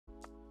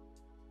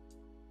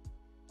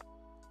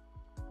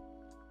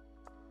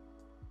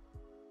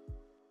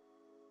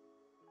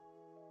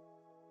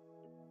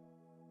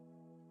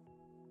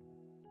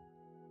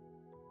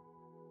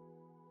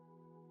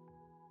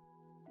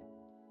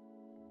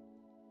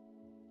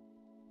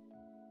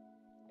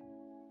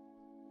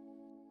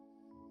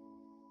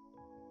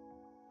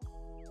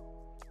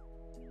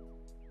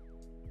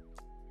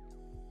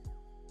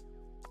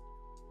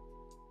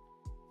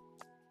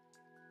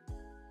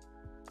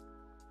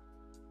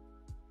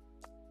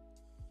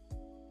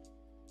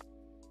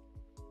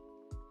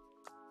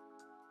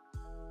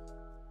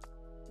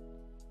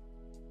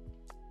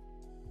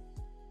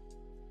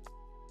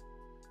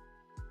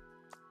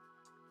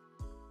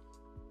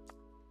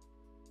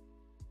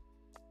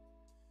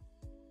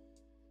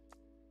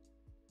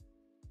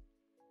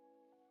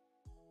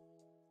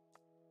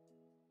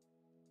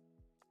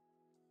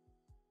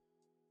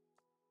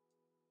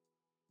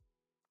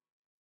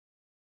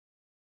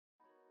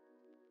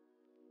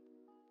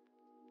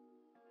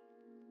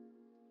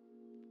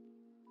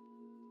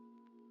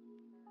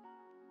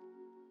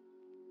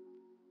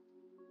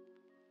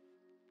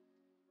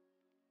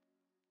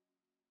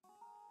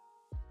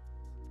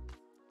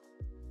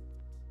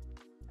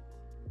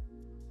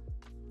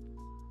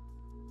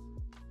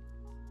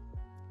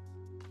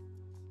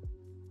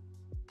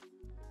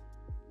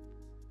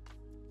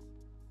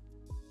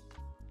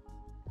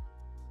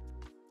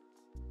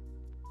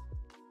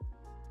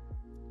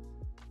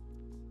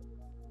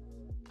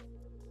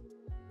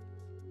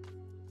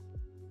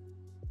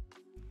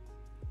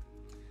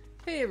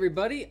Hey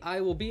everybody, I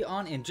will be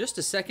on in just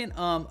a second,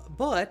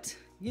 but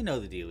you know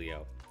the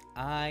dealio.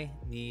 I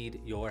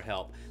need your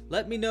help.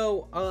 Let me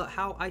know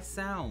how I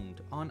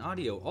sound on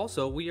audio.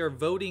 Also, we are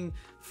voting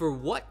for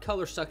what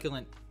color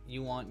succulent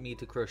you want me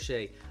to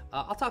crochet.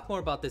 I'll talk more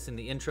about this in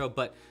the intro,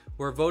 but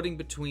we're voting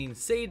between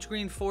sage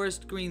green,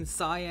 forest green,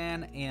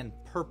 cyan, and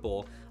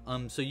purple.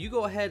 So you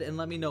go ahead and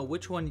let me know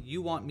which one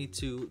you want me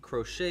to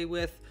crochet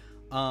with.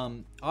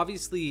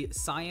 Obviously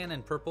cyan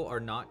and purple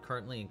are not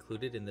currently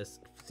included in this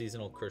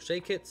seasonal crochet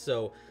kit,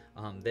 so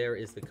there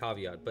is the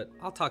caveat, but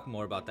I'll talk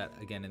more about that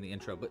again in the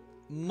intro. But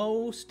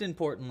most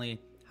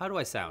importantly, how do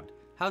I sound?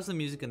 How's the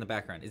music in the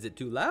background? Is it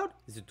too loud?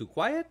 Is it too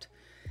quiet?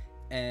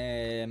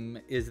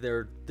 Is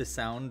there the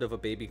sound of a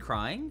baby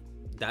crying?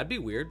 That'd be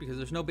weird because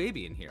there's no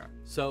baby in here.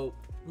 So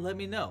let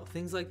me know,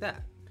 things like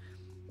that.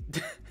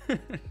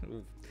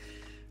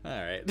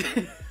 All right,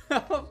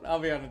 I'll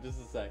be on in just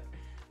a sec.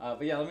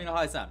 But yeah, let me know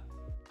how I sound.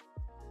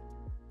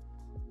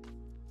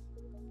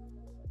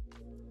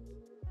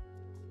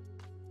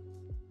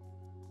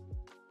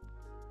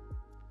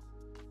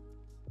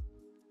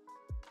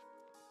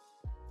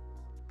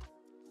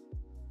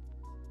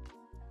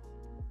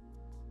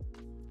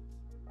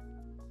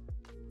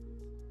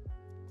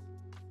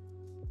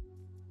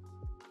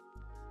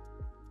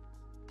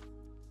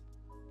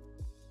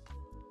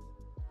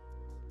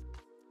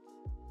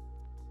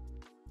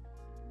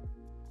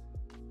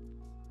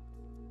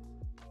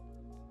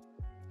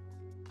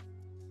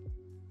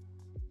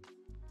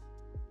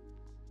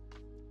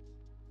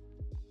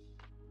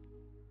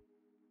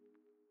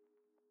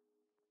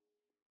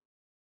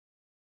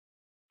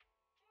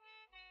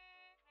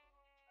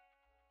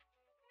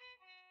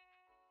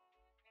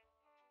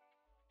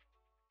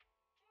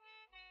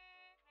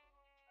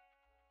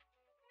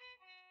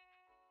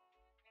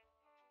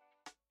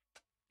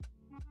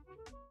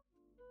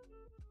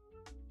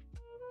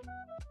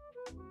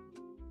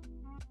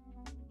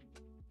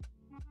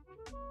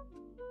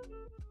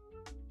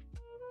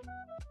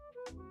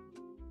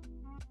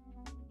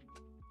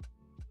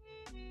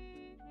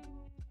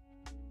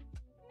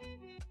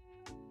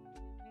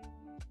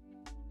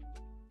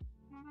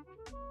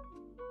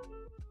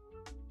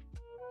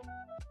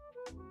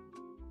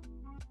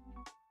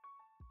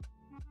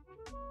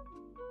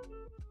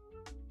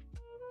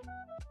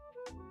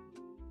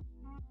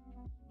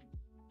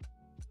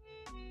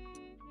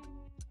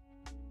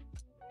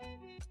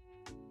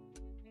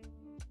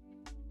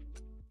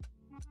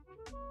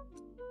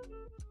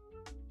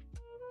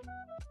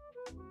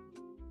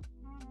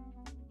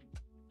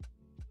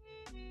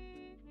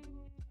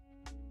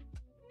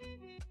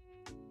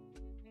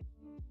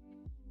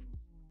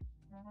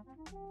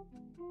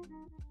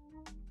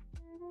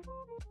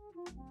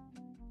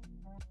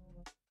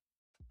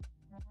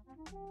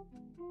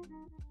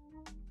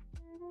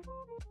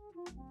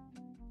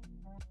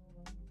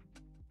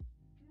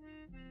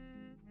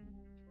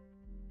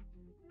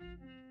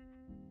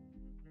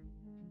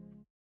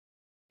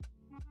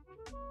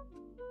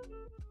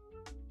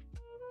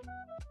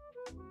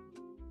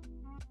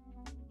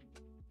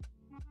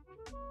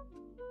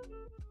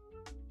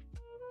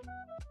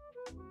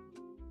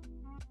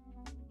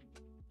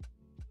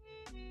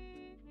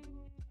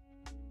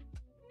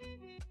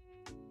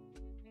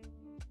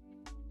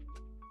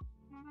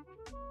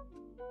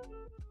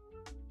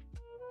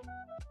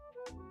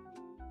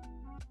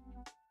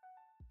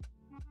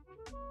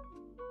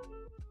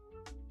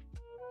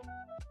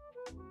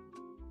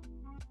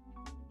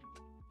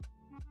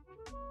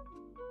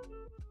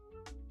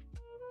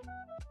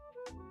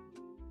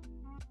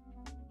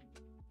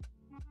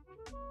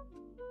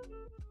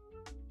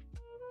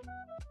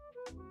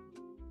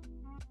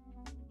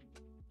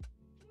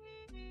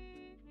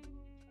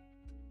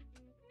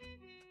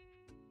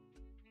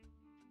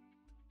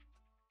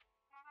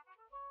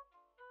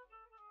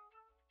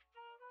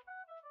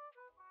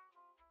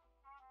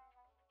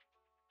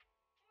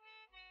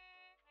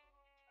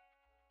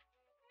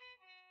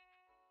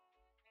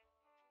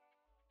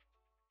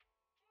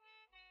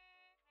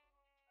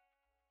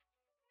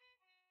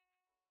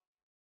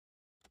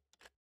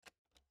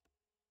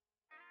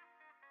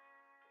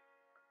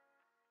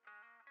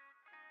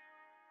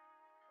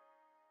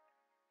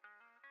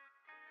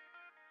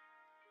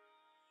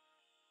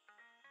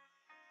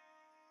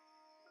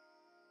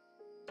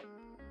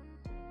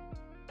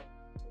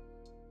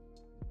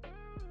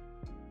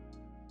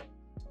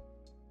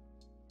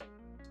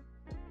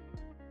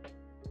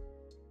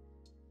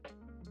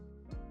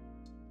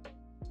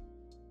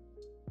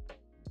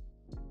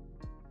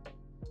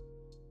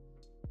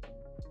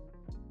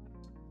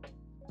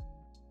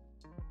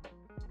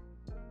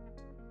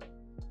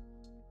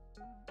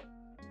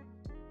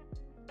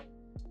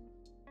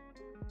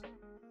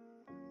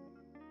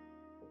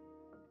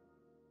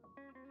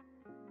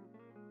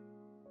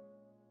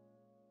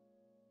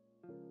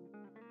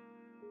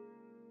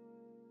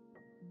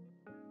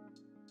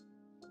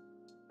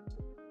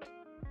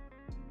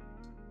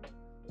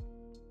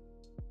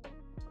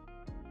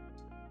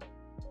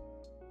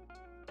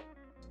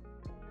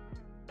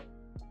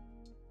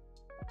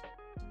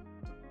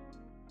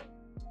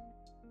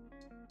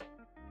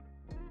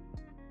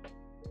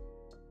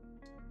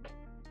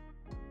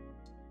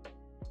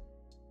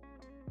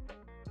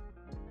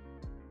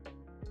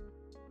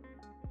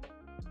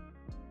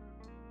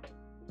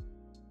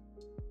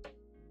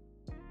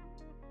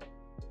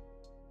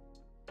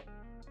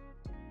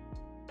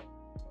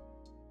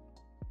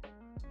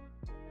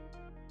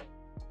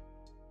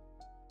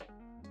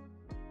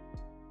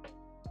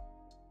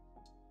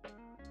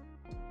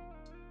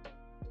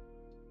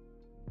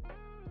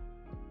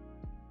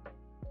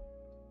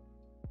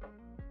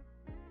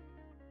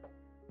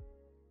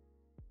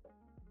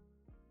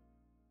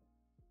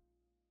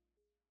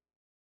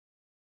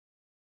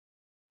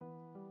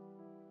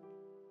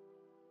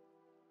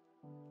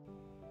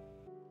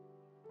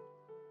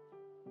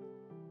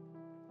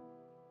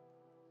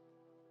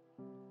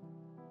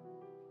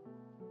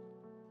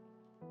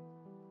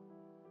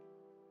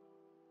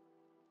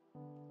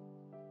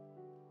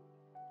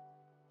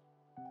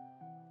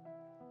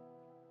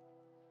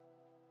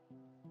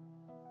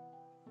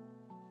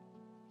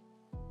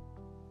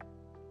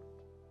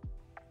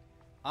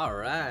 All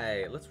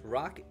right, let's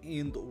rock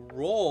and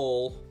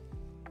roll.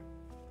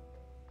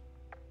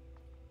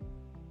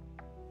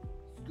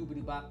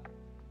 Scoobity bop,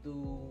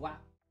 doo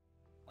wop.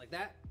 Like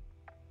that?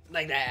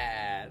 Like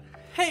that.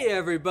 Hey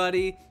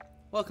everybody,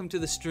 welcome to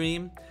the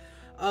stream.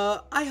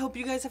 I hope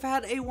you guys have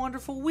had a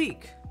wonderful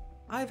week.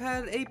 I've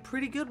had a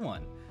pretty good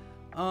one.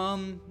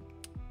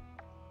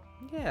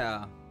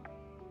 Yeah.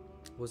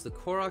 Was the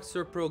Korok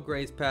Serpro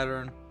Grace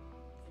pattern?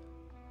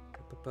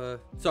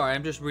 Sorry,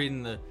 I'm just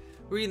reading the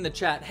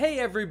chat. Hey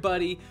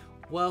everybody,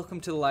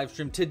 welcome to the live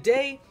stream.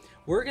 Today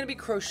we're gonna be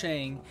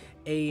crocheting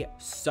a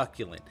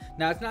succulent.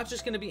 Now it's not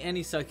just gonna be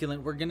any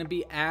succulent, we're gonna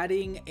be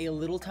adding a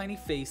little tiny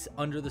face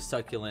under the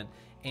succulent,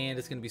 and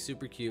it's gonna be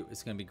super cute.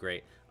 It's gonna be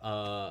great.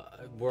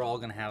 We're all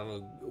gonna have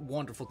a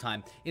wonderful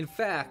time. In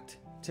fact,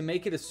 to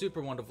make it a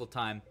super wonderful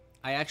time,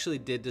 I actually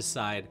did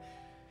decide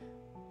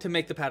to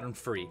make the pattern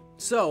free.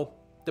 So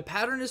the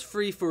pattern is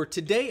free for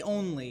today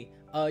only.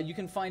 You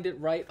can find it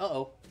right.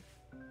 Uh-oh,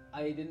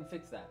 I didn't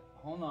fix that.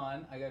 Hold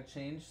on, I gotta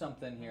change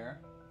something here.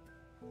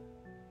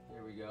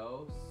 Here we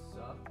go,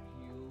 succulent.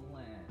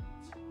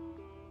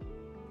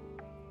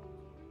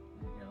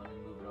 And here, let me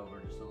move it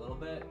over just a little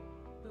bit.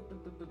 Boop,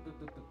 boop, boop, boop, boop, boop,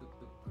 boop, boop,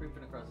 boop.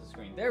 Creeping across the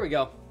screen. There we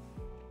go.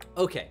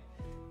 Okay,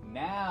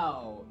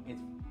 now it's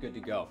good to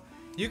go.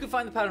 You can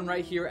find the pattern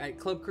right here at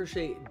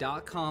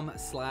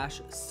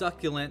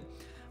clubcrochet.com/succulent.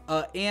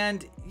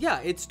 And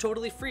yeah, it's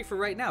totally free for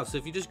right now. So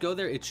if you just go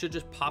there, it should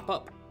just pop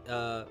up.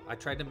 I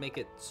tried to make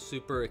it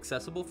super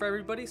accessible for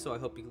everybody, so I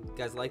hope you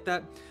guys like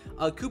that.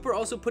 Cooper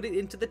also put it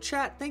into the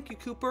chat. Thank you,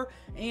 Cooper.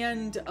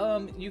 And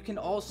you can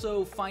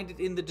also find it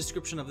in the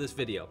description of this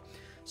video.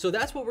 So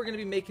that's what we're going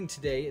to be making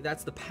today.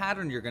 That's the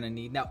pattern you're going to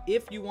need. Now,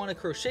 if you want to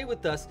crochet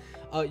with us,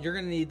 you're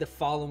going to need the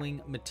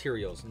following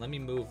materials. And let me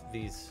move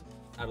these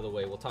out of the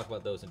way. We'll talk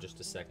about those in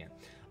just a second.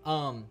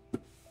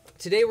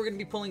 Today we're going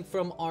to be pulling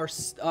from our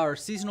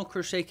seasonal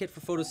crochet kit for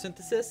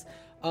photosynthesis.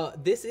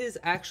 This is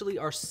actually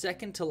our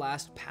second to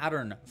last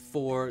pattern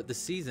for the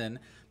season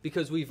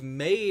because we've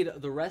made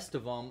the rest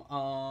of them.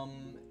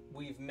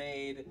 We've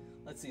made,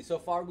 let's see, so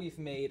far we've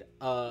made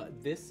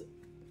this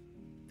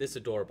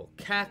adorable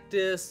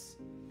cactus.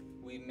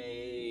 We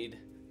made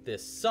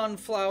this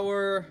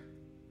sunflower.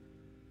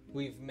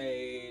 We've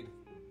made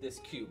this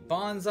cute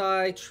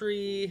bonsai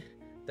tree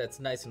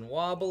that's nice and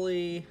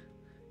wobbly.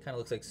 Kind of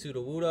looks like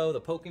Sudowoodo,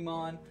 the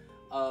Pokemon.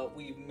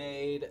 We've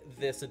made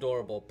this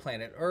adorable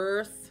planet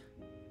Earth.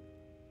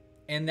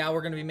 And now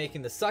we're going to be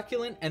making the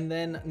succulent. And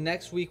then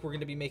next week, we're going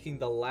to be making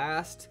the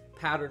last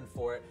pattern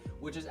for it,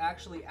 which is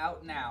actually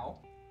out now.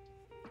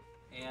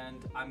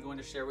 And I'm going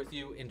to share with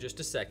you in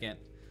just a second.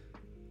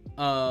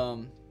 Yeah,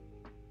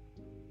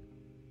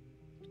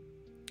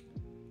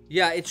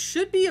 it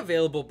should be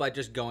available by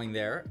just going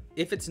there.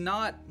 If it's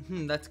not,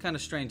 that's kind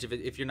of strange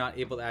if you're not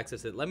able to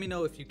access it. Let me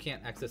know if you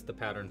can't access the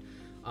pattern.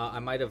 I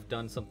might have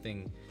done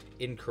something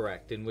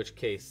incorrect, in which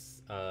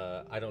case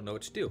I don't know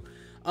what to do.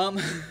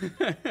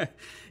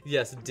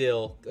 Yes,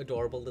 dill,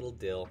 adorable little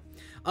dill.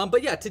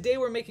 But yeah, today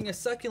we're making a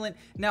succulent.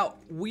 Now,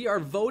 we are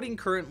voting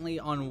currently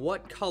on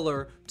what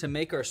color to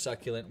make our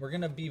succulent. We're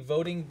gonna be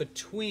voting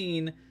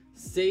between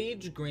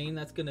sage green,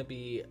 that's gonna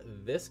be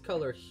this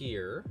color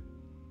here.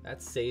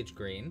 That's sage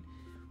green.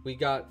 We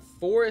got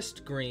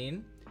forest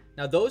green.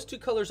 Now, those two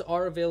colors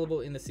are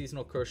available in the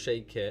seasonal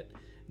crochet kit.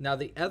 Now,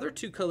 the other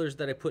two colors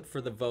that I put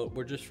for the vote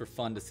were just for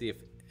fun to see if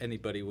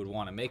anybody would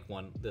want to make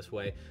one this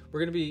way. We're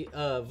going to be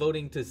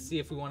voting to see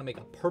if we want to make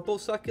a purple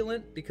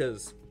succulent,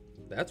 because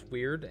that's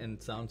weird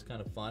and sounds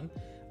kind of fun,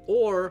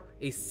 or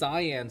a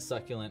cyan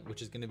succulent,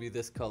 which is going to be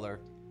this color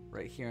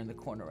right here in the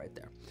corner right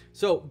there.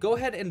 So go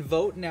ahead and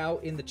vote now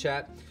in the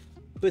chat.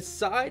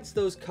 Besides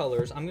those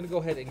colors, I'm going to go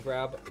ahead and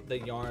grab the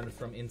yarn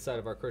from inside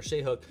of our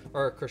crochet hook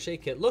or our crochet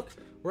kit. Look,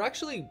 we're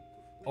actually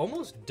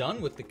almost done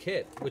with the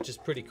kit, which is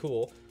pretty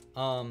cool.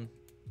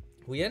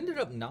 We ended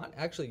up not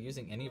actually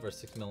using any of our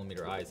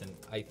 6mm eyes, and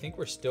I think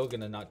we're still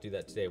gonna not do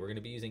that today. We're gonna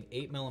be using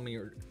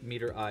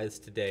 8mm eyes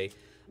today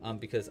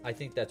because I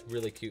think that's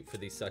really cute for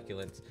these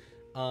succulents.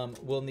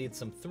 We'll need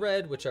some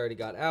thread, which I already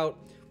got out.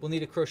 We'll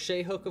need a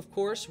crochet hook, of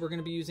course. We're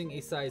gonna be using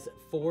a size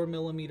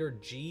 4mm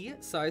G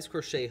size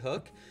crochet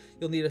hook.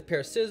 You'll need a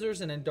pair of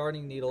scissors and a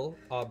darning needle,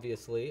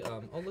 obviously.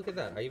 Oh, look at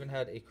that. I even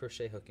had a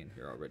crochet hook in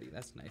here already.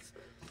 That's nice.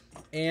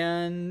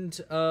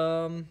 And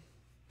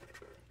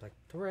like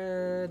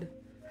thread.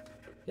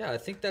 Yeah, I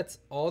think that's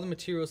all the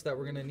materials that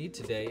we're gonna need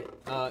today.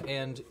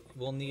 And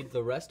we'll need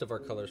the rest of our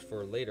colors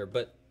for later,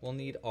 but we'll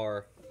need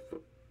our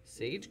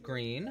sage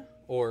green,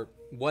 or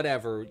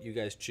whatever you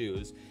guys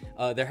choose.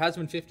 There has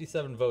been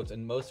 57 votes,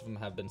 and most of them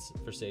have been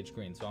for sage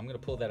green, so I'm gonna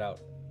pull that out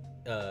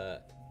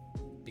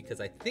because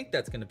I think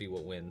that's gonna be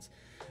what wins.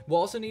 We'll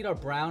also need our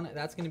brown.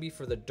 That's gonna be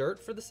for the dirt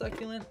for the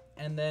succulent,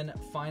 and then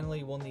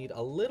finally we'll need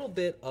a little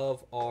bit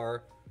of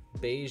our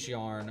beige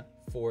yarn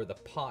for the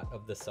pot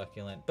of the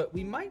succulent, but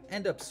we might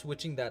end up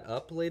switching that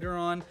up later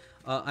on.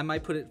 I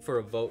might put it for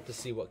a vote to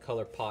see what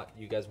color pot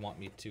you guys want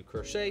me to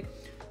crochet.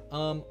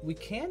 We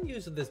can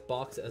use this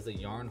box as a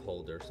yarn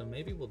holder, so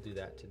maybe we'll do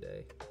that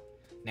today.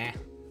 Nah.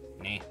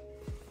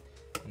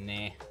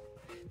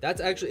 That's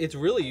actually, it's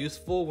really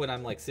useful when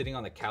I'm like sitting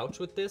on the couch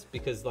with this,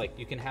 because like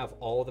you can have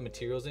all the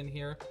materials in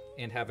here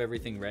and have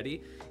everything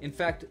ready. In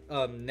fact,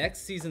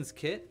 next season's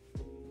kit,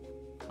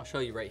 I'll show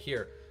you right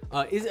here,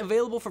 is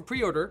available for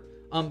pre-order.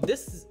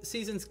 This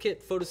season's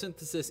kit,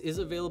 Photosynthesis, is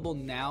available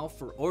now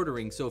for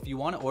ordering. So if you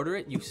want to order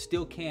it, you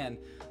still can.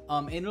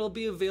 And it'll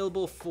be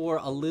available for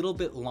a little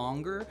bit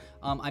longer.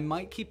 I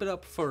might keep it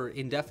up for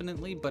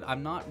indefinitely, but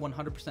I'm not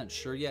 100%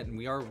 sure yet. And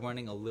we are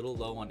running a little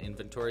low on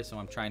inventory, so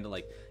I'm trying to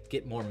like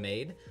get more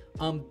made.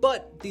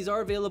 But these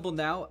are available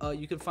now.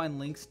 You can find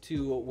links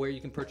to where you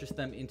can purchase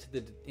them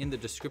in the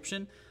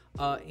description.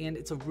 And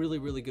it's a really,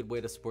 really good way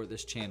to support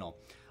this channel.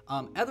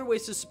 Other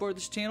ways to support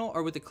this channel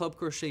are with the Club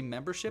Crochet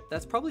membership.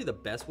 That's probably the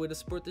best way to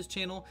support this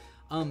channel.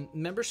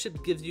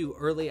 Membership gives you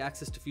early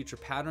access to future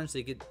patterns.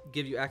 They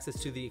give you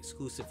access to the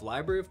exclusive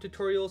library of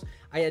tutorials.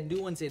 I add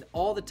new ones in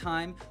all the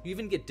time. You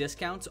even get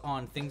discounts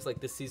on things like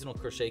this seasonal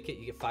crochet kit.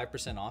 You get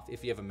 5% off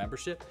if you have a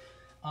membership.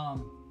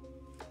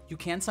 You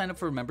can sign up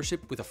for a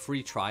membership with a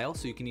free trial.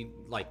 So you can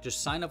like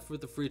just sign up for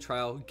the free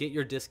trial, get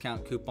your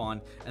discount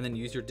coupon, and then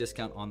use your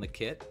discount on the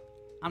kit.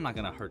 I'm not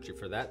gonna hurt you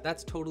for that.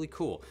 That's totally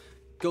cool.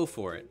 Go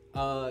for it.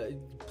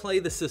 Play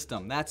the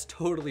system. That's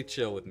totally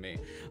chill with me.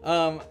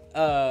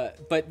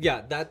 But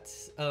yeah,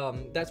 that's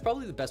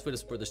probably the best way to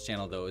support this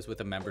channel though, is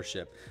with a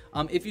membership.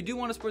 If you do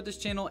want to support this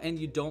channel and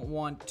you don't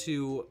want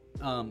to,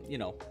 you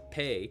know,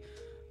 pay,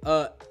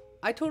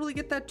 I totally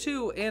get that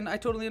too, and I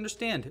totally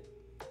understand.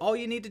 All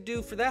you need to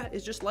do for that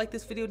is just like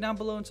this video down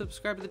below and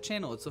subscribe to the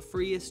channel. It's the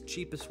freest,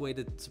 cheapest way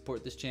to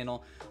support this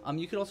channel.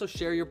 You can also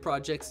share your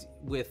projects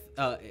with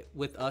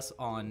us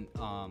on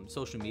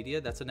social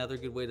media. That's another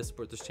good way to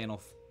support this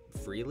channel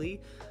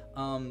freely.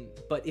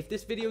 But if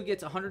this video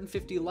gets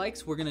 150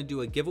 likes, we're gonna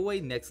do a giveaway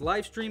next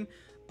live stream.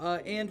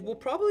 And we'll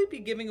probably be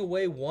giving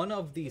away one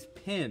of these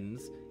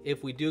pins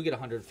if we do get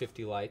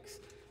 150 likes.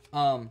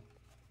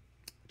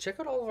 Check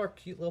out all of our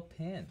cute little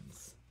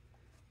pins.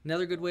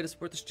 Another good way to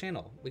support this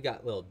channel. We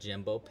got a little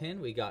Jimbo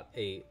pin. We got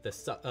the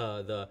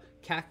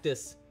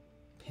cactus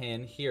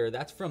pin here.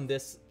 That's from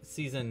this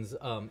season's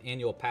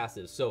annual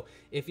passes. So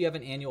if you have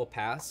an annual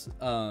pass,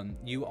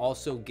 you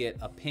also get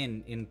a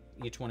pin in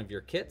each one of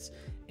your kits.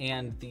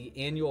 And the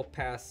annual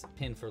pass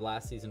pin for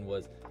last season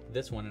was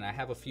this one, and I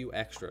have a few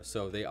extra,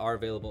 so they are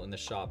available in the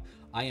shop.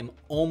 I am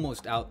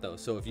almost out though,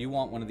 so if you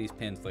want one of these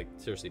pins, like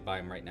seriously, buy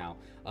them right now.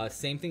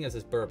 Same thing as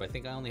this burb. I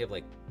think I only have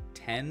like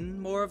 10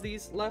 more of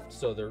these left,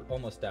 so they're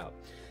almost out.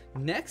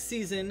 Next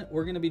season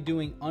we're going to be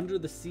doing Under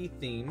the Sea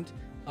themed,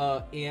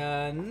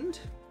 and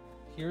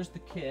here's the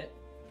kit.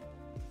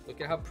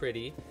 Look at how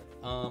pretty.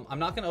 I'm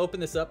not going to open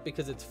this up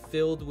because it's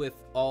filled with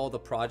all the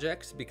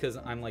projects, because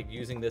I'm like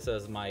using this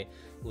as my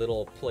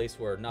little place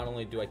where not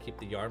only do I keep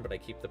the yarn, but I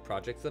keep the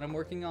projects that I'm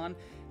working on.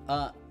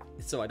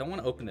 So I don't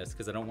want to open this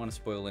because I don't want to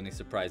spoil any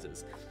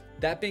surprises.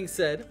 That being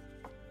said,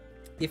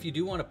 if you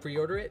do want to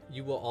pre-order it,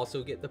 you will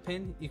also get the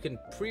pin. You can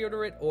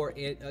pre-order it or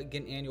get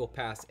an annual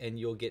pass, and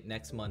you'll get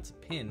next month's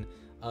pin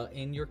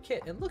in your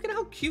kit. And look at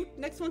how cute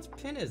next month's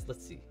pin is.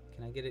 Let's see.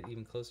 Can I get it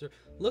even closer?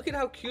 Look at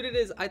how cute it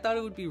is. I thought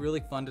it would be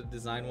really fun to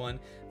design one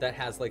that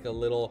has like a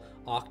little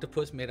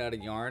octopus made out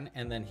of yarn,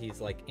 and then he's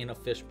like in a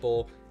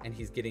fishbowl, and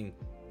he's getting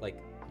like,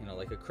 you know,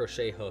 like a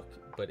crochet hook,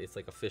 but it's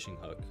like a fishing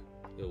hook.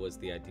 It was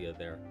the idea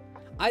there.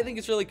 I think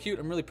it's really cute.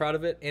 I'm really proud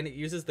of it, and it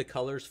uses the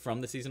colors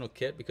from the seasonal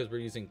kit because we're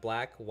using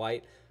black,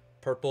 white,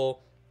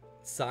 purple,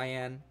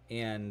 cyan,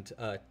 and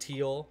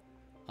teal.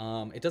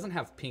 It doesn't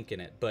have pink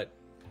in it, but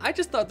I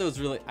just thought that was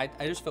really, I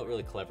just felt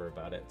really clever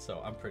about it,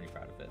 so I'm pretty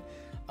proud of it.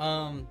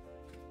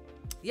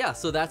 Yeah,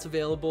 so that's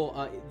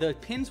available. The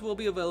pins will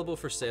be available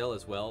for sale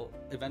as well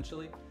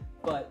eventually,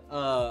 but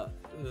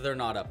they're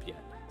not up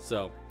yet,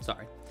 so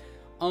sorry.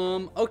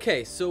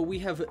 Okay, so we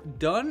have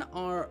done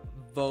our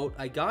vote.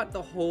 I got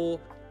the whole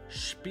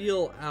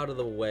spiel out of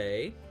the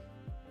way.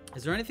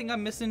 Is there anything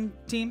I'm missing,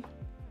 team?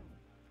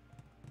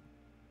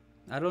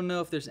 I don't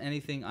know if there's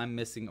anything I'm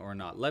missing or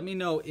not. Let me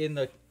know in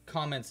the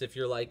comments if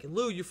you're like,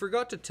 Lou, you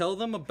forgot to tell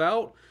them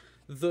about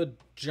the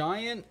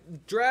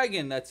giant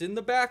dragon that's in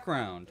the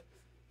background.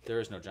 There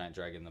is no giant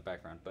dragon in the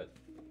background, but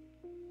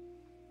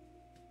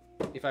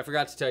if I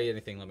forgot to tell you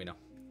anything, let me know.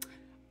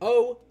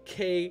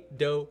 Okay,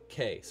 doke.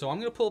 So I'm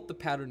gonna pull up the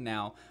pattern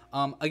now.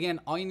 Again,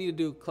 all you need to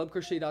do,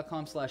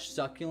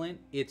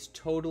 clubcrochet.com/succulent. It's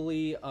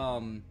totally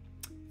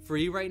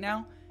free right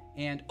now.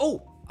 And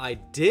oh, I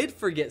did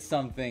forget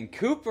something.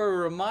 Cooper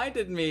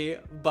reminded me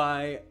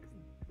by,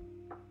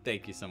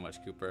 thank you so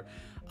much, Cooper.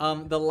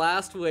 The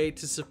last way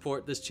to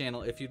support this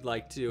channel, if you'd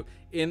like to,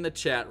 in the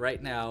chat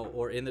right now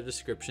or in the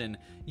description,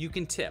 you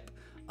can tip.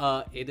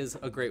 It is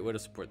a great way to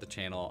support the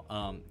channel,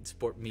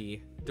 support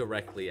me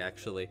directly,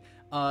 actually.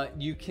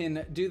 You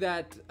can do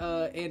that,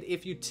 and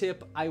if you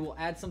tip, I will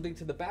add something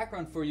to the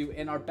background for you.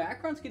 And our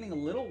background's getting a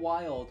little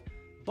wild,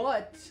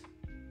 but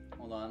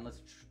hold on, let's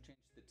change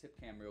the tip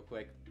cam real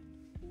quick,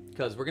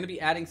 because we're gonna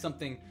be adding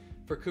something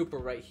for Cooper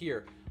right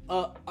here.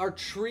 Our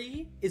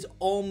tree is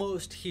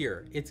almost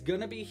here. It's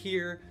gonna be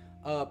here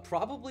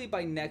probably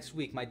by next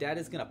week. My dad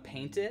is gonna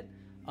paint it,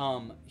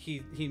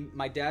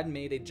 My dad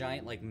made a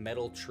giant like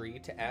metal tree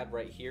to add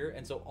right here,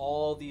 and so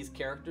all these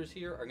characters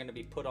here are going to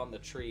be put on the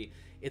tree.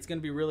 It's going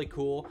to be really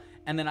cool.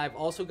 And then I've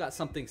also got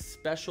something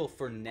special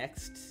for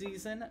next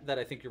season that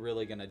I think you're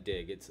really going to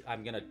dig.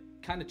 I'm going to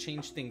kind of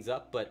change things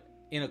up, but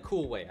in a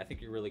cool way. I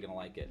think you're really going to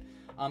like it.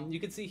 You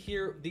can see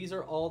here, these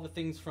are all the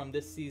things from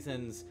this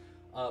season's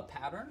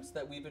patterns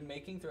that we've been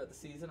making throughout the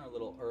season, our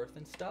little earth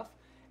and stuff.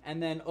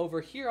 And then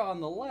over here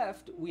on the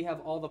left, we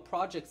have all the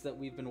projects that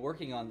we've been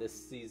working on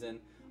this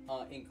season,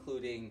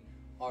 including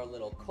our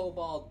little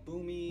cobalt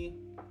boomy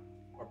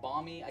or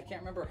bommy. I can't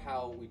remember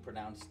how we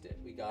pronounced it.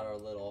 We got our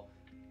little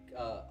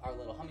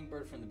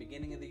hummingbird from the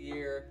beginning of the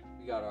year.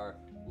 We got our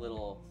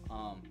little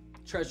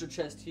treasure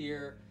chest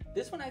here.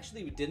 This one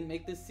actually we didn't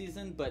make this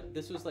season, but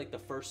this was like the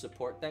first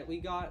support that we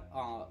got,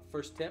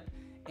 first tip.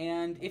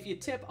 And if you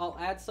tip, I'll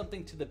add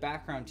something to the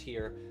background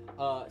here.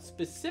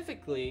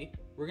 Specifically,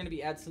 we're going to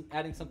be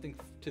adding something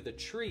to the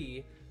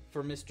tree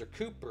for Mr.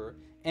 Cooper.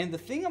 And the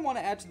thing I want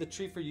to add to the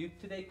tree for you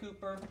today,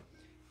 Cooper,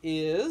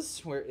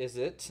 is, where is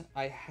it?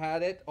 I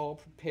had it all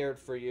prepared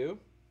for you.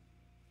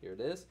 Here it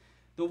is.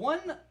 The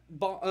one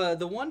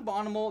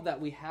Bonimal that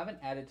we haven't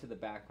added to the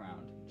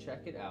background.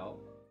 Check it out.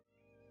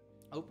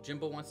 Oh,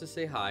 Jimbo wants to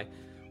say hi.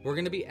 We're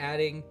going to be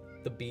adding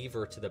the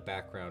beaver to the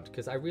background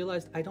because I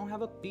realized I don't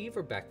have a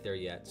beaver back there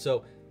yet.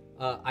 So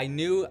I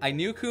knew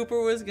Cooper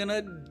was going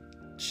to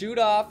shoot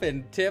off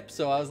and tip,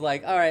 so I was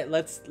like, all right,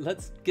 let's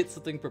get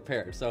something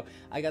prepared. So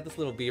I got this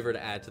little beaver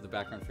to add to the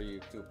background for you,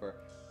 Cooper.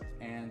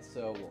 And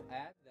so we'll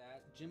add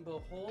that.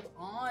 Jimbo, hold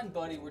on,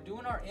 buddy. We're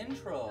doing our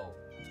intro.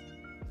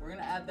 We're going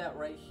to add that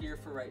right here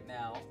for right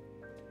now.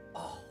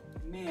 Oh,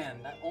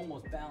 man, that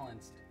almost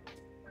balanced.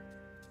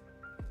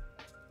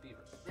 There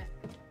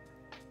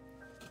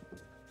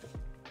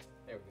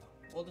we go.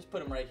 We'll just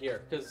put him right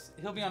here because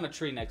he'll be on a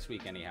tree next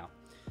week anyhow.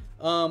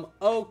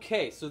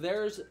 Okay, so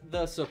there's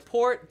the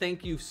support.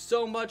 Thank you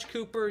so much,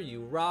 Cooper.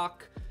 You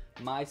rock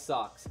my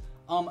socks.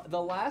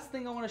 The last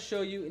thing I want to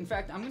show you, in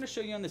fact, I'm going to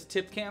show you on this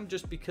tip cam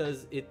just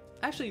because it,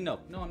 actually, no,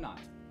 I'm not.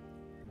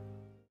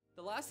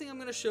 The last thing I'm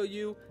going to show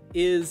you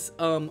is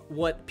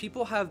what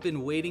people have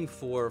been waiting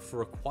for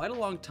quite a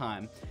long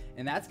time,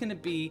 and that's going to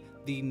be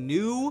the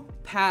new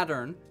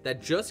pattern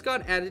that just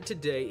got added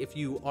today. If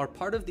you are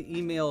part of the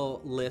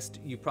email list,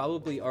 you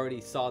probably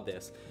already saw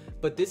this,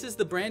 but this is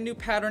the brand new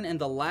pattern and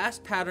the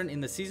last pattern in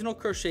the seasonal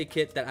crochet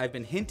kit that I've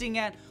been hinting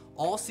at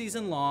all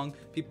season long.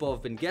 People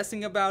have been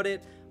guessing about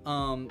it,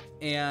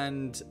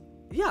 and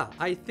yeah,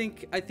 I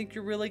think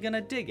you're really going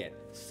to dig it.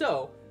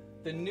 So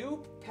the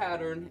new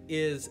pattern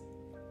is,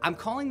 I'm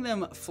calling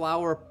them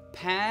flower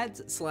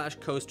pads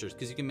 / coasters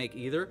because you can make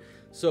either.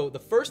 So the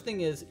first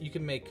thing is you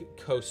can make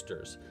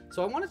coasters.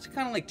 So I wanted to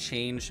kind of like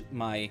change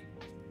my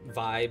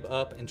vibe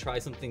up and try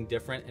something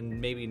different and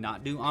maybe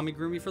not do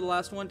amigurumi for the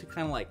last one to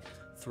kind of like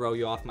throw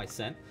you off my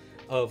scent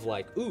of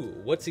like, ooh,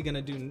 what's he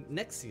gonna do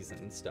next season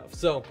and stuff.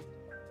 So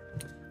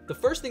the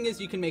first thing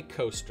is you can make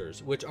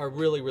coasters, which are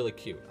really, really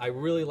cute. I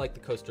really like the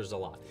coasters a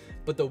lot.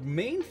 But the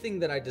main thing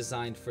that I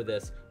designed for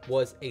this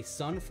was a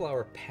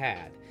sunflower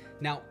pad.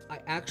 Now, I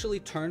actually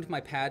turned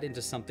my pad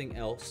into something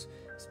else,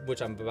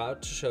 which I'm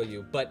about to show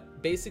you.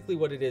 But basically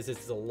what it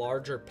is a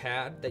larger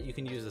pad that you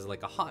can use as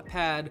like a hot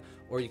pad,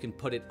 or you can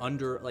put it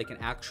under like an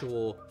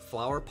actual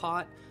flower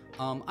pot.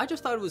 I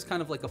just thought it was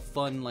kind of like a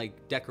fun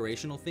like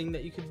decorational thing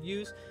that you could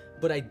use.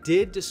 But I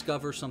did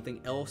discover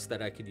something else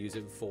that I could use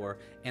it for,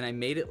 and I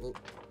made it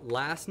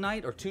last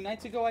night or 2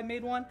 nights ago. I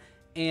made one,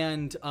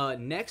 and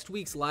next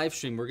week's live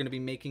stream we're going to be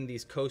making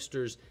these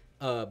coasters,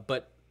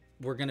 but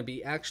we're going to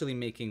be actually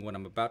making what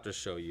I'm about to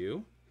show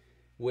you,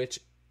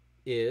 which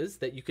is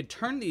that you could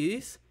turn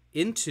these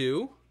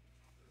into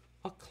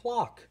a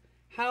clock.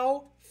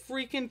 How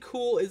freaking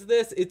cool is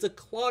this? It's a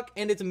clock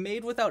and it's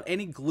made without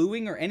any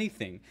gluing or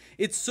anything.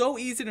 It's so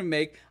easy to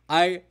make.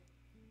 I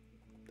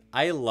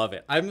love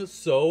it. I'm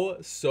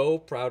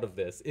so proud of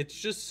this. It's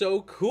just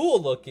so cool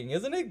looking.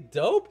 Isn't it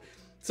dope?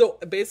 So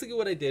basically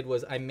what I did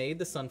was I made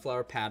the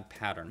sunflower pad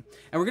pattern,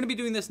 and we're going to be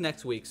doing this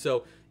next week.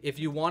 So if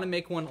you want to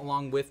make one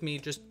along with me,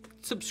 just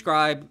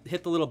subscribe,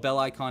 hit the little bell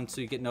icon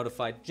so you get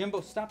notified.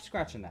 Jimbo, stop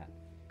scratching that.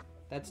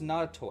 That's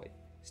not a toy.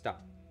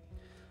 Stop.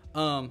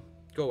 Go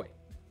away.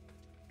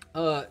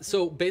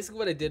 So basically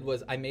what I did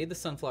was I made the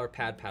sunflower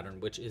pad pattern,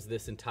 which is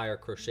this entire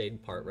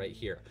crocheted part right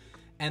here.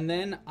 And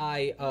then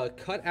I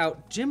cut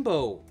out,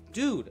 Jimbo,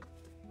 dude,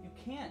 you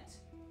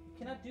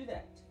cannot do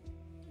that.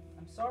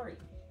 I'm sorry.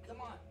 Come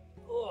on.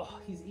 Oh,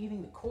 he's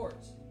eating the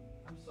cords.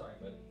 I'm sorry,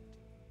 buddy.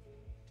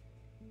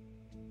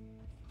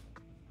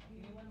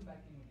 Can you let him back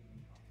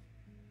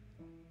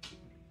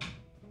in?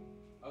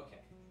 Okay.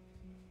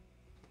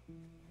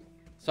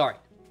 Sorry.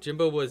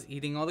 Jimbo was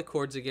eating all the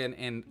cords again,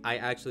 and I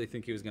actually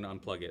think he was going to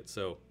unplug it.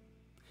 So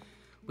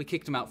we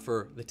kicked him out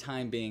for the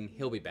time being.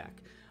 He'll be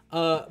back.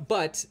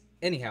 But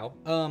anyhow,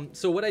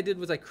 so what I did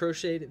was I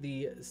crocheted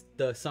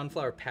the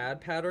sunflower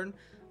pad pattern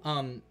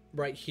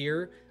right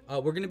here.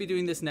 We're going to be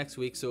doing this next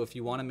week, so if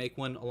you want to make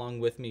one along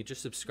with me,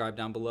 just subscribe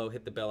down below,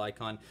 hit the bell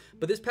icon.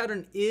 But this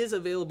pattern is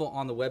available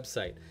on the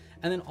website.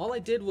 And then all I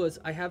did was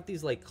I have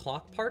these like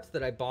clock parts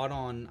that I bought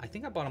on, I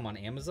think I bought them on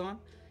Amazon,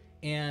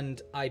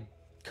 and I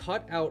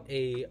cut out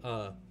a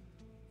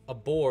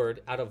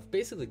board out of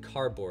basically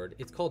cardboard.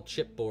 It's called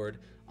chipboard.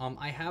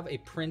 I have a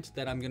print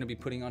that I'm going to be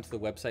putting onto the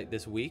website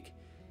this week.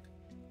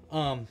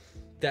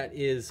 That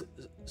is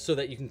so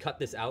that you can cut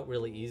this out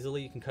really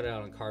easily. You can cut it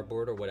out on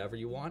cardboard or whatever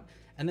you want.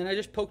 And then I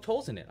just poked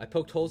holes in it. I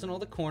poked holes in all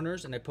the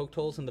corners, and I poked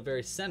holes in the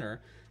very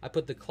center. I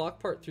put the clock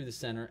part through the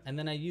center, and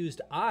then I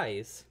used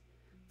eyes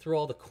through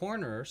all the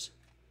corners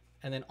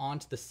and then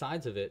onto the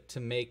sides of it to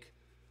make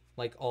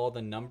like all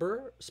the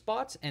number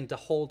spots and to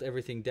hold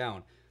everything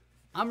down.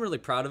 I'm really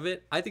proud of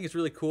it. I think it's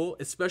really cool,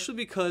 especially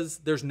because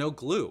there's no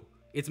glue.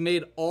 It's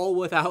made all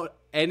without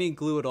any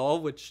glue at all,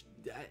 which,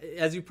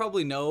 as you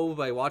probably know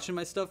by watching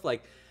my stuff,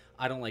 like,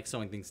 I don't like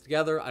sewing things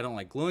together. I don't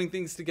like gluing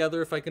things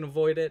together if I can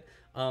avoid it.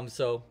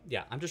 So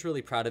yeah, I'm just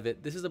really proud of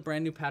it. This is a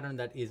brand new pattern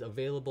that is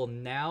available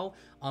now.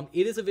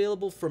 It is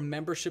available for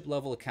membership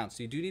level accounts.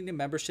 So you do need a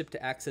membership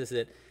to access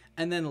it.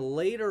 And then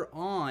later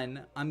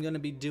on, I'm going to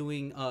be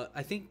doing,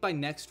 I think by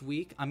next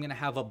week, I'm going to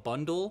have a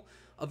bundle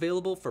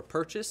available for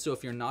purchase. So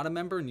if you're not a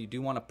member and you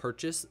do want to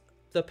purchase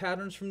the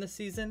patterns from the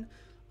season,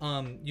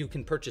 you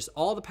can purchase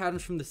all the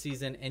patterns from the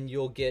season and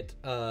you'll get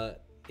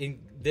in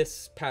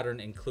this pattern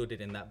included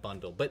in that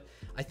bundle. But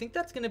I think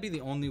that's going to be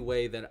the only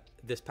way that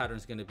this pattern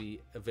is going to be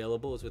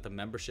available, is with a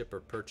membership or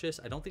purchase.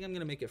 I don't think I'm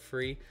going to make it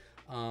free.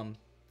 I'm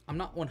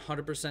not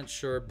 100%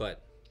 sure,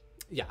 but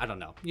yeah, I don't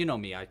know. You know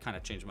me, I kind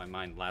of change my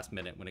mind last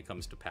minute when it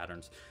comes to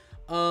patterns.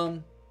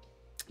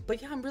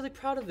 But yeah, I'm really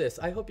proud of this.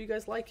 I hope you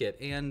guys like it,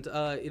 and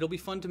it'll be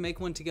fun to make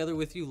one together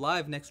with you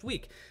live next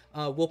week.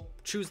 We'll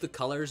choose the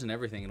colors and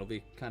everything. It'll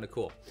be kind of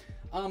cool.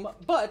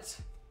 But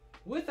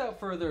without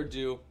further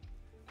ado,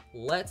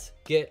 let's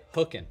get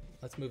hooking.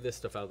 Let's move this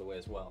stuff out of the way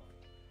as well.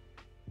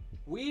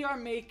 We are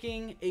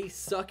making a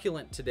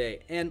succulent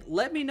today, and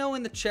let me know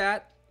in the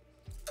chat.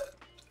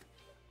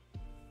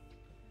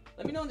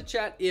 Let me know in the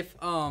chat if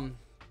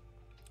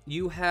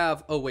you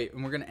have. Oh wait,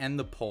 and we're gonna end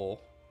the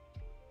poll.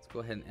 Let's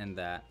go ahead and end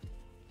that.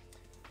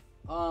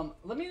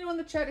 Let me know in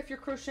the chat if you're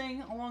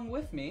crocheting along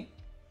with me,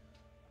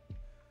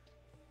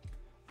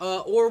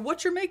 or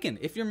what you're making.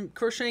 If you're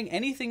crocheting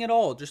anything at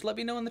all, just let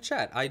me know in the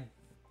chat.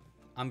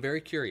 I'm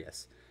very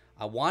curious.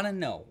 I want to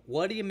know,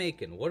 what are you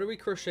making? What are we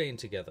crocheting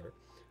together?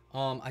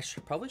 I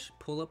probably should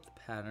pull up the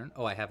pattern.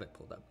 Oh, I have it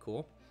pulled up.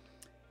 Cool.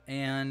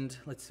 And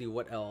let's see,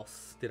 what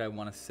else did I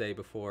want to say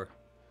before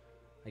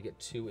I get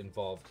too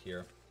involved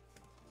here?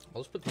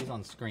 I'll just put these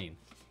on screen.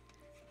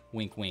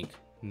 Wink, wink.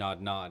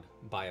 Nod, nod.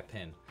 Buy a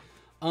pin.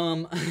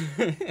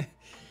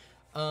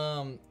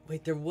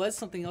 Wait, there was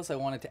something else I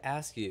wanted to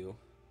ask you.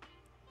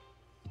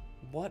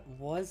 What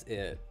was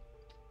it?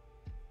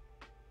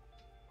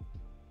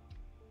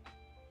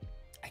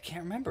 I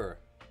can't remember.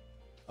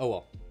 Oh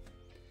well.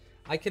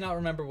 I cannot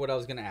remember what I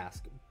was gonna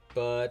ask.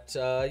 But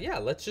yeah,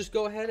 let's just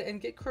go ahead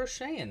and get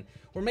crocheting.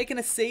 We're making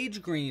a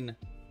sage green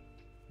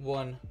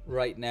one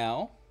right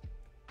now.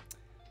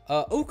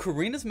 Oh,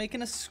 Karina's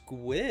making a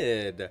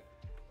squid.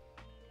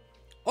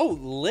 Oh,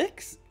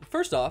 Licks.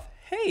 First off,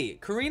 hey,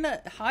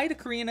 Karina. Hi to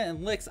Karina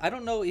and Licks. I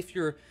don't know if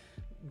you're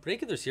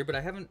regulars here, but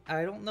I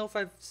don't know if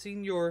I've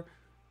seen your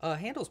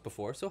handles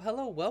before. So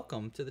hello,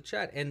 welcome to the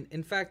chat. And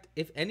in fact,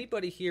 if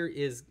anybody here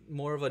is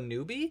more of a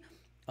newbie,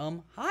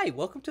 hi,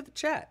 welcome to the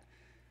chat.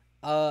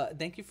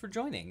 Thank you for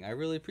joining. I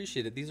really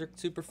appreciate it. These are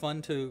super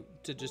fun to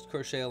just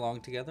crochet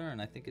along together,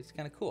 and I think it's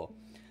kind of cool.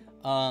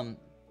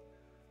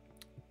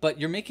 But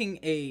you're making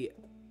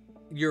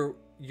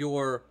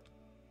you're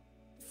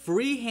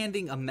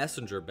free-handing a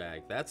messenger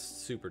bag. That's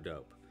super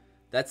dope.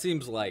 That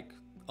seems like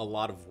a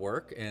lot of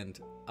work, and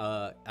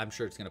I'm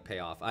sure it's gonna pay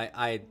off.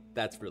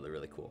 That's really,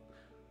 really cool.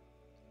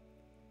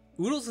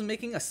 Oodles is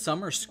making a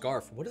summer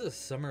scarf. What is a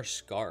summer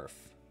scarf?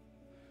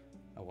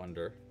 I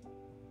wonder.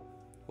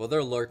 Well,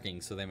 they're lurking,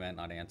 so they might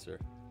not answer.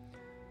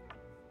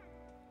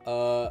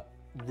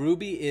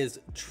 Ruby is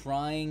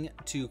trying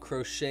to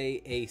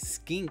crochet a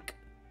skink.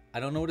 I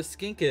don't know what a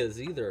skink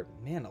is either.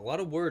 Man, a lot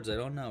of words I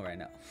don't know right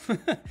now.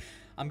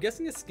 I'm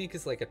guessing a skink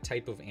is like a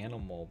type of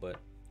animal, but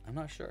I'm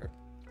not sure.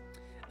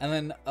 And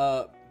then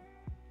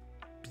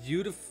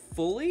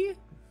Beautifully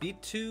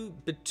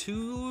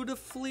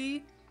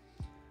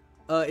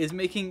is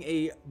making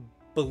a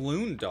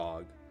balloon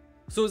dog.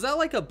 So is that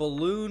like a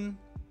balloon?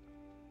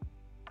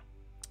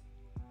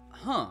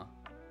 Huh.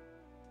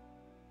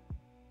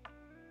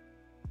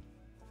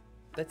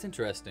 That's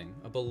interesting.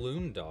 A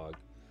balloon dog.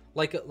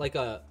 Like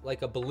a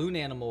balloon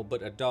animal,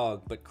 but a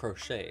dog, but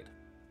crocheted.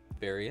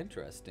 Very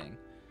interesting.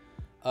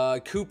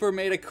 Cooper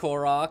made a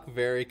Korok.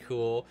 Very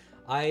cool.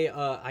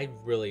 I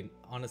really,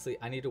 honestly,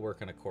 I need to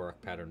work on a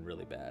Korok pattern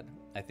really bad.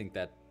 I think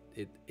that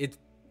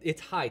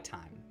it's high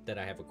time that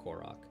I have a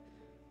Korok.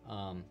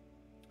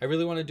 I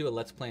really want to do a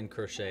Let's Play in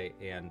Crochet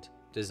and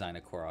design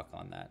a Korok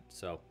on that.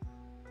 So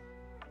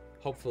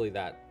hopefully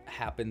that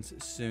happens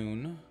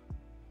soon.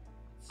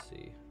 Let's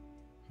see.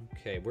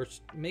 Okay, we're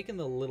making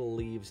the little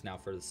leaves now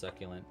for the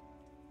succulent.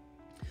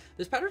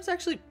 This pattern's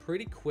actually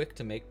pretty quick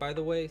to make, by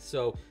the way,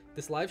 so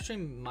this live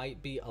stream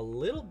might be a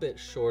little bit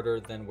shorter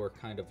than we're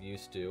kind of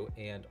used to.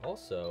 And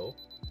also,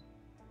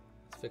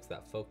 let's fix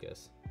that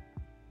focus.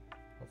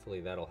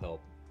 Hopefully that'll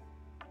help.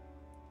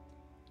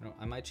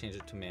 I might change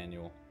it to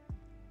manual.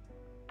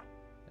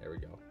 There we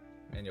go.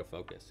 Manual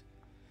focus.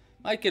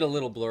 Might get a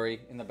little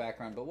blurry in the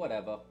background, but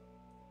whatever.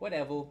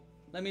 Whatever.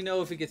 Let me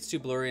know if it gets too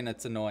blurry and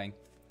it's annoying.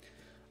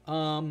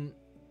 I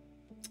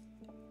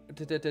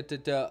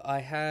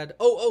had...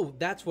 Oh,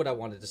 that's what I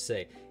wanted to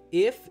say.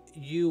 If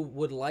you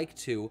would like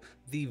to,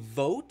 the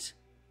vote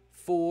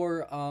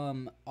for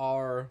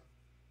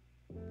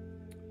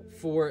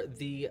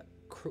the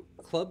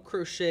Club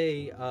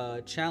Crochet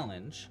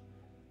challenge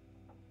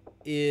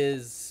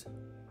is...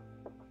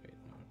 Wait,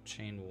 no,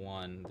 chain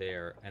 1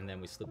 there, and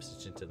then we slip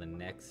stitch into the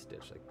next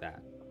stitch like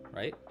that,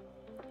 right?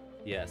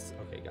 Yes,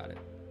 okay, got it.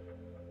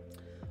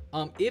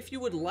 If you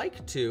would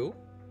like to,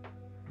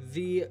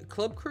 the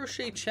Club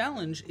Crochet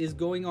challenge is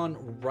going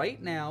on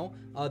right now.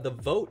 The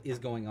vote is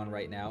going on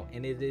right now,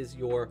 and it is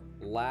your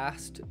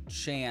last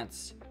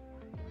chance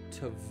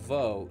to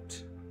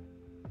vote.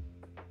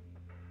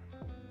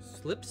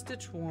 Slip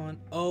stitch 1.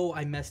 Oh,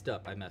 I messed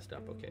up.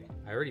 Okay,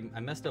 I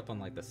messed up on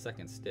like the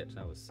second stitch.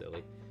 That was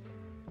silly.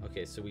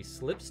 Okay, so we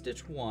slip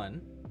stitch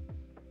 1.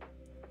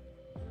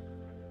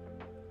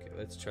 Okay,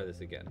 let's try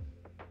this again.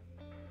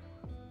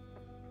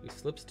 We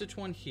slip stitch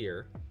 1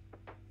 here,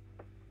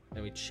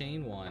 then we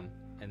chain 1,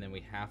 and then we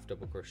half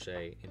double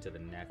crochet into the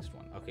next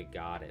one. Okay,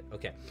 got it.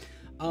 Okay,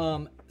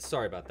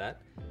 sorry about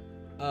that.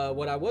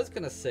 What I was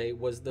gonna say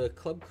was the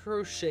Club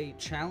Crochet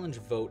challenge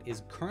vote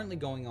is currently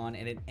going on,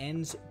 and it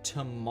ends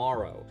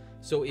tomorrow.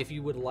 So if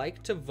you would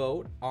like to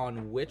vote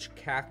on which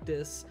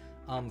cactus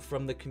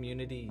from the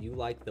community you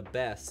like the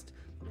best,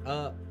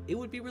 it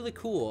would be really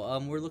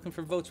cool. We're looking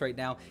for votes right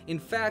now. In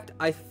fact,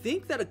 I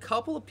think that a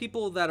couple of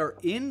people that are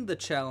in the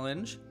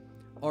challenge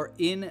are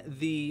in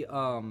the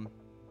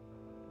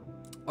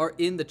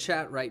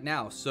chat right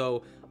now.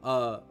 So,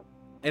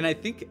 and I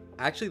think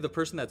actually the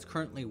person that's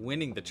currently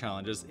winning the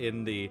challenge is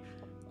in the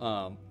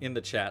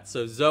chat.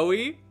 So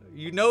Zoe,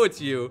 you know it's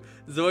you.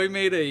 Zoe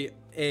made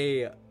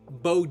a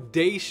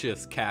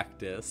bodacious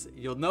cactus.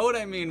 You'll know what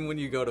I mean when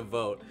you go to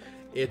vote.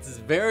 It's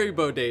very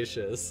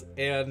bodacious,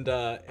 and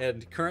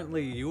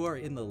currently you are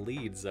in the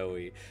lead,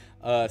 Zoe.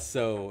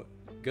 So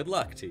good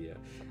luck to you.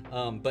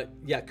 But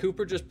yeah,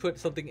 Cooper just put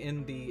something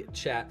in the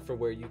chat for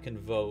where you can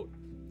vote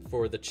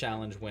for the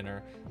challenge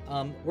winner.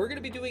 We're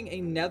gonna be doing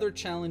another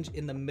challenge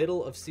in the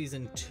middle of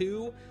season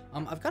 2.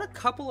 I've got a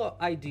couple of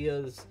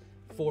ideas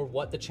for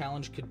what the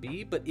challenge could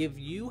be, but if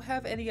you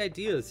have any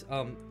ideas,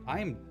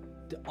 I'm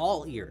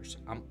all ears.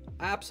 I'm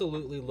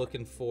absolutely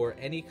looking for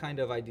any kind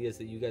of ideas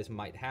that you guys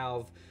might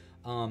have.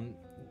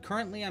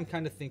 Currently I'm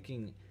kind of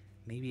thinking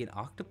maybe an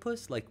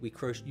octopus, like you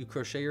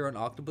crochet your own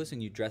octopus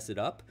and you dress it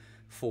up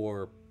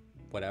for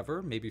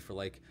whatever, maybe for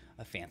like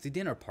a fancy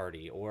dinner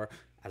party, or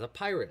as a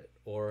pirate,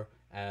 or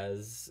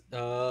as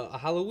a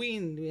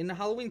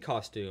Halloween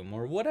costume,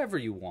 or whatever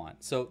you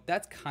want. So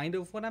that's kind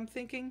of what I'm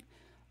thinking.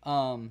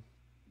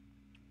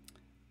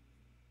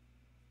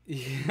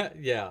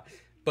 Yeah,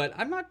 but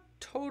I'm not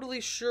totally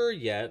sure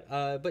yet.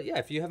 But yeah,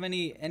 if you have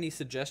any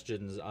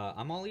suggestions,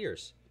 I'm all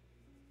ears.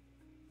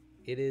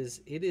 It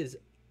is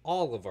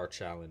all of our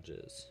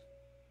challenges.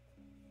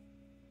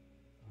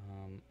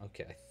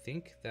 Okay, I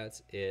think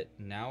that's it.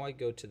 Now I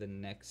go to the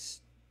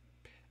next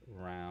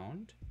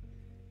round,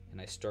 and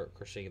I start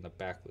crocheting in the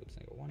back loops.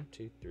 I go 1,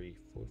 2, 3,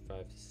 4,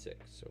 5,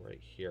 6. So right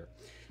here.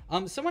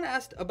 Someone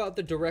asked about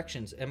the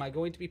directions. Am I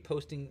going to be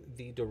posting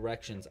the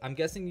directions? I'm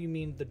guessing you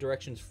mean the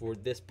directions for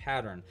this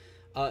pattern.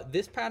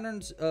 This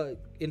pattern's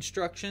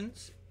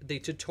instructions, the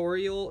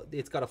tutorial,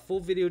 it's got a full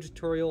video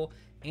tutorial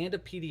and a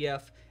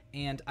PDF,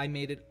 and I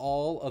made it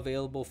all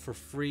available for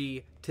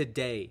free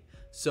today.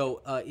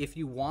 So if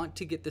you want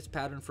to get this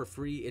pattern for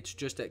free, it's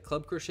just at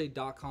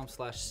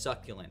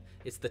clubcrochet.com/succulent.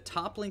 It's the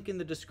top link in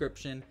the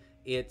description,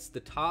 it's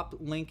the top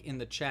link in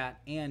the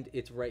chat, and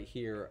it's right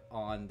here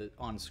on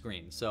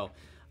screen. So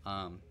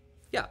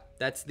yeah,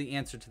 that's the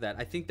answer to that.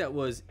 I think that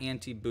was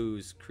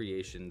Anti-Boo's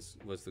Creations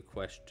was the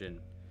question.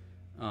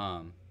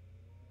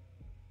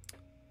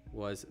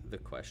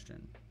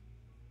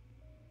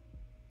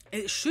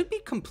 It should be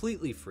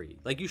completely free.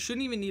 Like, you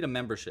shouldn't even need a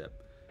membership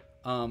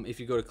if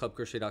you go to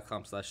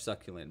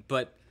clubcrochet.com/succulent.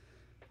 But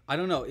I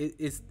don't know.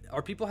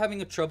 Are people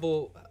having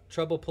trouble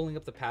pulling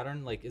up the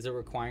pattern? Like, is it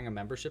requiring a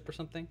membership or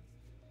something?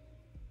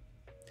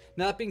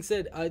 Now, that being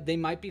said, they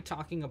might be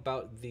talking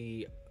about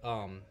the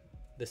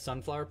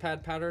sunflower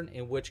pad pattern,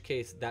 in which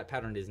case that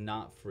pattern is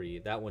not free.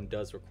 That one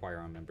does require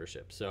a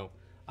membership. So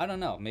I don't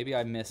know. Maybe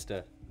I missed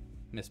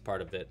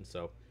part of it, and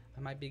so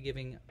I might be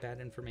giving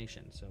bad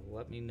information. So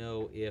let me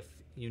know if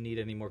you need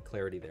any more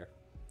clarity there.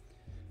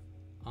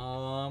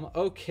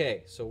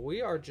 Okay, so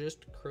we are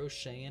just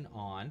crocheting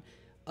on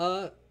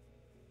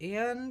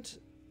and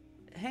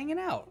hanging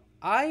out.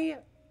 I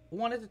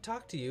wanted to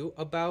talk to you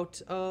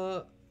about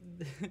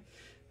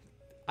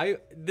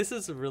this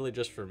is really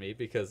just for me,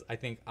 because I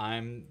think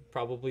I'm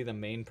probably the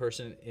main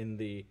person in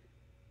the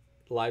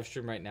live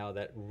stream right now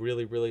that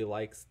really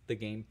likes the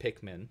game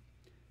Pikmin.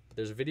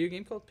 there's a video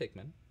game called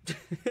Pikmin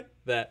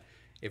that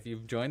if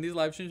you've joined these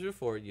live streams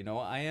before, you know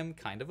I am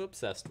kind of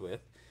obsessed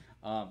with.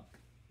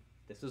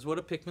 This is what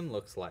a Pikmin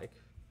looks like.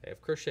 I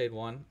have crocheted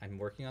one. I'm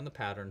working on the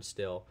pattern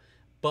still.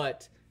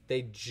 But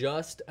they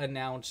just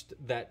announced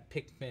that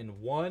Pikmin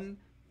 1,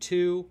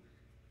 2,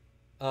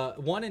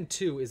 1 and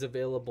 2 is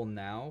available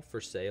now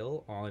for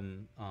sale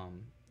on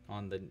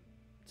the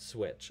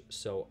Switch.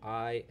 So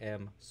I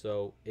am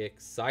so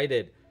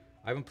excited.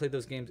 I haven't played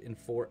those games in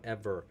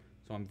forever,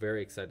 so I'm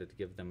very excited to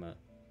give them a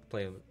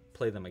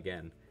play them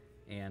again.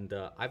 And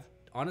I've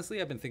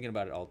been thinking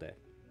about it all day.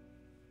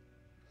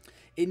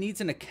 It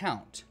needs an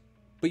account,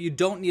 but you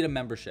don't need a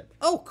membership.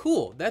 Oh,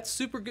 cool. That's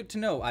super good to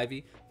know,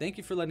 Ivy. Thank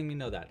you for letting me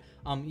know that.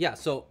 Yeah,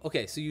 so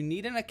you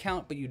need an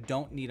account, but you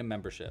don't need a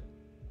membership.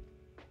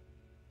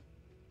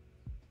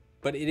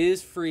 But it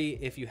is free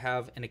if you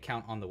have an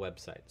account on the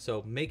website.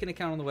 So make an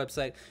account on the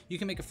website. You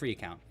can make a free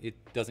account. It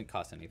doesn't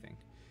cost anything.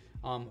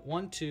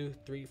 1, 2,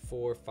 3,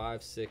 4,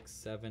 5, 6,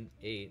 7,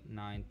 8,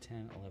 9,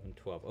 10, 11,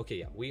 12. Okay,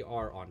 yeah, we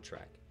are on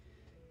track.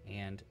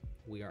 And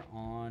we are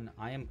on,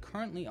 I am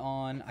currently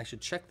on, I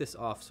should check this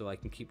off so I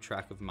can keep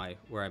track of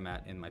where I'm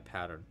at in my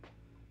pattern.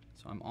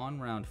 So I'm on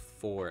round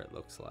 4, it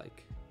looks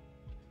like.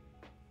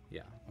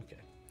 Yeah,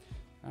 okay.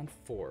 Round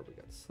 4, we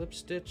got slip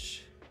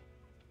stitch,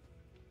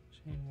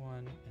 chain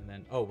 1, and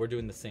then, oh, we're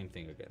doing the same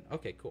thing again.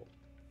 Okay, cool.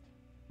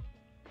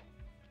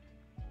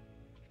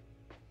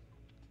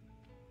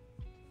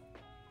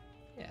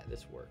 Yeah,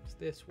 this works.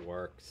 This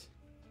works.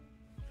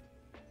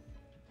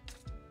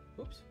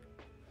 Oops.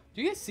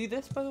 Do you guys see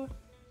this, by the way?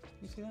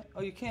 You see that?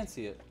 Oh, you can't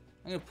see it.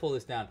 I'm gonna pull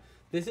this down.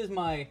 This is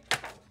my,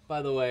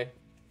 by the way,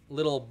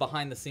 little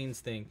behind the scenes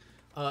thing.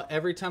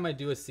 Every time I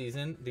do a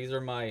season, these are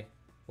my,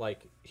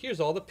 like, here's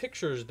all the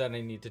pictures that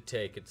I need to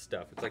take and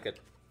stuff. It's like a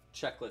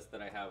checklist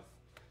that I have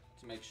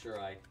to make sure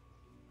I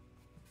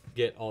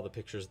get all the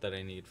pictures that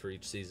I need for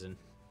each season.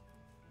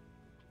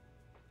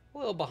 A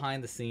little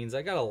behind the scenes.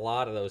 I got a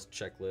lot of those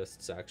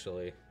checklists,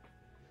 actually.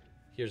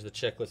 Here's the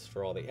checklist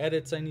for all the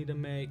edits I need to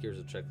make. Here's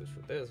a checklist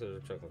for this. Here's a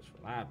checklist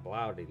for that.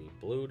 Blah, diddy,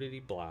 blue, diddy,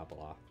 blah,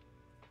 blah.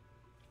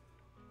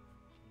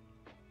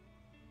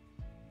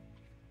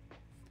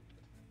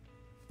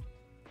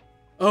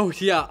 Oh,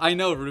 yeah, I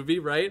know, Ruby,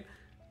 right?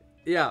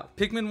 Yeah,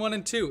 Pikmin 1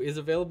 and 2 is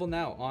available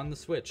now on the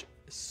Switch.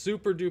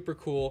 Super duper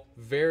cool.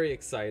 Very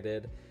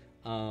excited.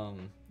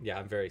 Yeah,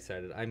 I'm very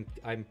excited.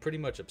 I'm pretty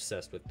much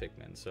obsessed with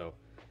Pikmin, so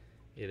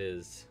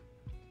it's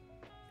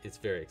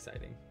very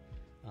exciting.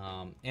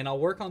 And I'll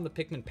work on the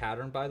Pikmin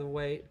pattern, by the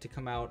way, to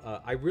come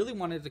out. I really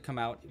wanted to come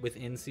out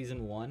within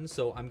season 1,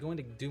 so I'm going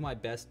to do my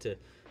best to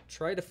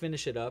try to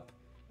finish it up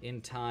in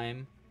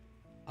time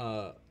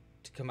to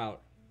come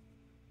out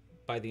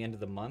by the end of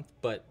the month.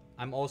 But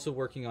I'm also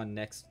working on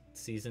next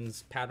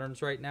season's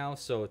patterns right now,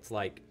 so it's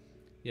like,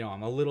 you know,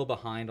 I'm a little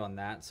behind on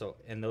that. So,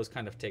 and those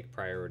kind of take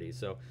priority.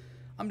 So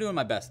I'm doing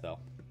my best, though.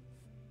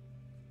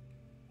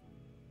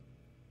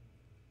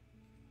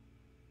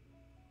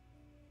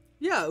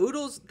 Yeah,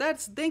 Oodles,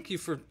 thank you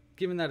for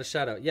giving that a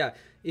shout out. Yeah,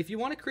 if you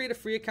want to create a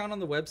free account on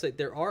the website,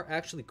 there are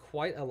actually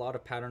quite a lot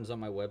of patterns on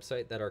my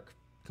website that are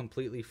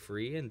completely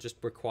free and just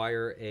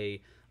require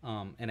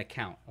an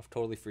account, a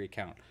totally free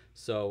account.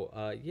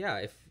 So yeah,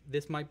 if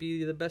this might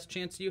be the best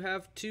chance you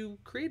have to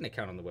create an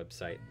account on the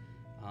website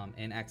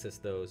and access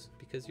those,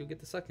 because you'll get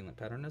the succulent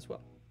pattern as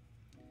well.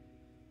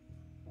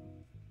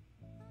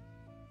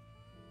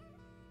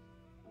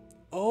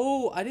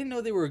 Oh, I didn't know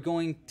they were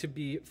going to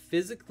be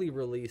physically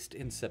released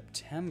in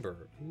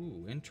September.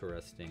 Ooh,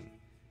 interesting.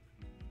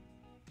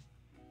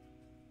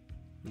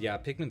 Yeah,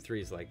 Pikmin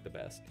 3 is like the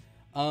best.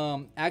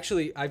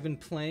 Actually, I've been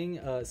playing,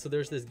 so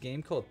there's this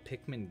game called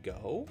Pikmin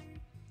Go.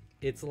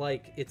 It's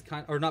like,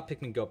 or not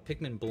Pikmin Go,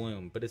 Pikmin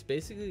Bloom, but it's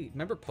basically,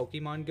 remember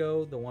Pokemon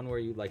Go, the one where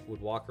you like would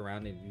walk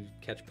around and you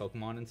catch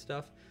Pokemon and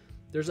stuff?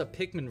 There's a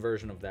Pikmin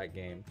version of that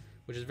game,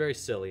 which is very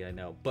silly, I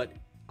know, but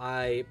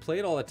I play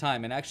it all the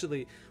time. And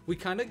actually, we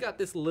kind of got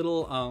this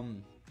little,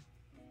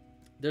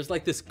 there's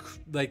like this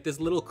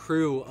little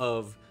crew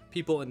of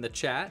people in the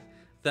chat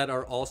that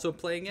are also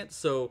playing it.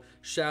 So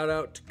shout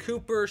out to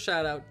Cooper,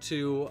 shout out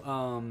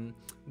to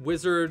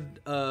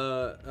Wizard,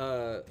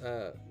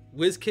 WizKid,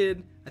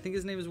 I think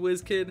his name is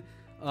WizKid,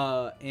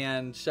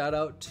 and shout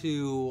out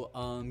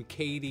to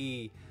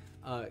Katie,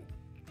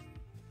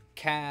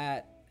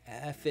 Cat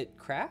Effit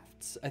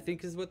Crafts, I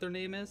think is what their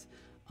name is.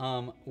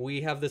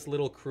 We have this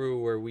little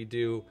crew where we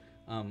do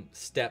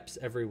steps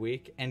every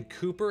week, and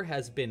Cooper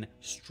has been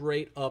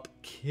straight up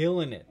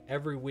killing it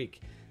every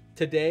week.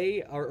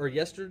 Today or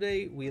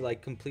yesterday, we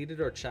like completed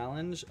our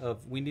challenge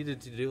of, we needed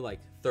to do like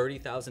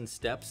 30,000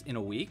 steps in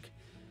a week,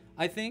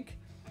 I think.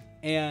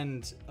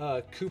 And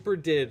Cooper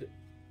did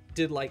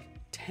like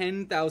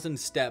 10,000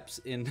 steps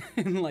in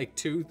like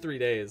 2-3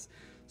 days.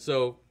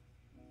 So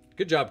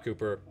good job,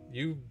 Cooper.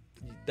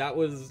 That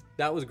was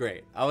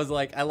great. I was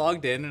like, I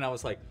logged in and I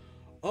was like,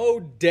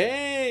 oh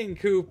dang,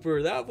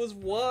 Cooper, that was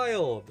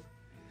wild.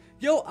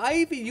 Yo,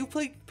 Ivy, you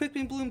play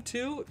Pikmin Bloom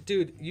too?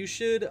 Dude, you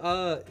should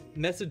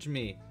message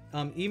me,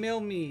 email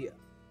me,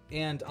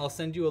 and I'll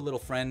send you a little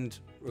friend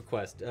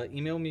request.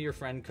 Email me your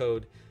friend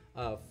code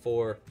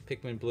for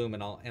Pikmin Bloom,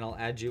 and I'll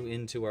add you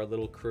into our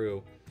little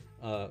crew,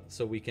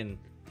 so we can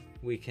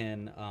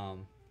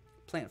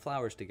plant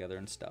flowers together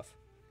and stuff.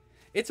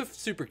 It's a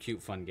super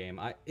cute, fun game.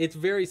 It's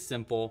very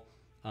simple,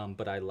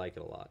 but I like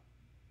it a lot.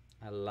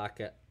 I like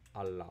it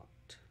a lot.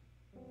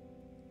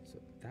 So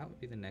that would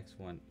be the next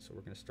one. So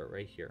we're gonna start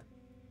right here.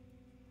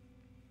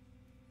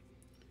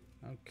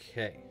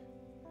 Okay.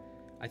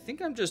 I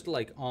think I'm just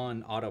like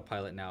on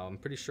autopilot now. I'm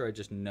pretty sure I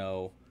just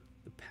know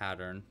the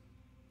pattern.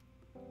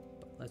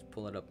 But let's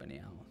pull it up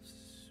anyhow.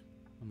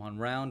 I'm on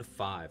round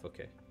 5.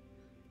 Okay.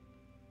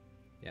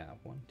 Yeah,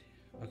 1,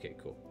 2. Okay,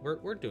 cool.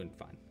 We're doing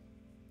fine.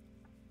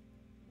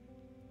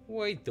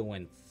 We're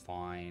doing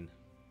fine.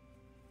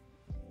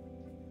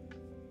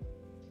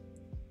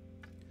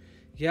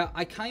 Yeah,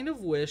 I kind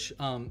of wish,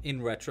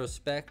 in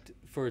retrospect,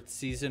 for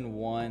season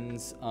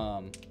 1's,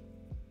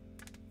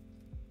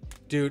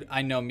 dude,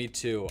 I know, me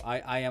too.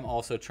 I am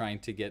also trying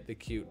to get the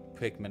cute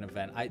Pikmin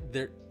event.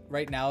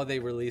 Right now they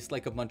released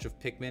like a bunch of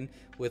Pikmin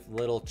with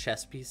little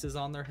chess pieces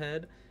on their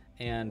head,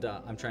 and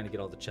I'm trying to get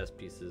all the chess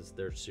pieces.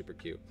 They're super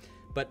cute.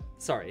 But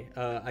sorry,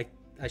 I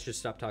should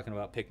stop talking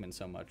about Pikmin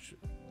so much.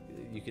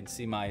 You can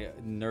see my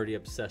nerdy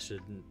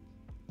obsession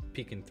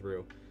peeking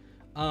through.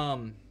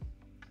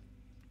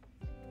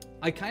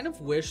 I kind of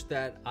wish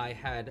that I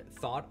had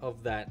thought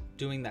of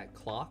doing that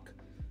clock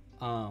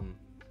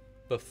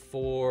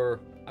before.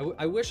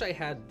 I wish I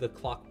had the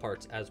clock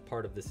parts as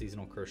part of the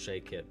seasonal crochet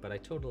kit, but I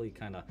totally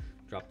kind of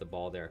dropped the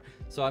ball there.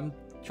 So I'm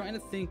trying to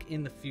think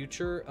in the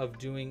future of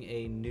doing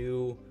a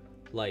new,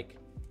 like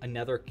a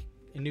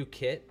new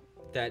kit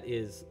that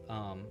is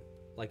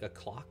like a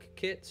clock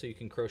kit, so you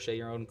can crochet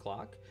your own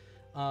clock.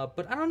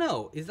 But I don't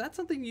know, is that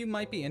something you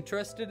might be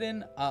interested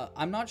in?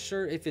 I'm not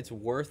sure if it's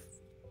worth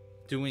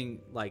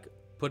doing, like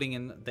putting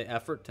in the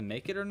effort to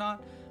make it or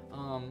not.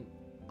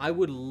 I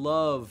would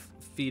love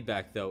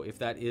feedback though, if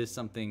that is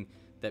something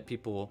that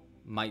people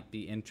might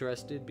be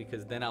interested,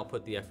 because then I'll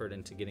put the effort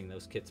into getting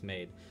those kits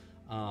made.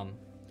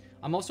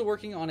 I'm also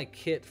working on a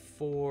kit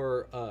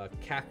for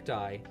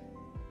cacti,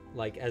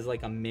 like as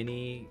like a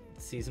mini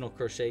seasonal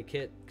crochet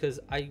kit, because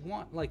I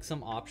want like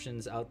some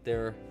options out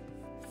there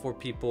for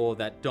people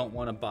that don't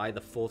want to buy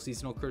the full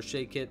seasonal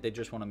crochet kit. They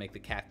just want to make the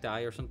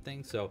cacti or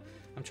something. So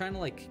I'm trying to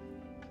like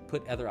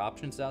put other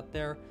options out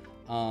there.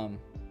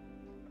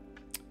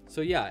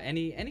 So yeah,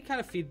 any kind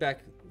of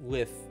feedback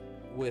with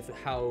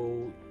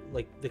how,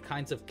 like, the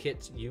kinds of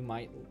kits you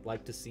might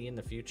like to see in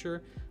the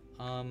future,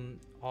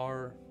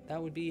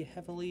 that would be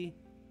heavily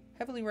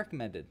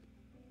recommended,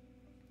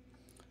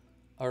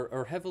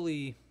 or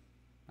heavily,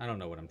 I don't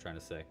know what I'm trying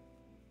to say.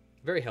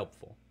 Very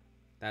helpful.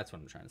 That's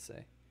what I'm trying to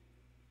say.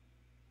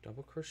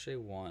 Double crochet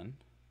 1,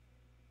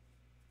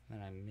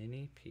 then I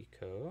mini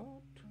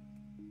picot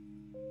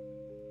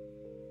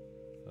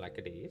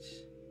like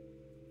this.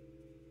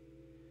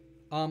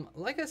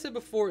 Like I said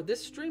before,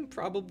 this stream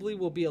probably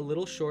will be a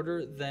little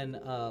shorter than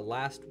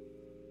last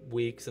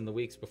week's and the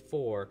weeks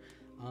before,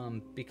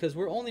 because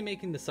we're only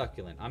making the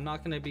succulent. I'm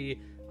not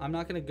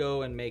gonna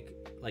go and make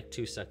like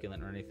 2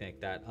 succulent or anything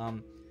like that.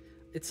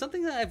 It's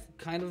something that I've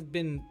kind of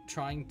been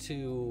trying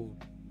to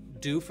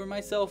do for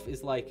myself,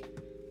 is like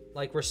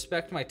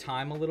respect my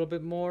time a little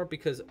bit more,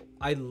 because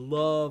I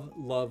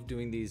love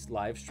doing these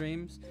live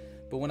streams,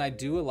 but when I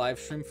do a live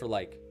stream for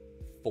like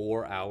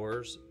 4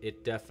 hours,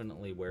 it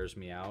definitely wears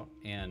me out,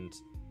 and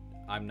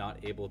I'm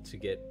not able to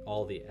get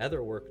all the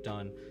other work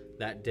done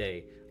that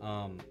day.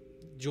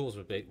 Jules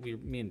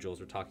me and Jules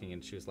were talking,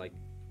 and she was like,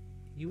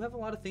 you have a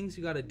lot of things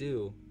you got to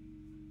do,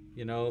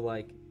 you know,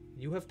 like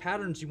you have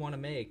patterns you want to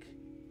make,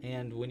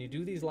 and when you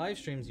do these live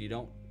streams, you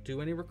don't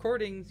do any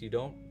recordings, you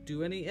don't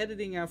do any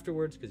editing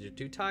afterwards because you're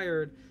too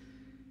tired.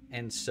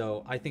 And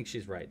so I think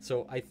she's right.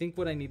 So I think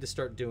what I need to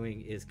start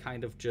doing is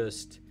kind of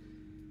just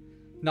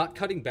not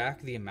cutting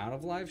back the amount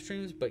of live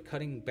streams, but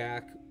cutting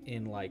back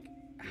in like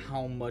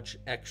how much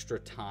extra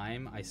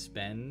time I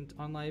spend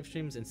on live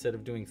streams, instead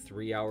of doing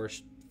 3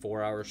 hours,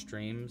 4 hour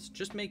streams,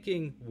 just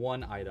making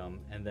one item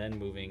and then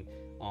moving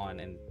on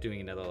and doing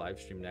another live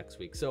stream next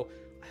week. So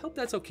I hope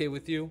that's okay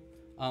with you.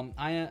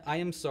 I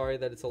am sorry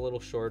that it's a little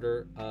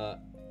shorter.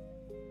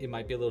 It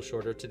might be a little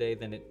shorter today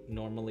than it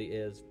normally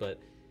is, but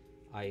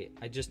I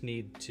just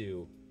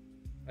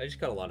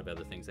got a lot of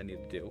other things I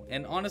need to do.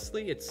 And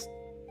honestly, it's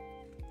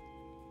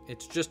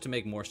just to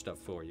make more stuff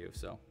for you.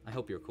 So I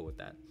hope you're cool with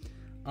that.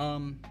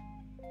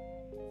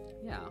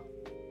 Yeah.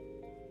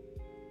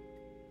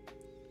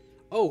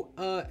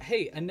 Oh,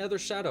 hey, another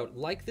shout out.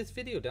 Like this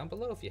video down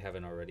below if you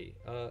haven't already.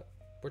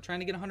 We're trying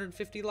to get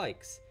 150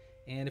 likes.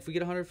 And if we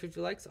get 150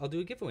 likes, I'll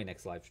do a giveaway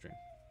next live stream.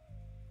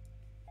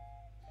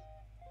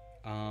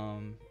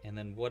 And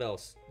then what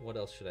else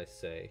should I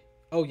say?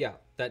 Oh yeah,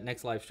 that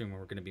next live stream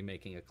we're going to be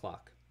making a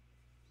clock,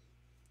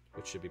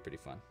 which should be pretty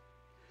fun.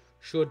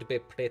 Should be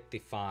pretty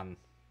fun.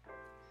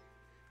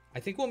 I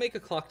think we'll make a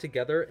clock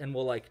together, and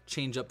we'll like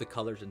change up the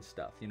colors and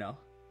stuff, you know?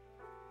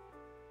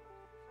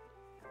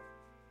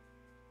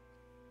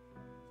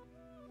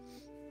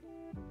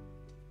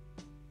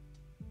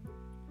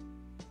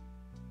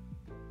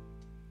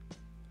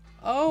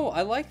 Oh,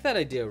 I like that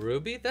idea,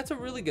 Ruby. That's a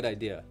really good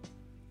idea.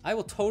 I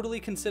will totally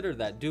consider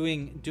that,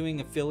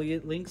 doing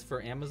affiliate links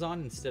for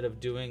Amazon instead of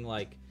doing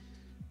like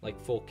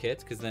full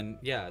kits, because then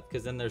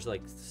there's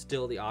like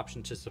still the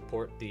option to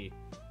support the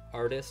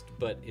artist,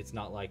 but it's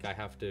not like I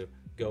have to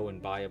go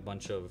and buy a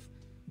bunch of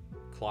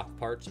clock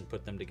parts and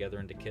put them together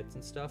into kits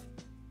and stuff.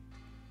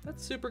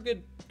 That's super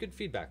good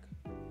feedback.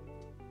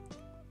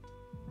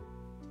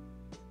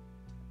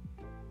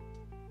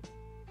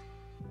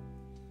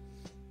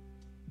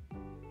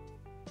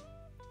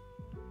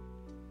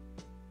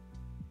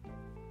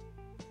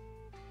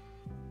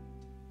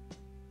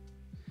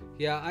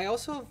 Yeah, I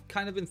also have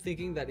kind of been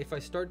thinking that if I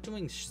start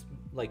doing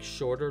like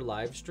shorter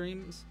live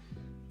streams,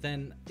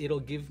 then it'll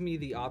give me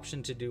the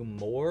option to do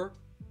more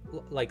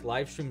like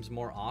live streams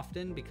more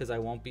often, because I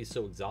won't be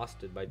so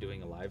exhausted by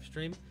doing a live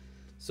stream.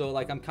 So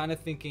like I'm kind of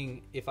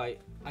thinking, if I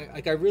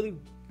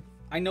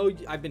know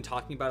I've been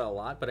talking about it a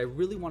lot, but I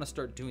really want to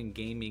start doing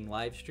gaming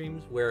live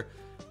streams where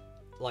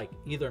like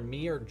either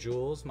me or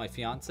Jules, my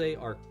fiance,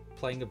 are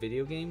playing a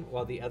video game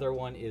while the other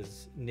one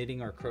is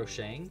knitting or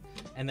crocheting,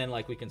 and then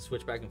like we can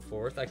switch back and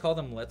forth. I call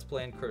them Let's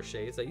Play and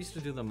Crochets. I used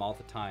to do them all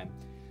the time,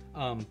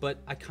 but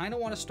I kind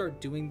of want to start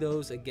doing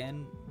those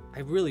again. I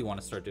really want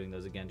to start doing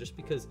those again, just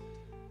because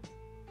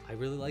I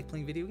really like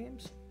playing video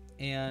games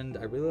and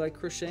I really like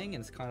crocheting,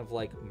 and it's kind of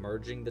like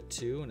merging the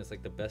two, and it's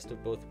like the best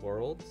of both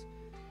worlds.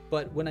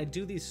 But when I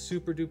do these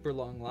super duper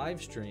long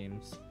live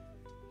streams,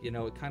 you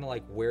know, it kind of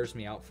like wears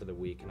me out for the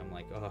week, and I'm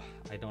like, oh,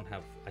 I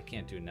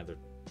can't do another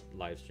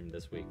live stream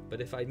this week. But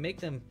if I make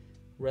them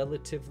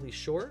relatively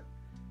short,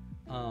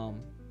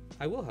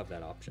 I will have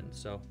that option.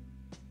 So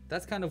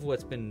that's kind of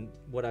what I've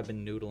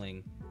been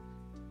noodling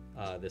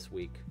this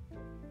week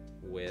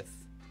with.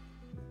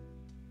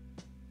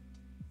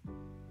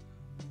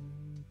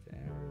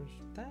 There's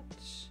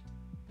that,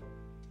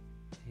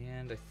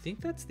 and I think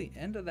that's the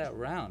end of that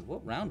round.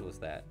 What round was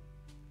that?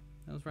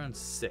 That was round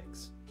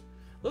 6.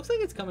 Looks like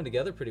it's coming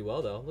together pretty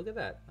well though. Look at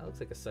that. That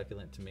looks like a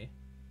succulent to me.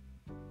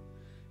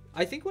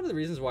 I think one of the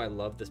reasons why I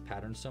love this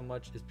pattern so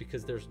much is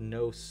because there's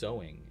no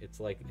sewing. It's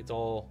like it's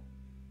all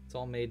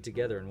made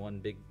together in one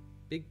big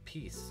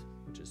piece,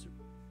 which is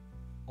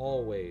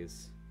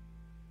always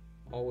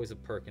a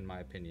perk in my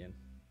opinion.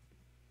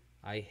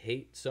 I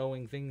hate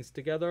sewing things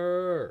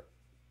together.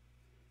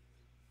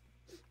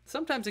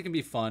 Sometimes it can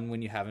be fun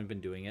when you haven't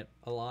been doing it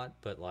a lot,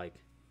 but like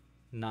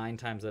 9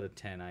 times out of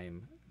 10 I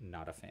am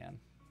not a fan.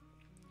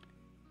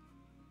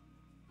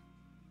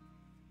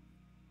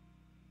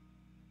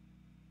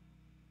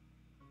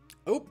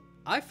 Oh,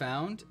 I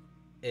found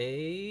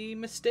a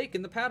mistake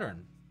in the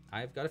pattern.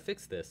 I've got to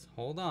fix this.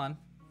 Hold on.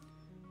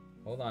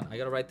 I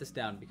got to write this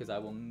down because I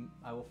will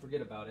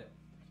forget about it.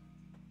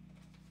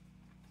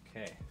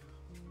 Okay.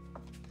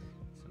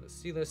 So the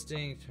C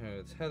listing,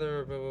 it's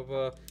Heather, blah, blah,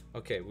 blah.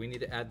 Okay, we need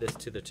to add this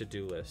to the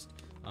to-do list.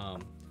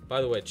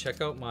 By the way,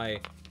 check out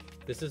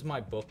this is my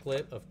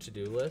booklet of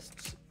to-do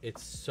lists.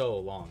 It's so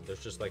long.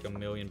 There's just like a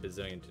million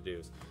bazillion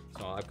to-dos.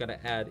 So I've got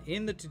to add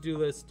in the to-do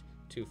list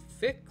to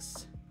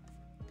fix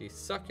the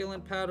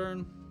succulent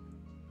pattern.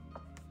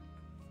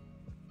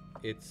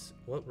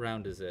 What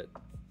round is it?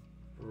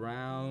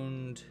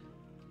 Round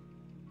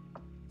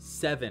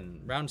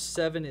 7. Round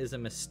 7 is a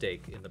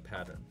mistake in the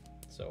pattern,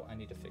 so I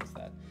need to fix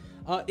that.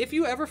 If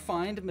you ever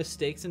find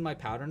mistakes in my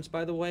patterns,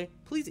 by the way,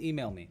 please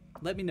email me.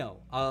 Let me know.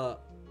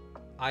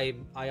 I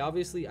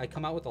obviously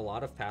come out with a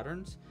lot of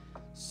patterns,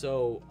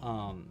 so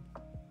I'm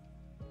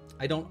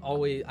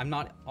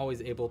not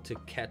always able to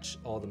catch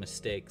all the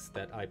mistakes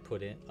that I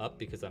put up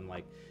because I'm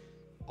like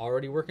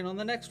already working on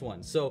the next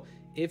one. So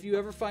if you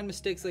ever find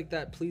mistakes like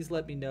that, please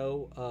let me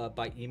know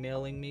by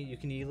emailing me. You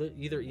can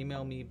either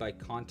email me by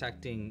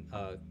contacting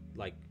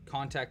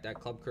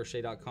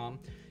contact@clubcrochet.com.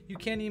 You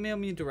can email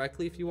me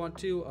directly if you want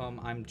to.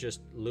 I'm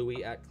just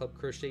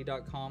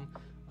louis@clubcrochet.com,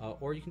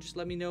 or you can just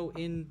let me know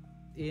in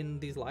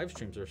these live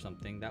streams or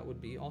something. That would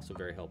be also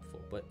very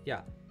helpful. But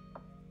yeah,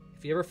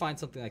 if you ever find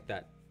something like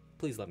that,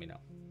 please let me know.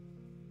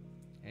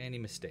 Any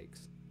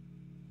mistakes.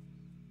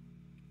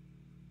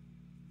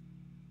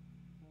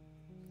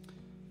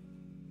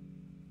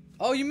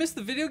 Oh, you missed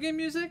the video game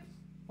music?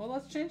 Well,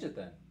 let's change it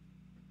then.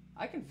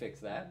 I can fix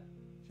that.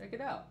 Check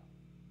it out.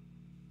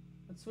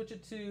 Let's switch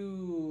it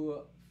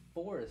to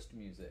forest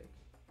music.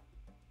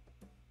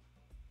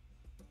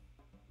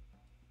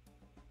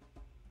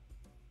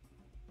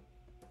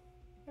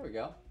 There we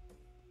go.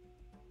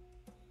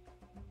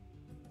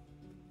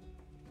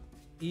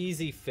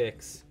 Easy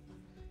fix.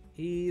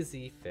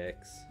 Easy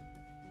fix.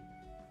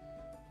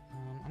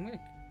 I'm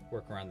gonna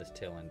work around this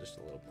tail end just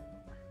a little bit.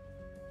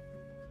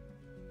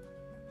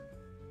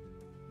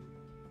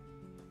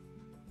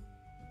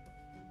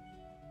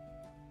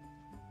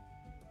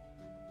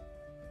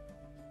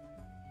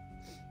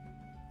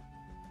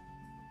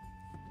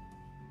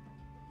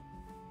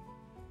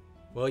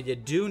 Well, you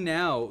do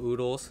now,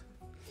 Oodles.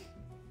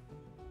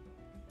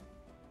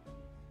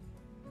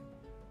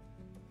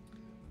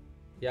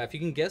 Yeah, if you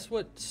can guess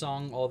what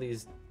song all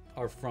these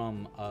are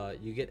from,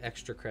 you get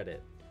extra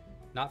credit.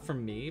 Not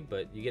from me,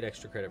 but you get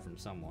extra credit from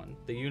someone.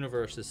 The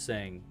universe is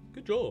saying,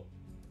 good job.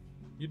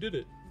 You did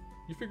it.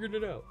 You figured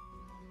it out.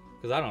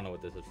 Because I don't know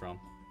what this is from.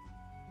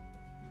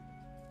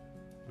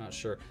 Not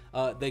sure.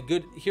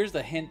 Here's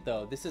the hint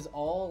though. This is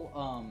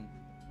all,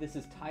 this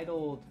is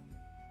titled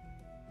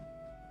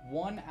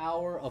 1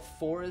 hour of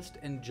forest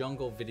and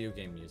jungle video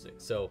game music.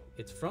 So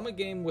it's from a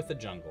game with a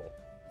jungle,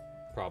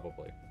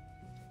 probably.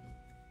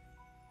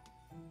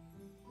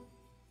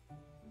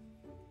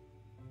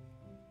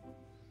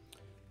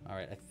 All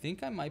right, I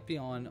think I might be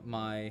on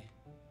my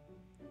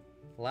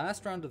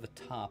last round to the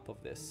top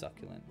of this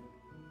succulent.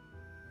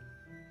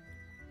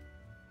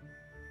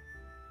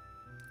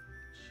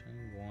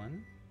 Chain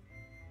 1.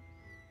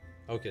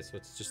 Okay, so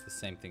it's just the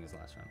same thing as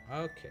last round.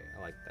 Okay,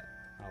 I like that.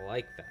 I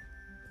like that.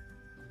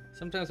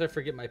 Sometimes I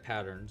forget my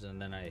patterns and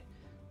then I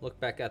look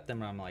back at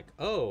them and I'm like,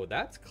 oh,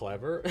 that's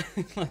clever.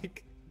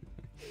 like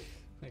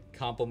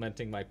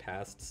complimenting my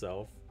past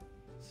self.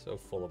 So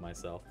full of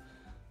myself.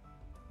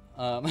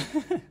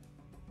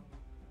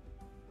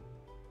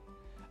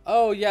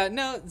 Oh yeah,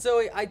 no,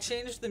 Zoe, I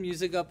changed the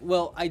music up.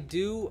 Well, I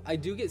do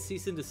get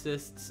cease and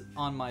desists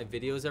on my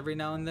videos every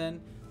now and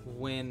then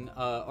when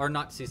or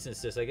not cease and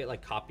desist. I get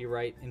like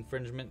copyright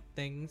infringement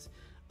things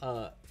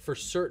for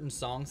certain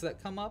songs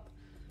that come up.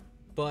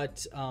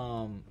 But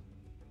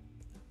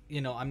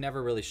you know, I'm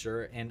never really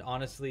sure, and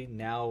honestly,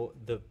 now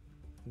the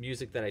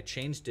music that I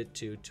changed it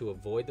to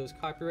avoid those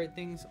copyright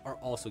things are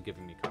also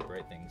giving me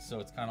copyright things.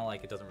 So it's kind of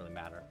like it doesn't really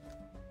matter.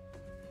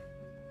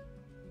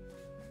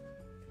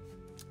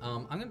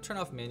 I'm gonna turn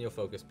off manual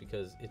focus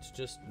because it's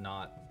just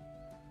not,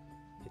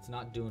 it's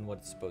not doing what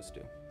it's supposed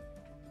to.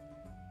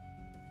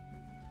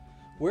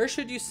 Where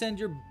should you send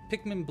your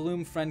Pikmin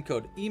Bloom friend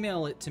code?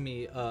 Email it to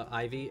me,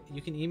 Ivy.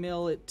 You can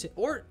email it to,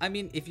 or I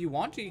mean, if you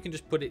want to, you can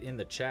just put it in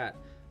the chat.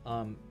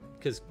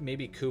 Because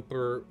maybe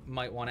Cooper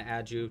might want to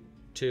add you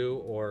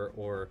too,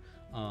 or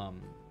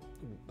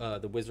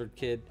the Wizard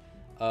Kid,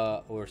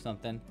 or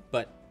something.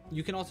 But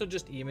you can also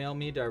just email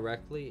me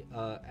directly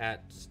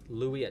at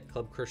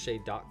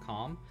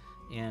louis@clubcrochet.com,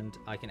 and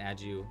I can add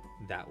you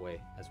that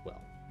way as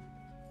well.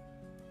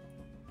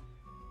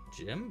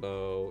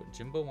 Jimbo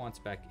wants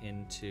back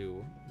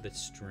into the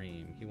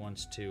stream. He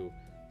wants to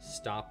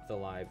stop the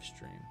live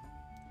stream.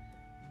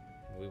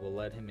 We will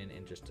let him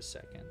in just a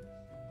second.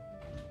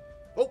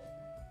 Oh,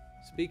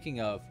 speaking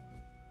of,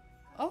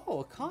 oh,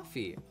 a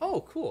coffee.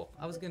 Oh, cool.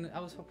 I was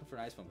hoping for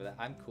an ice one, but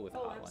I'm cool with a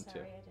hot one too. I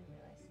didn't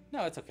realize.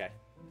 No, it's okay.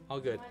 All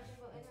good.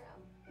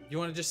 You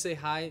want to just say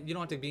hi? You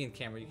don't have to be in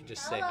camera. You can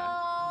just say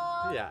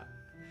hi. Yeah.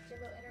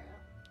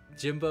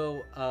 Jimbo,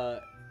 in or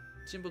out?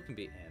 Jimbo can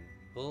be in.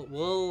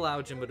 We'll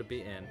allow Jimbo to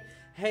be in.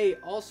 Hey,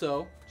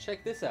 also,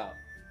 check this out.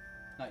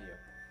 Not you.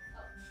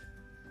 Oh.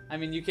 I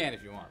mean, you can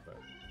if you want, but.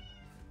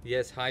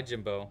 Yes, hi,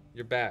 Jimbo.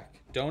 You're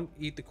back. Don't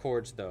eat the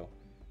cords, though.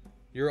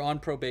 You're on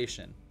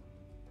probation.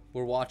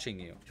 We're watching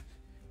you.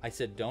 I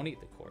said don't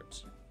eat the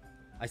cords.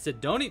 I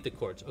said don't eat the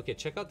cords. Okay,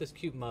 check out this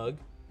cute mug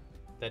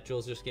that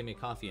Jules just gave me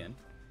coffee in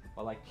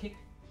while I kick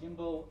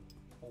Jimbo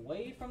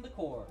away from the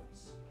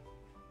cords.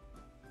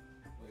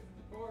 Away from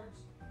the cords.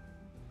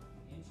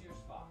 Into your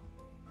spot.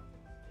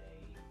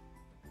 Stay.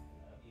 I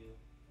love you.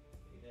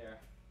 Stay there.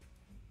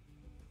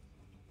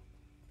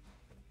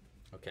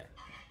 Okay.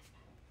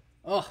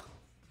 Oh.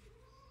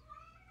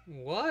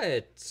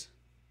 What?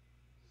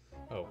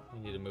 Oh, you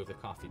need to move the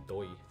coffee.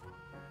 Doi.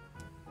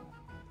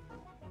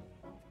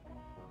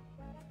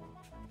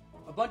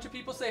 A bunch of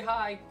people say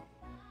hi.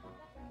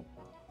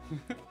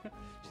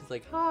 She's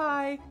like,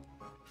 hi.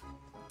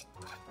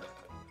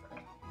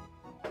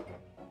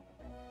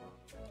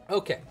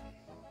 Okay.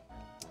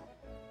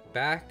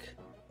 Back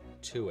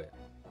to it.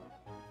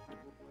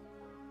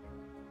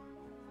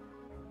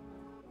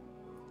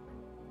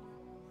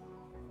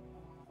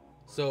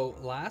 So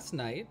last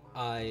night,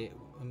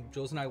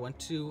 Jules and I went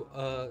to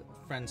a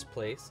friend's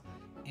place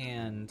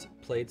and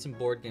played some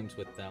board games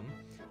with them.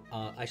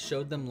 I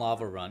showed them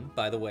Lava Run.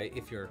 By the way,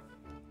 if you're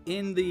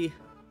in the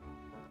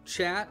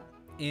chat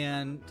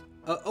and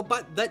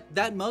but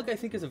that mug I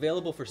think is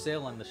available for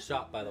sale on the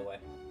shop. By the way,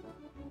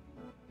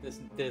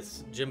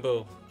 this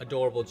Jimbo,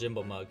 adorable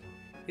Jimbo mug,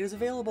 it is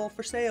available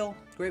for sale.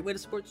 Great way to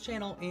support the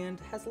channel and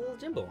has a little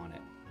Jimbo on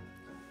it.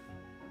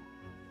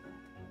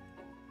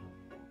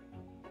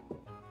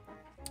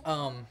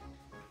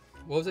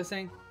 What was I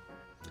saying?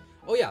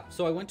 Oh yeah,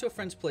 so I went to a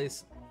friend's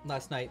place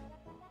last night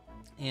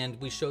and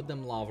we showed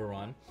them Lava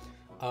Run.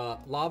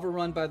 Lava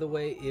Run, by the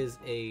way, is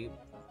a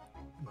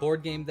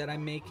board game that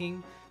I'm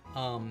making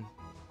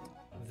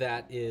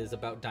that is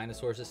about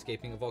dinosaurs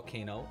escaping a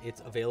volcano.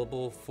 It's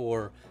available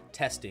for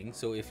testing,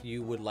 so if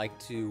you would like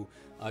to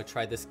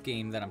try this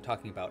game that I'm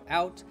talking about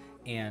out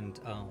and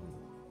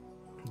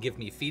give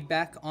me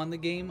feedback on the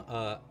game,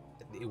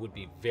 it would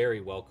be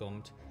very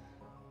welcomed.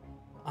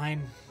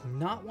 I'm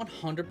not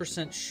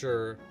 100%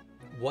 sure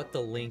what the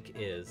link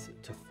is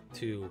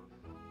to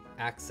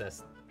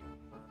access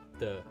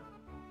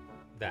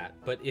that,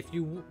 but if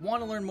you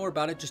want to learn more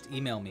about it, just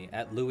email me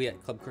at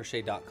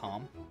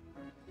louis@clubcrochet.com.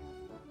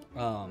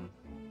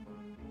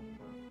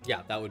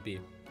 Yeah, that'd be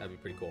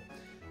pretty cool.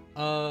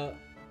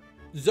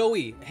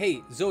 Zoe,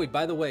 hey, Zoe,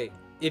 by the way,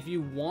 if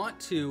you want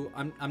to,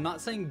 I'm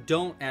not saying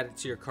don't add it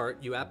to your cart.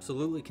 You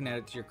absolutely can add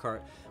it to your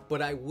cart.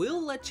 But I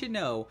will let you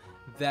know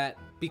that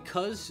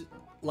because,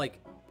 like,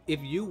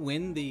 if you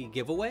win the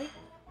giveaway,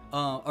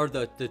 or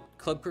the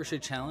Club Crochet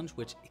Challenge,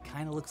 which it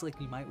kind of looks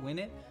like you might win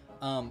it,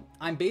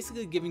 I'm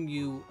basically giving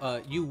you,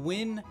 you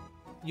win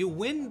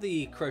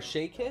the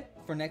crochet kit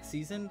for next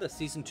season, the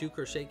season 2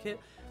 crochet kit.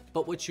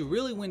 But what you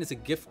really win is a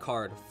gift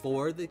card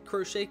for the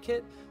crochet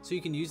kit. So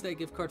you can use that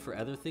gift card for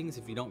other things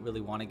if you don't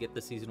really want to get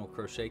the seasonal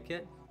crochet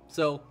kit.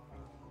 So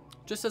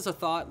just as a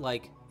thought,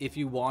 like if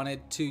you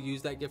wanted to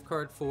use that gift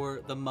card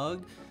for the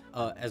mug,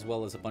 as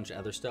well as a bunch of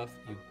other stuff,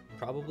 you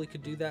probably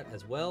could do that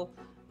as well.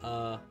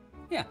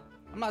 Yeah,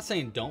 I'm not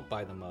saying don't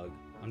buy the mug.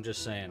 I'm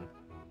just saying,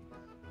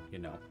 you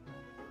know,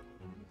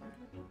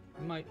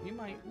 you might,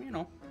 you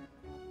know.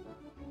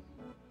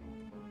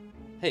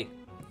 Hey,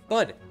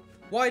 bud.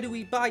 Why do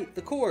we bite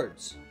the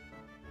cords?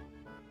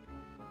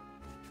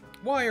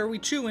 Why are we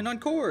chewing on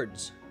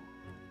cords?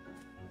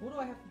 What do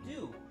I have to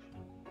do?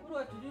 What do I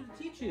have to do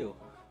to teach you?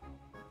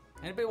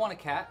 Anybody want a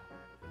cat?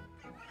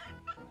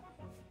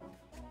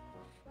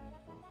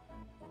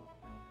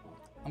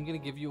 I'm gonna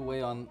give you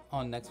away on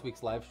next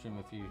week's live stream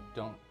if you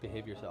don't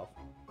behave yourself.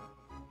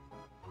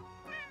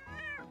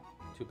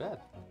 Too bad.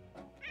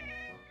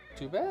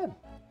 Too bad.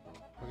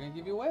 We're gonna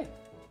give you away.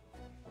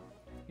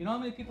 You know how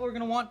many people are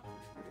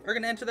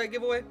gonna enter that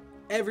giveaway?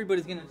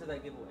 Everybody's gonna enter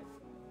that giveaway.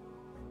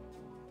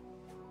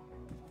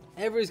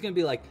 Everybody's gonna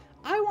be like,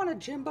 I want a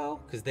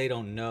Jimbo, because they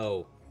don't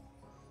know.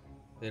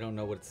 They don't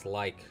know what it's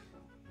like.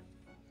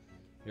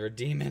 You're a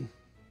demon.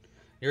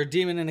 You're a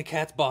demon in a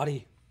cat's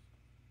body.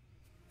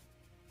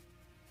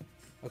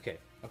 Okay,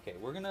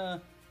 we're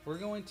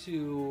going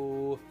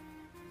to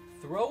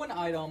throw an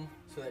item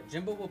so that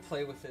Jimbo will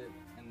play with it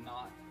and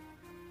not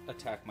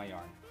attack my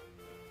yarn.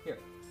 Here,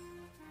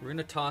 we're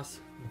gonna toss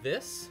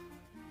this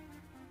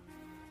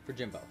for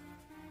Jimbo.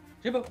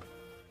 Jimbo,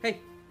 hey,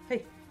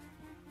 let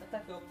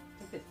that go.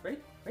 Take this, ready?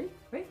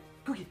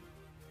 Go get it.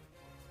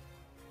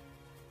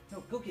 No,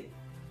 go get it.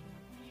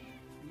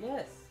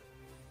 Yes.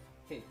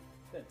 Okay,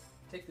 good.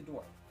 Take the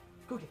door.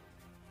 Go get it.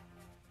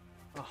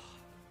 Oh,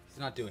 he's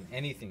not doing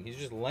anything. He's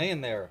just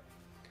laying there.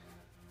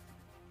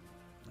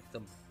 Like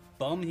the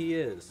bum he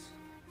is.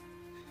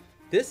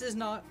 This is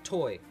not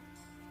toy.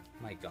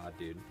 My God,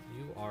 dude.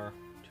 You are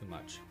too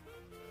much.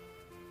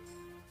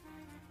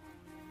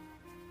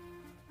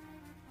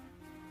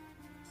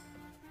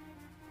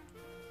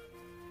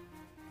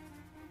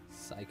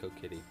 Psycho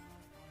kitty.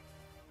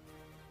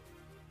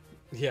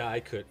 Yeah, I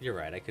could. You're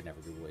right. I could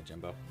never give away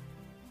Jimbo.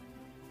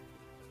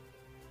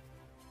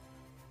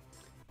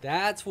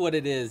 That's what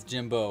it is,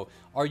 Jimbo.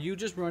 Are you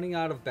just running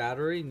out of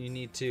battery and you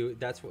need to...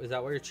 Is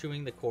that why you're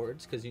chewing the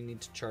cords? Because you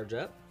need to charge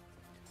up?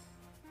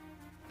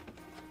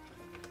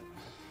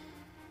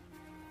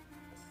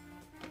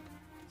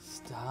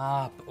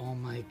 Stop. Oh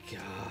my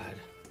God.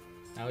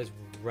 Now he's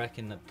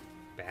wrecking the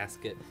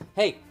basket.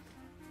 Hey!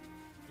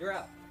 You're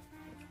out.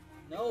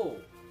 No!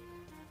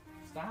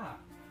 Stop.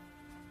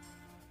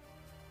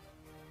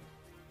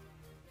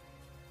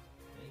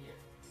 Stay here.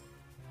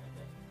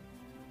 Okay.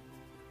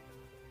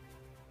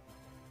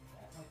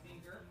 That's my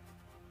finger.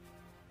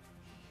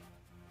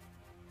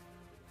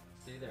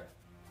 Stay there.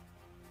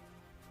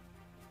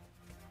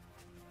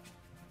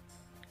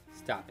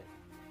 Stop it.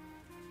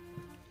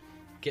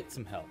 Get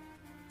some help.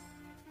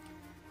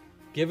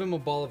 Give him a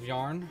ball of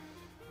yarn.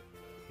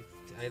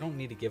 I don't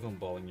need to give him a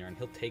ball of yarn.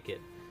 He'll take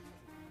it.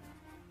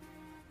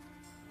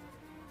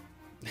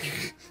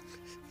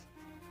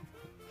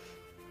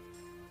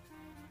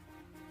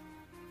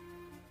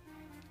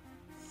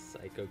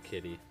 Psycho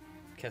kitty.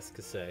 Qu'est-ce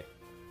que c'est?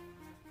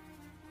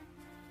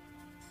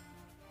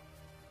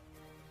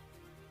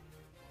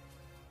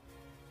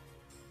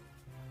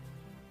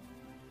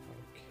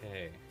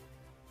 Okay.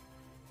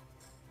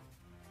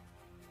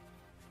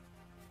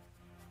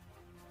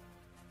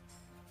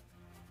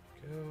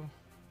 Go.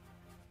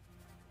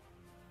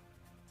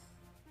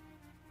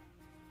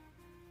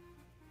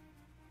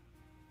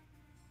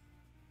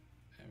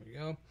 There we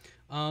go.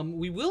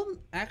 We will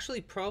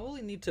actually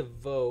probably need to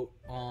vote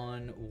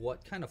on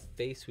what kind of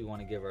face we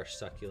want to give our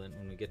succulent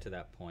when we get to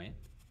that point.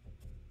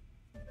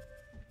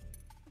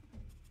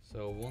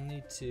 So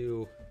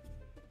we'll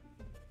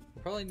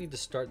probably need to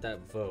start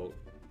that vote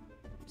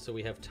so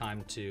we have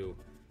time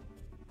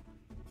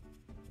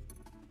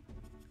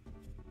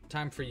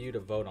for you to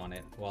vote on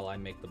it while I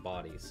make the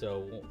body.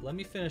 So let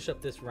me finish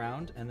up this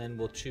round and then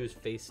we'll choose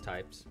face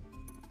types.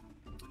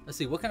 Let's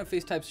see, what kind of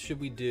face types should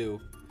we do?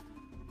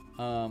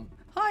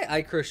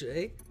 Hi,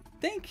 iCrochet.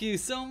 Thank you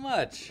so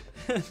much.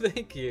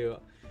 Thank you.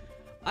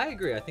 I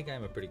agree. I think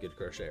I'm a pretty good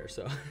crocheter,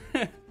 so.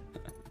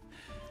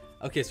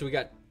 Okay, so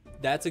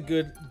that's a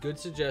good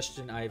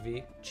suggestion,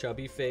 Ivy.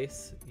 Chubby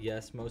face.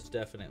 Yes, most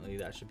definitely.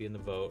 That should be in the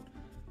vote.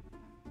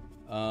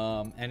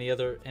 Any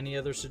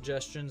other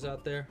suggestions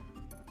out there?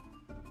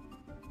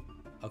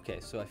 Okay,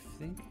 so I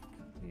think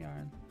the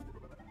yarn.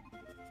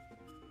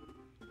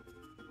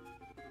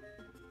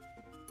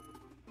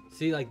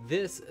 See, like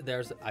this,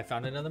 I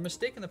found another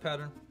mistake in the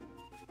pattern.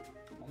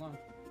 Hold on.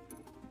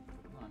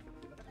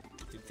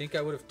 You'd think I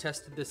would have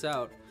tested this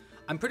out.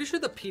 I'm pretty sure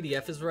the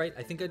PDF is right.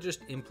 I think I just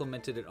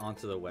implemented it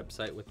onto the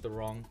website with the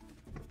wrong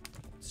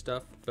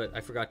stuff, but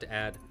I forgot to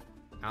add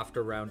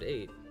after round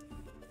 8.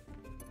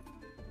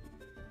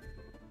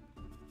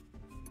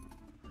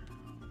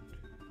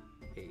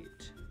 Round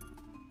 8.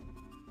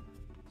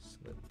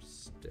 Slip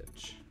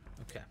stitch.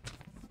 Okay.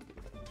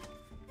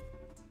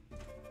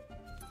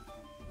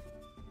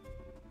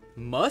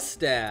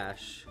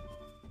 Mustache.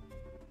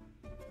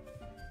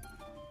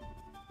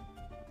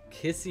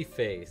 Kissy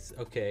face.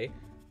 Okay.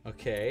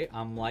 Okay,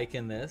 I'm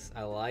liking this.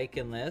 I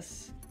liking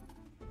this.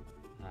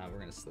 We're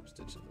gonna slip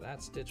stitch into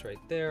that stitch right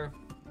there.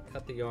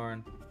 Cut the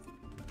yarn,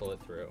 pull it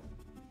through.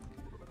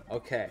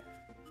 Okay.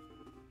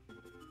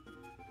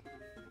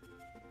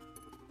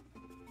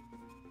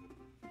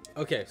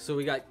 Okay, so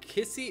we got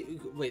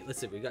kissy. Wait,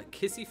 listen. We got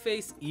kissy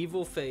face,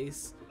 evil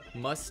face,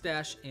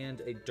 mustache,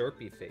 and a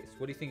derpy face.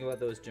 What do you think about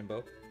those,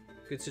 Jimbo?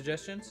 Good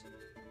suggestions?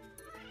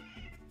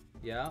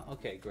 Yeah.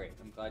 Okay, great.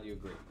 I'm glad you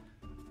agree.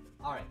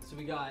 All right, so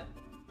we got.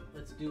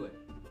 Let's do it.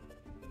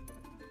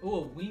 Oh,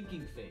 a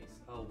winking face.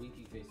 Oh,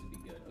 winking face would be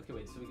good. Okay,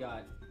 wait. So we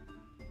got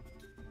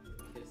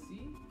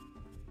kissy.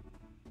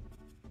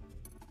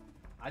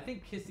 I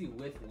think kissy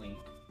with wink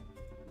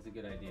is a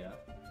good idea.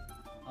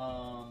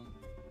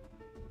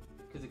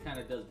 Because it kind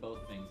of does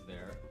both things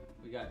there.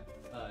 We got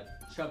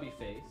chubby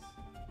face.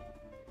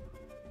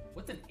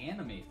 What's an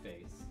anime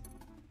face?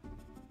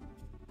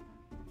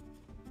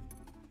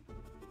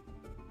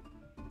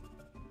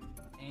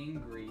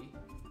 Angry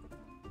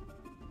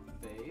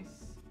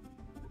face.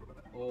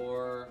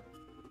 Or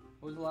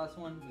what was the last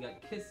one? We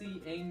got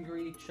kissy,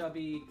 angry,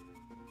 chubby.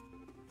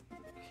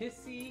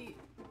 Kissy,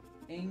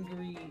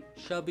 angry,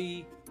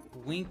 chubby,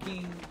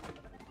 winking.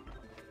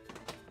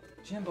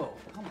 Jimbo,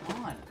 come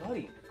on,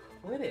 buddy,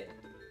 quit it.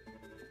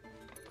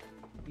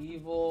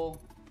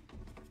 Evil.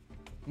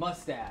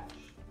 Mustache.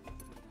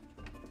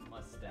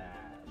 Mustache.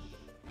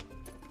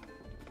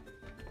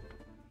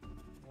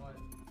 What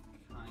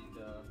kind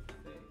of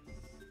face to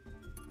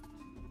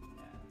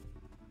add?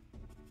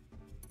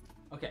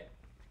 Okay,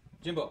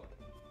 Jimbo,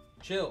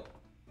 chill.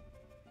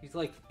 He's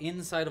like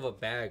inside of a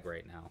bag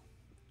right now.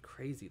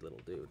 Crazy little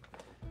dude.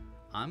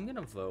 I'm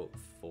gonna vote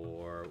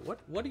for,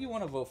 what do you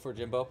want to vote for,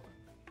 Jimbo?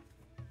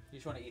 You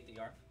just want to eat the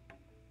yarn?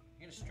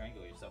 You're gonna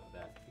strangle yourself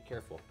with that. Be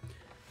careful.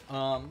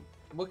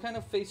 What kind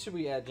of face should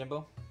we add,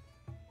 Jimbo?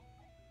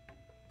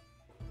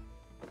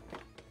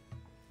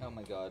 Oh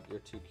my god, you're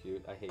too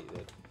cute. I hate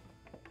it.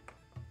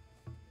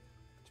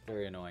 It's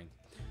very annoying.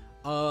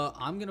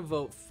 I'm gonna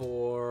vote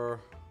for...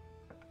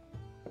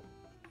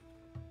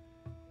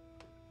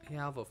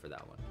 Yeah, I'll vote for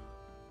that one.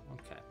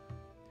 Okay.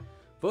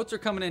 Votes are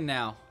coming in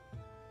now.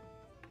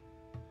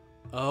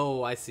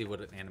 Oh, I see what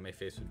an anime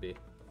face would be.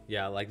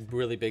 Yeah, like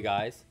really big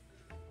eyes.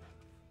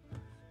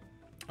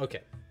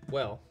 Okay,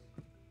 well,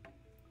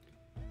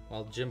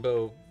 while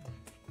Jimbo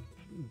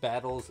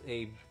battles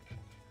a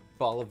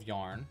ball of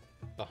yarn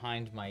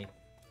behind my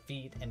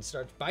feet and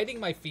starts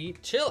biting my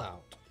feet, chill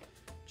out.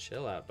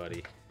 Chill out,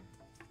 buddy.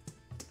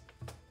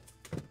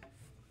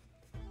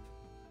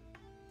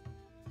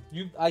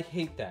 I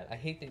hate that. I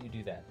hate that you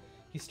do that.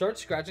 He starts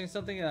scratching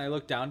something and I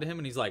look down to him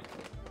and he's like,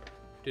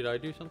 did I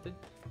do something?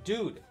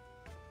 Dude.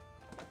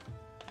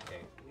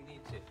 Okay, you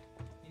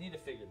need to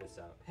figure this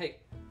out. Hey,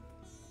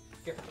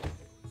 here.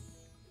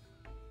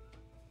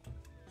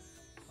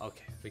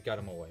 Okay, we got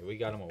him away. We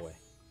got him away.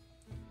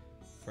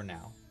 For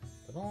now.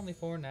 But only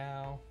for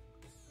now.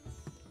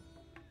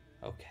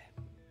 Okay.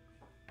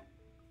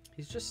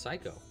 He's just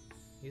psycho.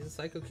 He's a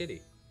psycho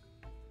kitty.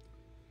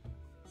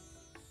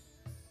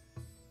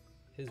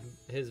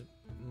 His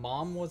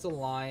mom was a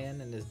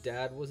lion and his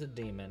dad was a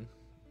demon.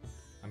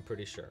 I'm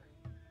pretty sure.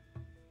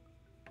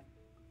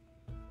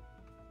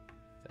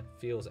 That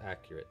feels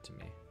accurate to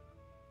me.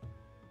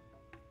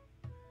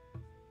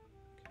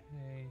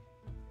 Okay.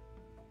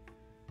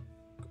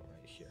 Go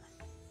right here.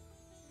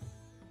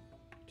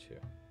 2.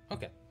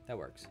 Okay, that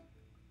works.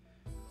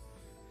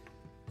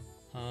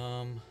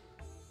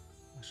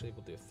 Actually,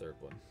 we'll do a third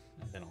one,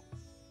 and then I'll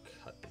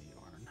cut the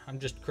yarn. I'm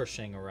just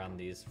crocheting around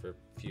these for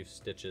a few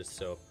stitches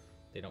so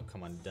they don't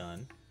come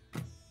undone.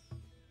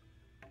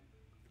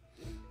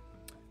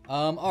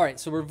 All right,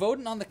 so we're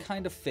voting on the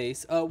kind of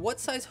face. What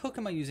size hook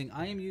am I using?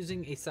 I am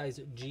using a size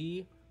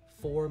G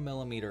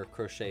 4mm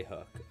crochet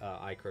hook,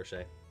 I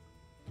crochet.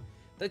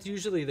 That's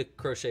usually the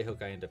crochet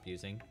hook I end up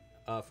using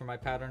for my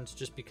patterns,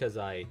 just because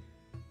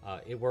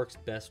it works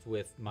best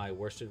with my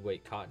worsted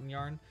weight cotton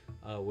yarn,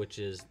 which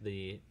is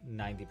the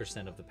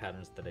 90% of the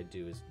patterns that I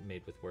do is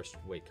made with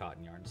worsted weight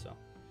cotton yarn. So,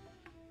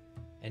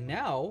 and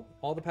now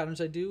all the patterns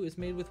I do is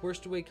made with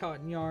worsted weight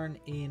cotton yarn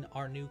in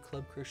our new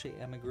Club Crochet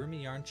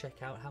Amigurumi yarn.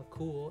 Check out how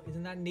cool!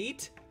 Isn't that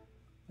neat?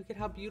 Look at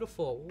how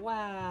beautiful!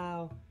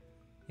 Wow!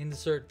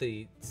 Insert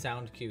the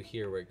sound cue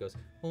here where it goes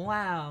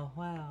wow,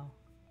 wow.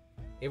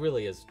 It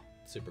really is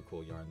super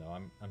cool yarn though.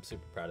 I'm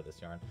super proud of this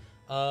yarn.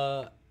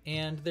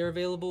 And they're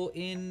available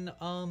in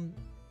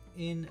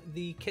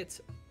the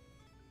kits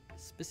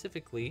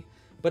specifically,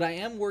 but I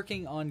am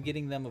working on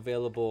getting them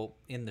available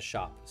in the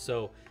shop.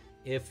 So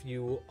if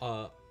you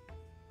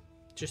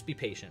just be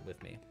patient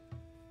with me,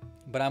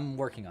 but I'm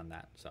working on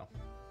that. So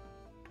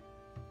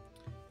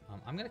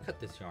I'm gonna cut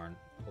this yarn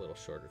a little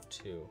shorter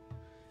too,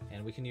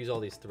 and we can use all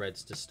these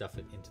threads to stuff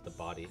it into the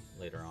body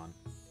later on.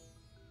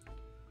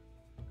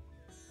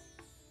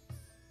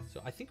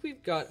 So I think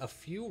we've got a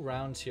few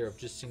rounds here of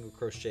just single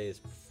crochets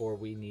before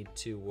we need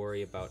to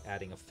worry about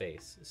adding a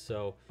face.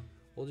 So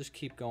we'll just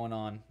keep going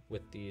on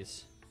with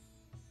these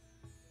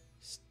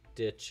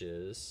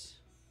stitches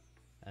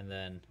and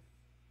then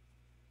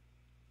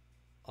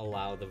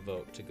allow the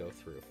vote to go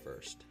through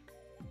first.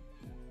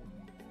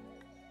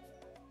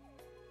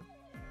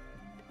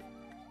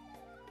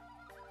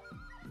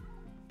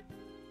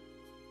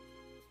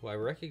 Well, I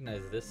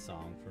recognize this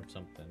song from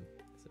something.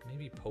 Is it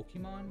maybe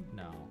Pokemon?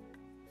 No.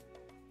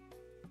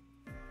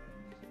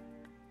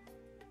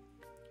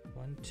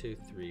 1, 2,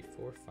 3,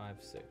 4, 5,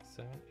 6,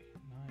 7, 8,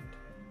 9,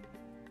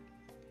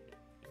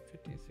 10,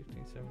 15,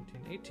 16,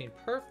 17, 18.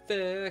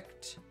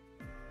 Perfect!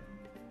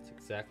 That's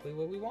exactly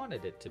what we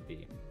wanted it to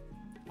be.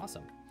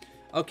 Awesome.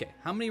 Okay,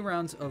 how many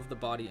rounds of the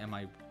body am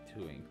I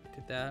doing?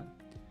 Did that?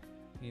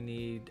 You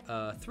need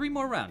 3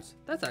 more rounds.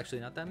 That's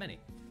actually not that many.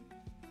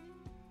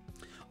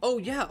 Oh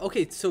yeah,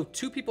 okay, so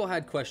 2 people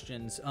had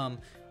questions.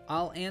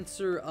 I'll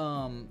answer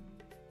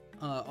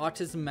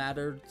Autism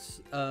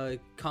Matters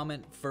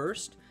comment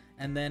first,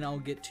 and then I'll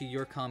get to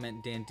your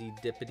comment, Dandy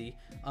Dippity.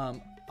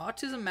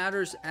 Autism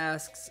Matters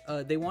asks,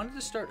 they wanted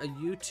to start a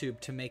YouTube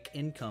to make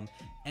income.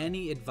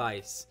 Any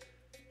advice?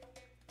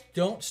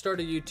 Don't start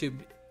a YouTube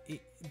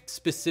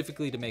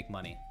specifically to make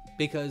money,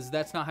 because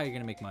that's not how you're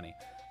gonna make money.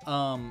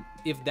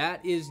 If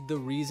that is the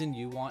reason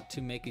you want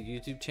to make a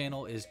YouTube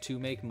channel, is to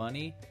make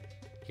money,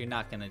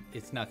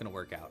 it's not gonna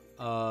work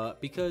out.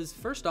 Because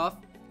first off,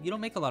 you don't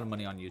make a lot of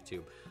money on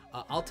YouTube.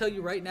 I'll tell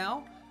you right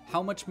now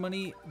how much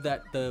money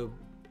that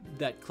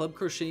Club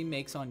Crochet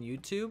makes on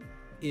YouTube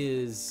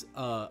is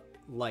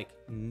like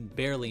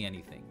barely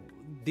anything.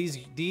 These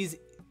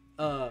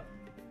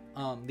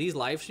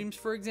live streams,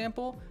 for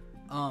example,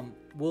 I'll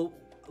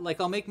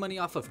make money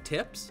off of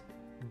tips,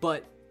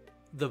 but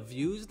the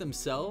views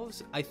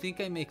themselves, I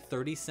think I make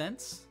 30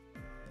 cents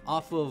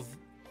off of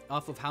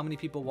how many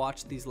people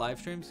watch these live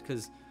streams,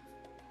 because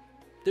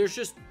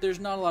there's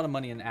not a lot of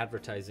money in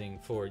advertising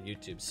for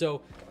YouTube.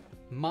 So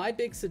my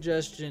big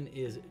suggestion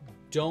is,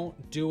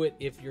 don't do it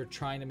if you're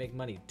trying to make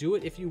money. Do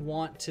it if you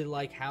want to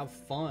like have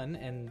fun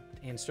and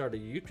start a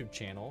YouTube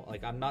channel.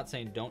 Like, I'm not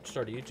saying don't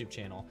start a YouTube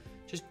channel.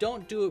 Just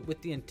don't do it with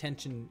the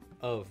intention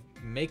of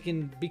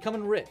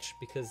becoming rich,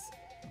 because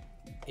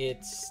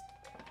it's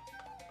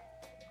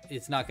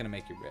not going to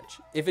make you rich.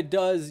 If it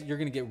does, you're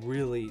going to get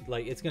really,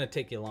 like, it's going to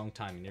take you a long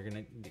time, and you're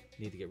going to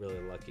need to get really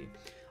lucky.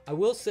 I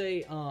will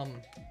say,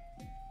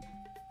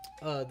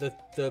 the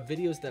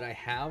videos that I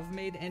have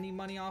made any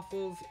money off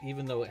of,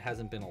 even though it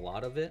hasn't been a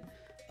lot of it,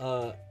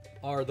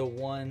 are the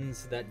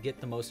ones that get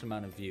the most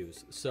amount of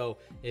views. So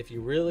if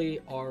you really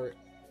are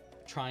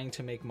trying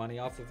to make money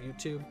off of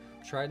YouTube,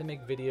 try to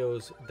make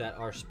videos that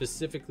are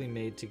specifically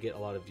made to get a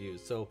lot of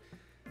views. So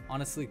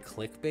honestly,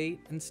 clickbait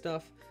and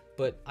stuff,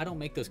 but I don't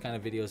make those kind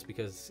of videos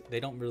because they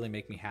don't really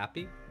make me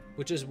happy,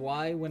 which is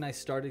why when I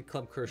started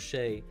Club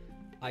Crochet,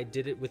 I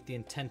did it with the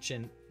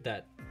intention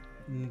that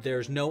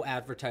there's no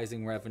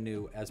advertising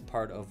revenue as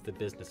part of the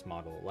business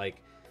model.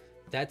 Like,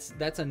 that's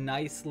a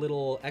nice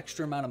little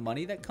extra amount of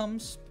money that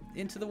comes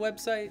into the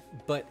website,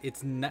 but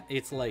it's not,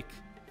 it's like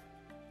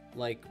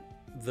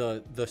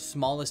the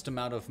smallest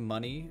amount of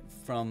money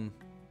from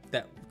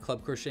that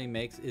Club Crochet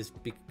makes is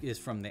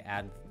from the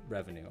ad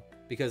revenue,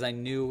 because I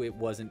knew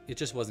it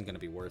just wasn't going to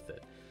be worth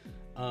it.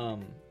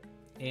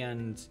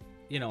 And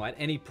you know, at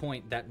any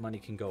point that money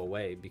can go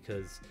away,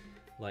 because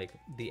like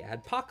the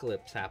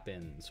adpocalypse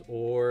happens,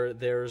 or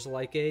there's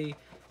like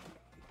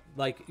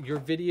your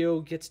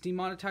video gets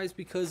demonetized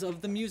because of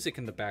the music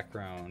in the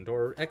background,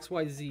 or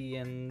XYZ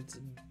and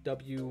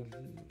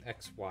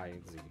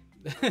WXYZ.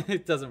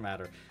 It doesn't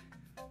matter.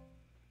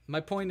 My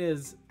point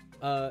is,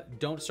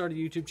 don't start a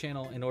YouTube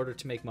channel in order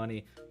to make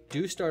money.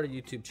 Do start a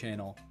YouTube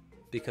channel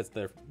because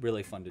they're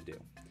really fun to do,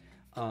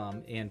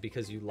 and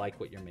because you like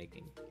what you're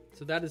making.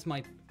 So that is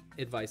my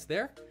advice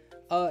there.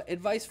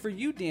 Advice for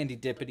you, Dandy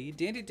Dippity.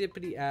 Dandy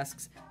Dippity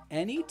asks,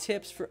 any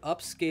tips for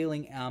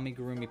upscaling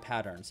amigurumi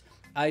patterns?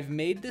 I've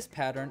made this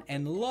pattern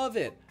and love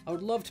it. I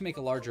would love to make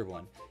a larger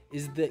one.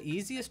 Is the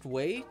easiest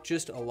way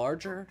just a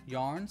larger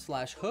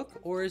yarn/hook,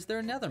 or is there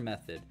another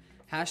method?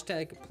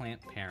 Hashtag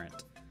plant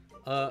parent.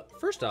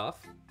 First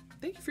off,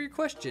 thank you for your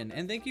question,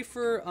 and thank you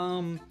for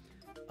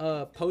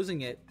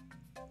posing it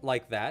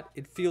like that.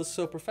 It feels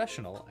so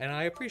professional, and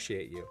I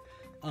appreciate you.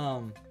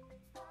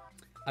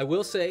 I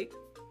will say,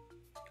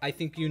 I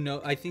think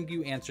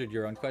you answered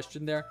your own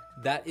question there.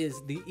 That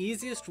is the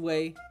easiest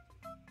way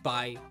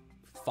by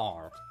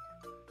far,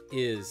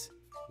 is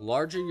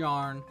larger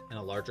yarn and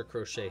a larger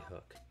crochet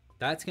hook.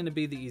 That's going to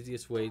be the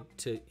easiest way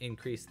to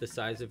increase the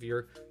size of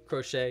your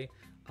crochet.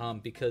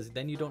 because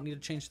then you don't need to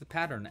change the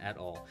pattern at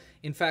all.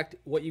 In fact,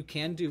 what you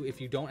can do if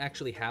you don't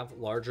actually have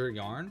larger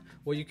yarn,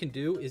 what you can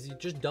do is you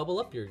just double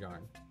up your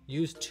yarn.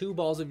 Use 2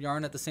 balls of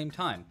yarn at the same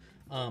time.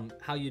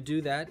 How you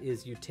do that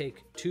is you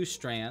take 2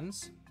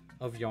 strands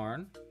of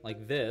yarn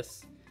like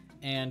this,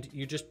 and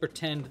you just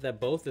pretend that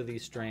both of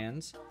these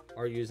strands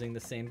are using the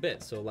same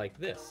bit. So like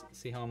this,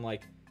 see how I'm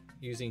like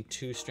using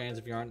 2 strands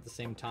of yarn at the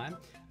same time?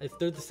 If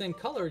they're the same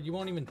color, you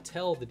won't even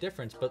tell the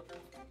difference, but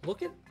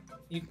look at,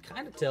 you can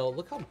kind of tell,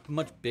 look how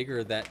much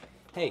bigger that,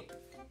 hey,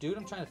 dude,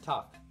 I'm trying to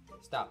talk.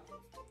 Stop.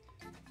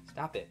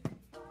 Stop it.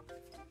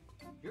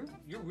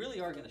 You really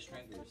are gonna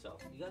strangle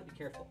yourself. You gotta be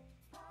careful.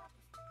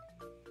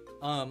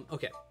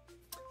 Okay.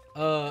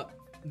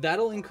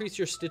 That'll increase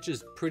your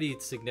stitches pretty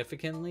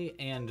significantly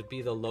and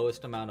be the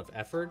lowest amount of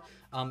effort.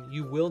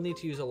 You will need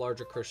to use a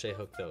larger crochet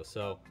hook though.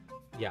 So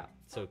yeah,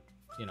 so,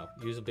 you know,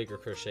 use a bigger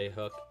crochet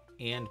hook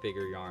and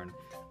bigger yarn.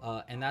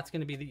 And that's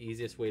gonna be the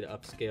easiest way to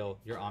upscale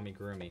your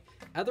amigurumi.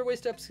 Other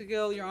ways to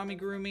upscale your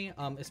amigurumi,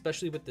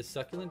 especially with the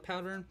succulent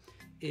pattern,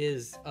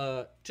 is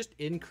just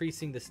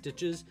increasing the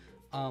stitches.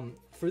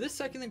 For this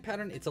succulent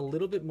pattern, it's a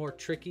little bit more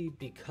tricky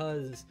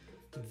because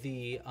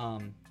the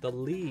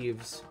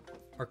leaves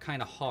are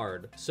kind of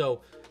hard.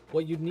 So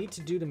what you need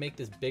to do to make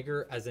this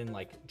bigger, as in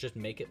like just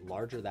make it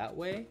larger that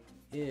way,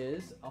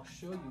 is I'll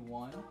show you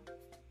one.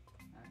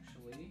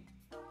 Actually,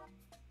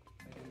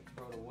 I didn't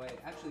throw it away.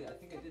 Actually, I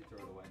think I did throw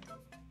it away.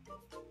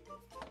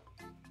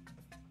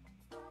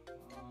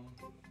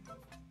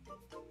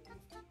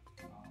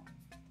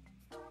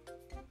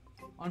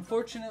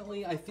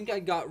 Unfortunately, I think I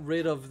got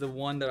rid of the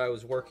one that I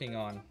was working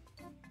on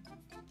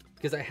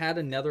because I had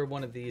another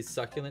one of these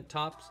succulent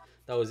tops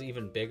that was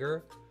even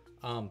bigger,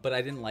 but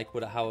I didn't like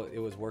how it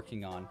was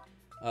working on,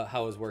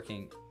 how it was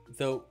working.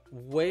 The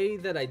way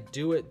that I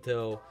do it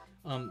though,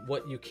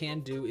 what you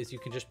can do is you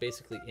can just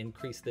basically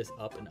increase this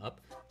up and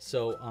up.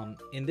 So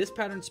in this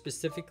pattern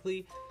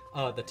specifically,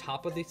 the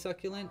top of the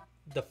succulent,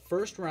 the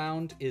first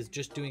round is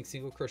just doing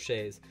single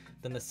crochets,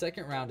 then the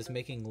second round is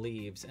making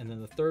leaves, and then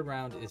the third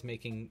round is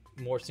making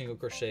more single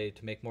crochet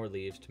to make more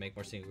leaves, to make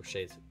more single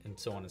crochets, and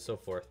so on and so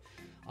forth.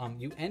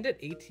 You end at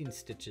 18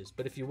 stitches,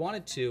 but if you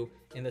wanted to,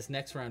 in this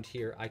next round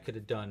here, I could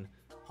have done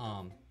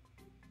 5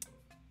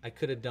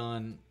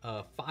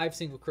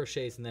 single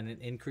crochets and then an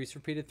increase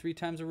repeated 3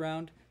 times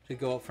around to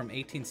go up from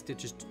 18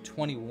 stitches to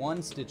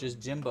 21 stitches.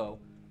 Jimbo,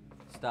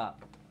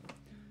 stop.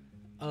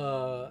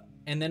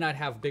 And then I'd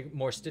have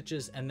more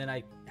stitches, and then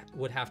I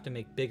would have to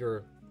make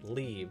bigger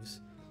leaves.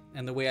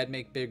 And the way I'd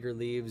make bigger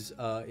leaves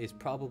is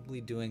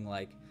probably doing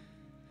like,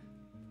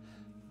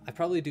 I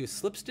probably do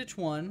slip stitch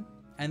 1,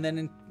 and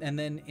then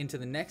into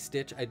the next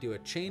stitch I do a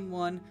chain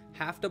 1,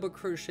 half double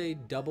crochet,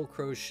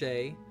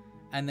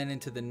 and then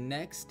into the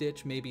next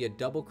stitch maybe a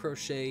double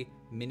crochet,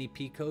 mini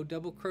picot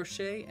double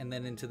crochet, and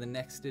then into the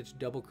next stitch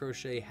double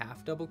crochet,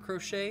 half double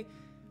crochet,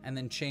 and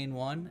then chain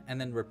 1, and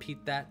then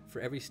repeat that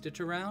for every stitch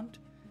around.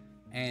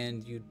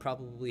 And you'd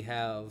probably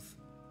have,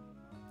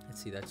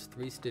 let's see, that's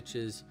 3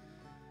 stitches.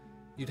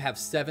 You'd have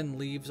 7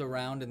 leaves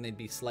around, and they'd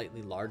be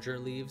slightly larger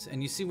leaves.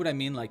 And you see what I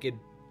mean? Like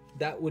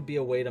that would be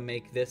a way to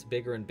make this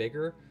bigger and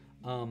bigger.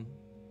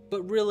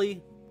 But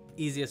really,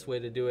 easiest way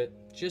to do it,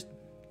 just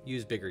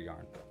use bigger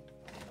yarn.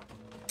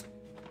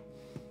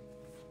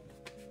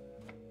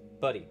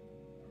 Buddy,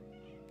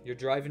 you're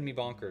driving me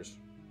bonkers.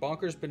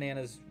 Bonkers,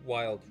 bananas,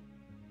 wild.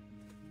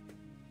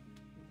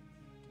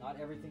 Not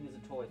everything is a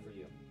toy for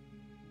you.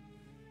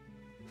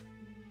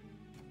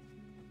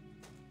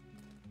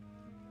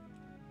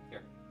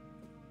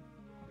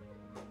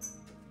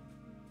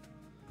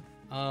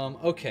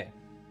 Okay.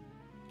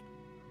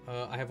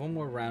 I have one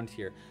more round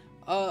here.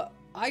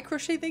 I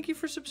Crochet, thank you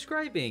for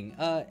subscribing.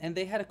 And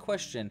they had a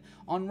question.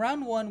 On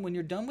round 1, when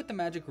you're done with the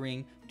magic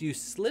ring, do you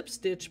slip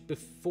stitch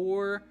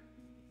before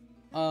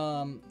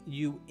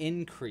you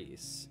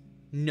increase?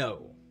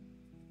 No.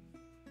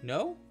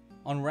 No?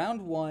 On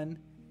round 1,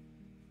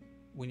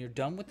 when you're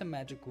done with the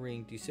magic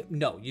ring, do you slip?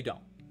 No, you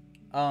don't.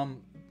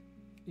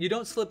 You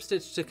don't slip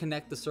stitch to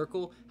connect the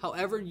circle.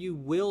 However, you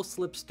will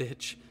slip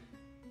stitch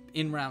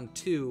in round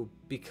 2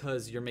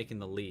 because you're making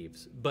the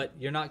leaves, but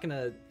you're not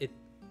gonna,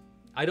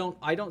 I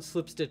don't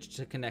slip stitch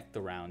to connect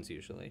the rounds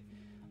usually.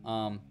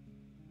 On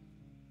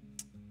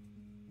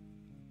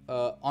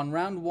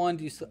round 1,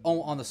 do you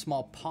on the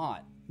small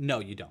pot? No,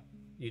 you don't.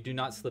 You do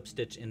not slip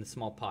stitch in the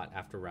small pot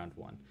after round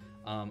 1.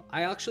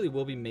 I actually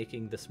will be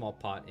making the small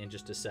pot in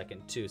just a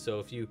second too,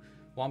 so if you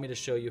want me to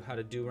show you how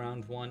to do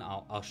round 1,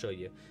 I'll show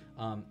you.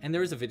 And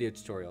there is a video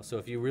tutorial, so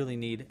if you really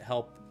need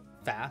help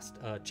fast,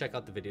 check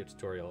out the video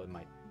tutorial. It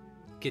might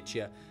get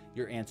you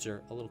your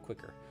answer a little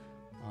quicker.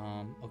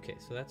 Okay,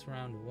 so that's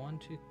round 1,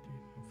 2, 3, 4,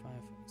 5,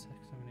 6,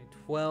 7, 8,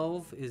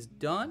 12 is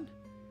done.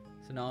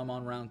 So now I'm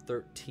on round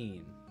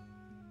 13.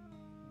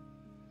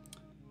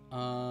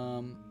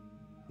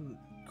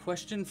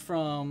 Question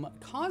from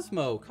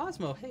Cosmo.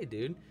 Cosmo, hey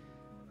dude.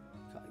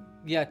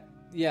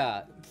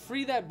 Yeah,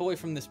 free that boy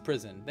from this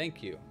prison.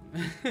 Thank you.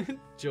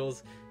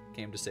 Jules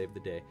came to save the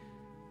day.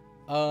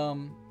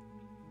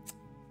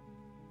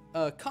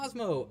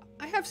 Cosmo,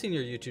 I have seen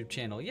your YouTube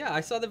channel. Yeah,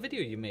 I saw the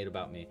video you made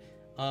about me.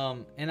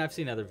 And I've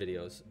seen other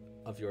videos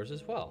of yours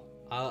as well.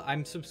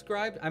 I'm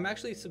subscribed. I'm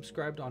actually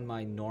subscribed on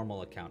my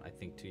normal account, I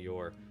think, to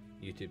your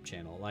YouTube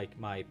channel, like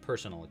my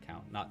personal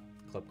account, not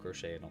Club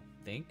Crochet, I don't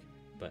think,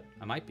 but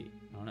I might be.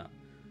 I don't know.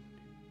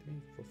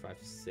 3, 4, 5,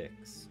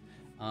 6.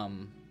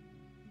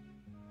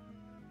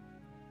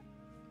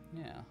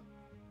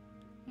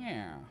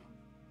 Yeah.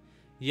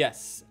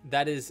 Yes,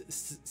 that is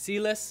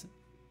Silas.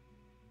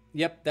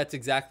 Yep, that's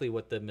exactly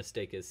what the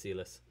mistake is,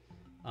 Silas.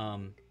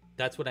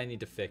 That's what I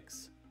need to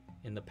fix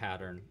in the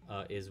pattern.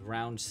 Is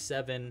round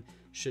 7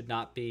 should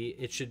not be.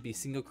 It should be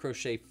single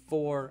crochet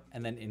 4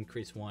 and then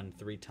increase 1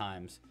 3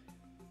 times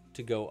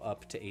to go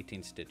up to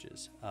 18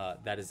 stitches.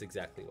 That is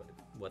exactly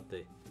what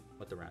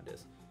the round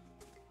is.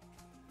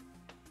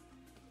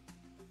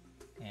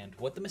 And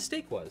what the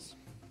mistake was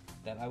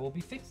that I will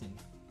be fixing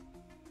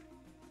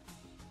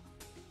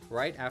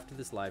right after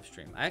this live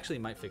stream. I actually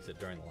might fix it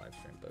during the live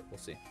stream, but we'll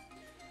see.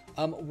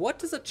 What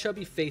does a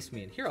chubby face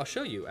mean? Here, I'll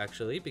show you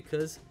actually,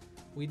 because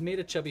we'd made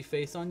a chubby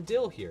face on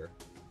Dill here.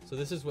 So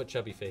this is what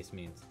chubby face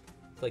means.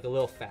 It's like a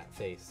little fat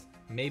face,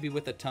 maybe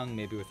with a tongue,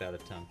 maybe without a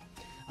tongue.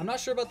 I'm not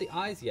sure about the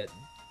eyes yet,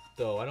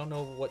 though. I don't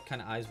know what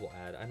kind of eyes we'll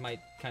add. I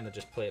might kind of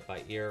just play it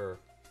by ear, or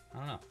I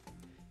don't know.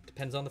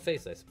 Depends on the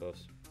face, I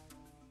suppose.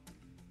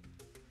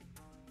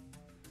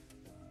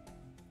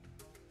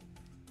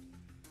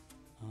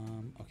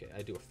 Okay,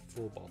 I do a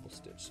full bobble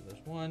stitch. So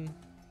there's 1,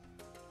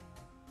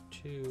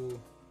 2.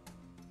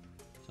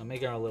 So I'm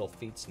making our little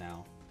feet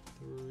now.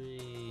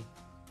 3,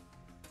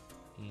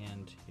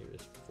 and here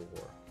is 4.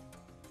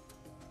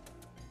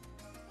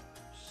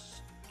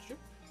 Strip.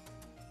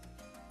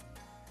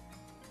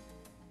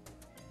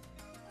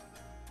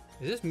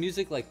 Is this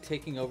music like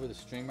taking over the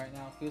stream right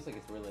now? It feels like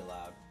it's really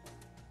loud.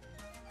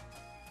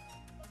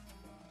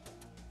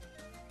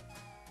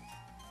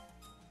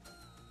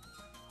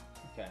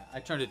 Okay, I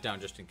turned it down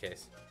just in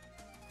case.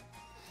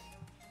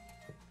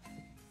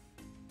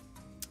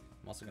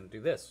 I'm also gonna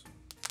do this.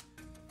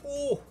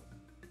 Oh,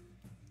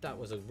 that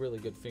was a really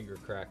good finger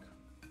crack.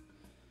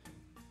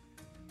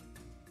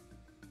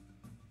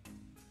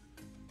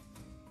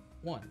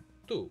 One,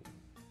 two,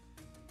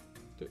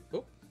 three,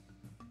 oh.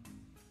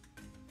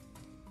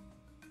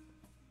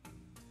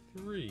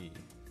 3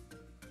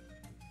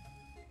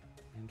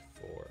 and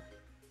 4.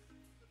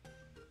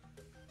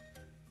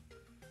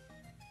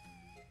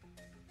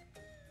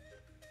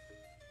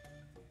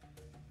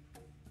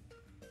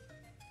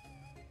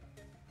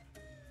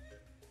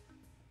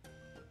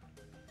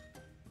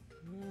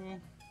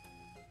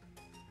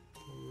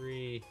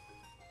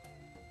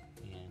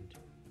 And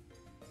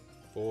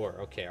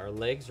 4. Okay, our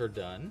legs are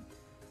done.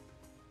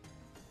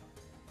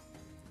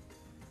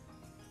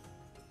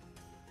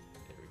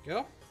 There we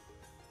go.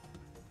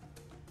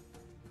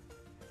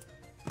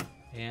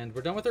 And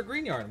we're done with our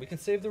green yarn. We can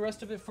save the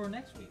rest of it for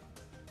next week.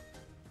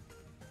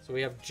 So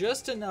we have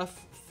just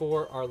enough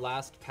for our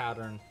last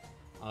pattern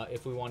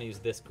if we want to use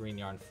this green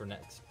yarn for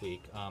next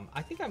week.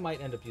 I think I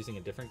might end up using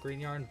a different green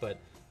yarn, but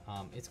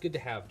it's good to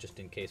have just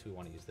in case we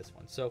want to use this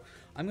one. So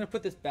I'm going to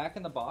put this back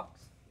in the box.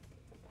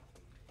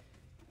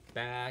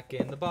 Back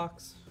in the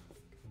box.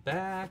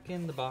 Back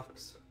in the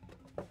box.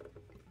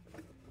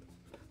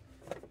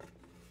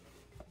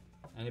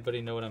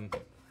 Anybody know what I'm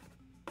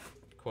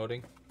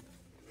quoting?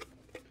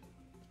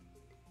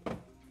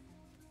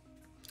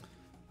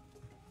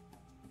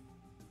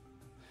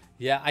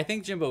 Yeah, I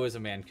think Jimbo is a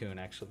Mancoon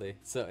actually.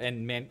 So,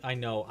 and man, I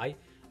know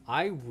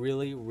I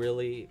really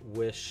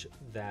wish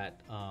that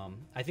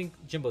I think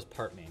Jimbo's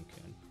part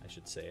Mancoon, I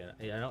should say.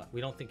 We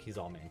don't think he's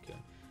all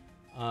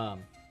Mancoon.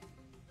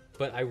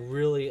 But I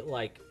really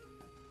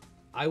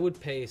I would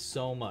pay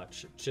so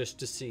much just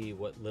to see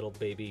what little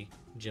baby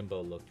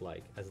Jimbo looked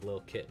like as a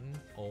little kitten.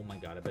 Oh my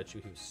god, I bet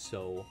you he was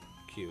so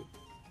cute.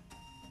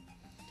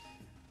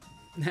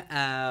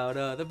 Out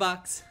of the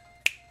box.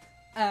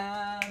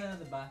 Out of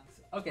the box.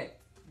 Okay,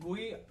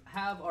 we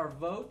have our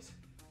vote.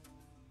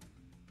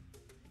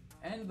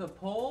 And the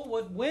poll,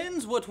 what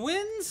wins? What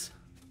wins?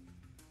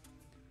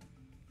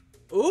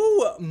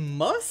 Ooh,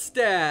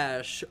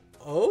 mustache.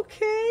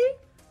 Okay.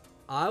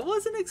 I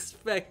wasn't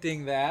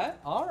expecting that.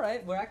 All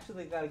right, we're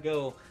actually got to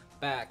go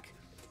back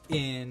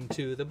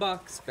into the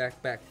box. Back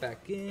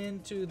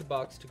into the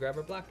box to grab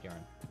our black yarn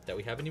that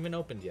we haven't even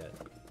opened yet.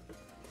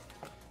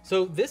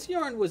 So this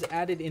yarn was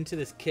added into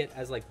this kit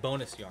as like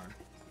bonus yarn.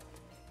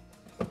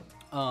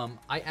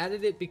 I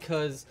added it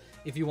because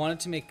if you wanted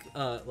to make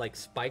like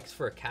spikes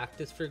for a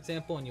cactus, for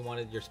example, and you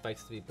wanted your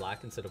spikes to be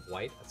black instead of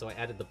white, so I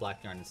added the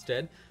black yarn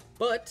instead.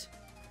 But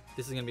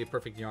this is going to be a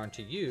perfect yarn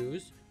to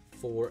use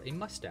for a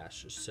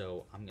mustache,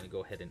 so I'm going to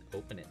go ahead and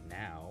open it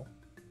now.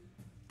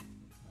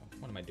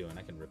 What am I doing?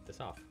 I can rip this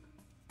off.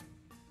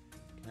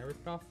 Can I rip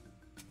it off?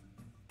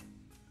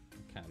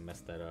 I kind of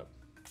messed that up.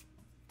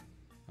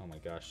 Oh my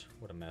gosh,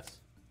 what a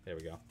mess. There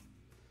we go.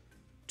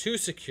 Too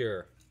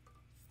secure.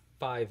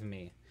 5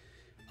 me.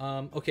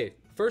 Okay,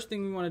 first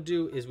thing we want to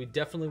do is we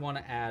definitely want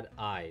to add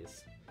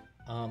eyes.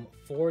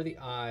 For the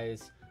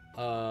eyes,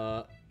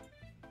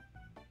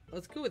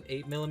 let's go with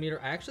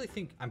 8mm. I actually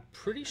think, I'm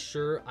pretty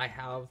sure I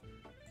have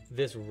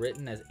this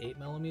written as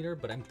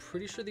 8mm, but I'm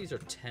pretty sure these are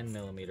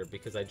 10mm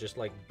because I just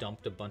like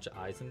dumped a bunch of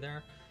eyes in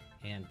there,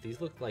 and these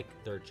look like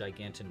they're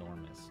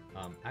gigantinormous.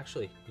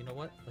 Actually, you know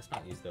what? Let's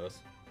not use those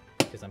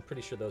because I'm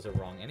pretty sure those are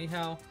wrong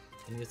anyhow.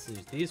 And let's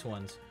use these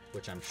ones,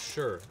 which I'm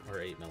sure are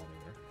 8mm.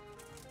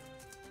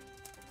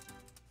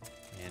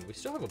 And we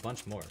still have a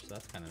bunch more, so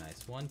that's kind of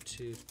nice. 1,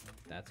 2,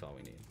 that's all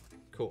we need.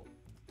 Cool.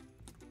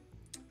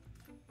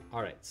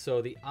 All right,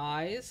 so the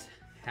eyes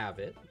have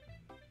it.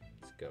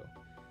 Let's go.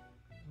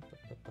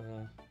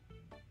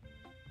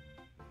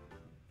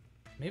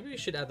 Maybe we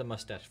should add the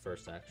mustache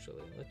first,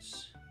 actually.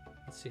 Let's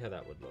see how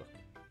that would look.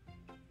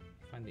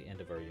 Find the end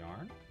of our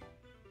yarn.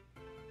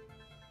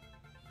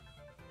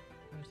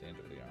 Where's the end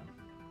of the yarn?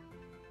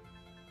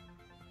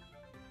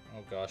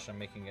 Oh gosh, I'm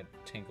making a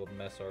tangled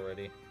mess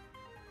already.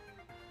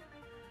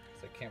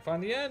 I can't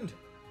find the end.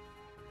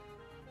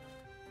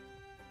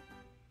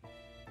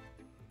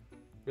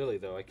 Really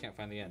though, I can't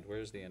find the end.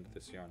 Where's the end of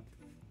this yarn?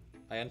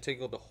 I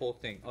untangled the whole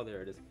thing. Oh,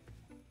 there it is.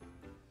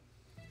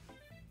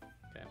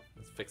 Okay,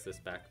 let's fix this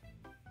back.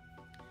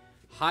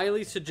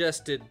 Highly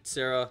suggested,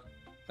 Sarah.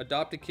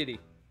 Adopt a kitty.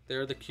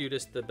 They're the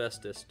cutest, the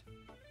bestest.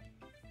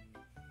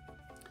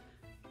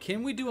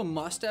 Can we do a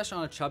mustache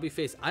on a chubby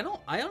face? I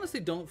honestly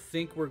don't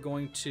think we're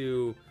going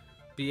to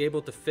be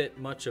able to fit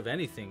much of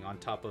anything on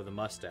top of the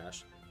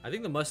mustache. I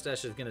think the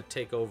mustache is going to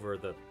take over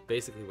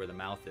basically where the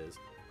mouth is.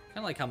 Kind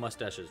of like how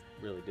mustaches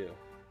really do.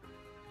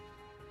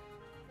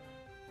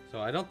 So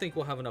I don't think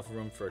we'll have enough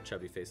room for a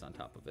chubby face on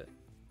top of it.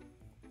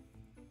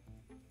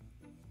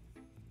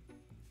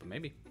 But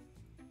maybe.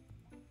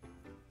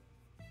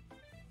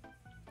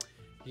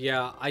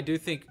 Yeah, I do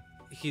think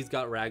he's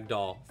got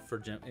ragdoll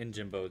in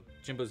Jimbo.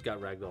 Jimbo's got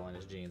ragdoll in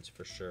his jeans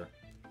for sure.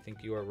 I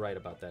think you are right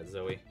about that,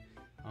 Zoe.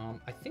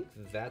 I think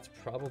that's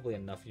probably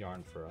enough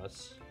yarn for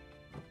us.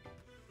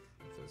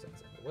 Those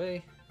ends out of the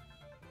way,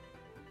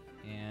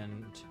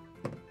 and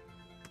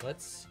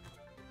let's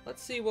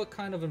see what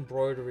kind of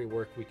embroidery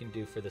work we can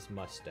do for this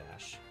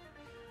mustache.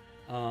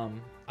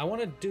 I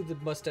want to do the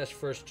mustache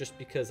first just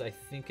because I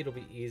think it'll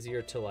be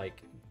easier to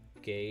like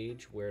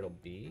gauge where it'll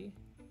be.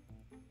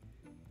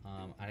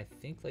 I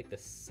think like the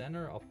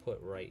center I'll put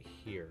right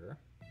here.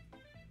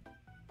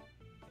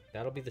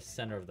 That'll be the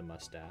center of the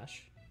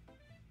mustache.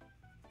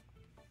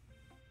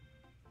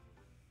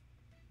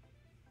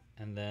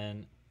 And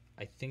then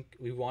I think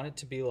we want it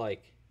to be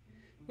like,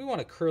 we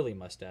want a curly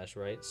mustache,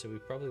 right? So we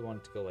probably want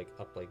it to go like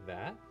up like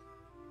that.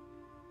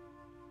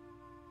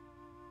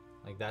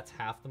 Like that's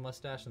half the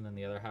mustache and then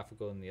the other half will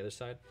go on the other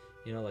side.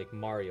 You know, like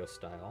Mario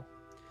style.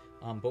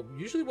 But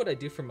usually what I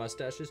do for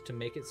mustaches to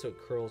make it so it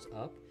curls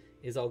up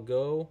is I'll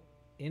go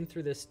in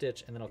through this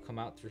stitch and then I'll come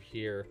out through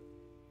here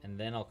and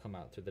then I'll come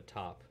out through the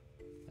top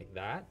like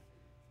that.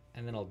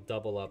 And then I'll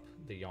double up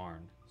the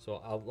yarn. So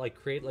I'll like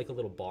create like a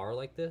little bar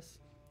like this.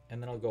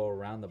 And then I'll go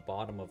around the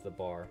bottom of the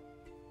bar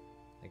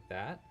like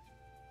that.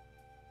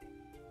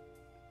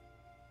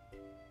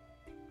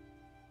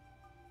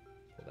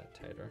 Pull that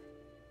tighter.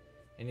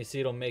 And you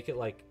see it'll make it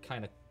like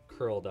kind of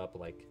curled up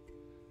like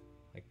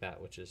that,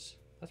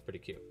 that's pretty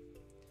cute.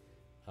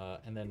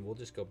 And then we'll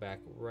just go back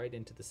right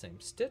into the same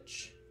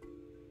stitch.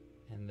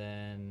 And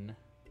then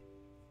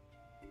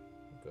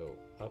we'll go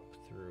up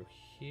through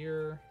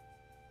here.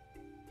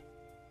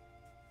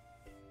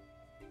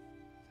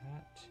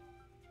 That.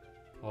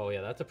 Oh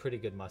yeah, that's a pretty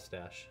good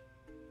mustache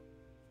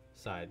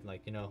side.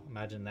 Like, you know,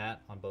 imagine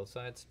that on both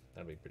sides.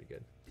 That'd be pretty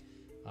good.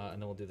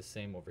 And then we'll do the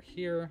same over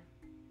here.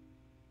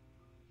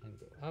 And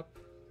go up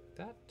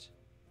that.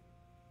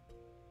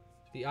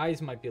 The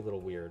eyes might be a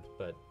little weird,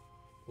 but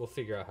we'll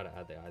figure out how to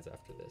add the eyes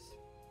after this.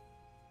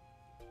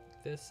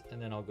 Like this,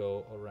 and then I'll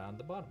go around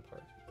the bottom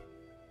part.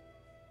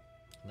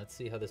 Let's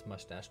see how this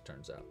mustache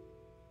turns out.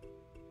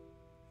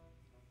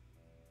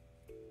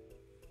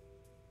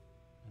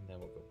 And then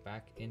we'll go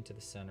back into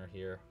the center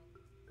here,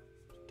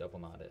 double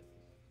knot it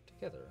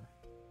together.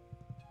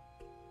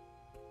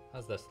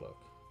 How's this look?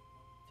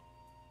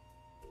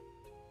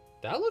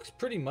 That looks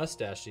pretty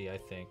mustachy, I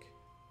think.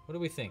 What do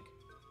we think?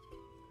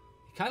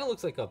 It kind of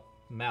looks like a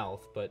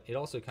mouth, but it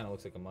also kind of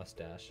looks like a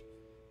mustache.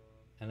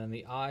 And then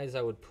the eyes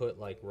I would put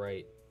like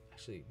right,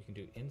 actually we can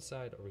do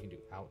inside or we can do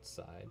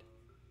outside.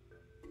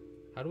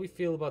 How do we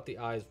feel about the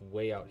eyes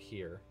way out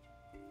here?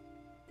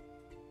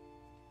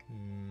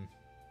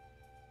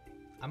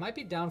 I might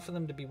be down for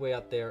them to be way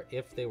out there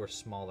if they were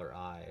smaller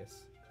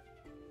eyes.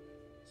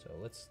 So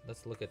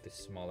let's look at the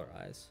smaller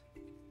eyes.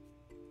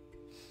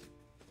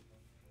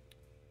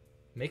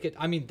 Make it,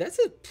 I mean, that's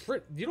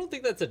you don't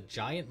think that's a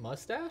giant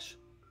mustache,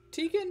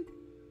 Tegan?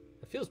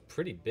 It feels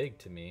pretty big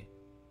to me.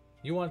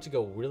 You want it to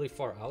go really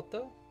far out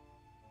though?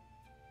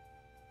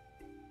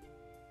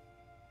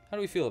 How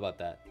do we feel about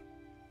that?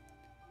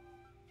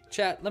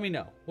 Chat, let me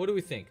know. What do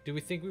we think? Do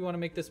we think we want to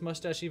make this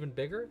mustache even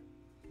bigger?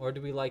 Or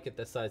do we like it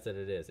the size that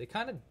it is? It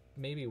kind of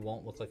maybe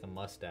won't look like a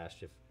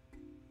mustache if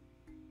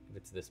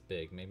it's this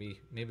big. Maybe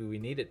we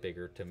need it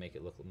bigger to make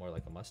it look more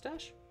like a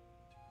mustache.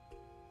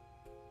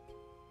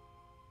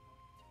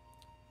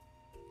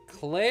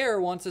 Claire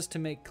wants us to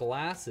make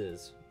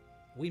glasses.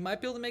 We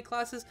might be able to make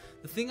glasses.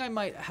 The thing I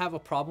might have a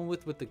problem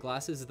with the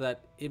glasses is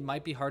that it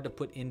might be hard to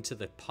put into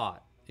the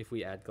pot if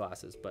we add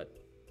glasses, but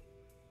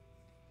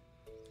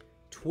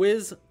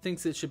Twiz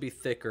thinks it should be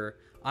thicker.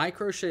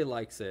 iCrochet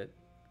likes it.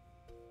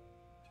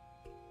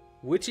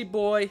 Witchy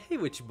Boy, hey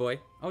Witchy Boy,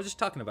 I was just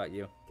talking about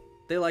you.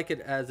 They like it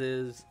as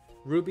is.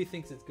 Ruby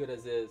thinks it's good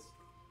as is.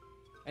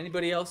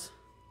 Anybody else?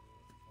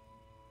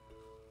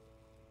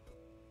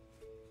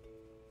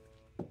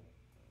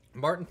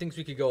 Martin thinks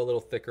we could go a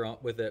little thicker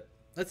with it.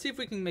 Let's see if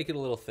we can make it a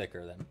little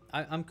thicker then.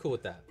 I'm cool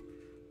with that.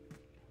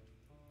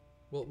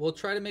 We'll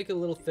try to make it a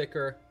little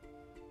thicker.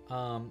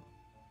 And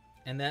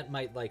that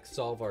might like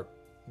solve our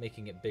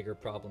making it bigger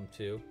problem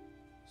too.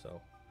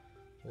 So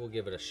we'll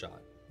give it a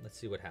shot. Let's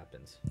see what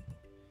happens.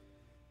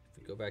 If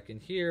we go back in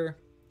here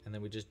and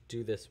then we just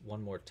do this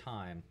one more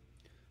time,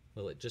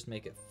 will it just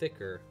make it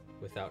thicker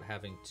without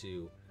having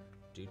to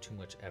do too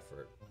much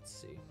effort? Let's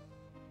see.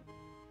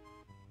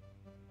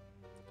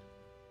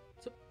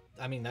 So,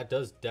 I mean, that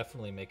does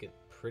definitely make it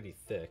pretty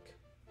thick.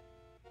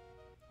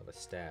 Of a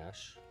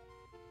stash.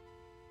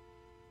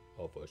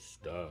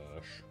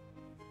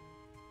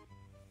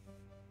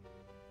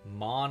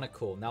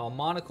 Monocle. Now, a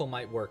monocle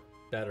might work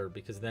better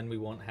because then we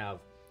won't have...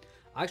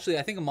 Actually,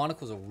 I think a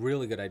monocle is a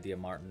really good idea,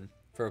 Martin,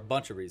 for a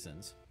bunch of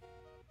reasons.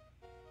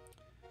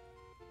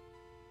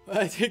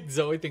 I think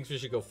Zoe thinks we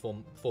should go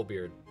full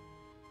beard.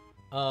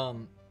 A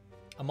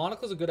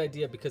monocle is a good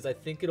idea because I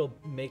think it'll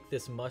make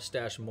this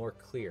mustache more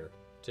clear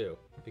too.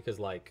 Because,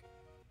 like,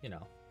 you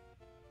know,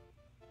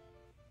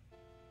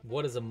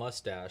 what is a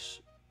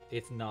mustache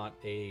if not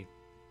a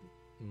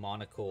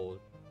monocle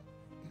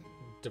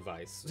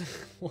device?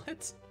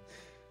 What?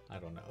 I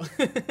don't know.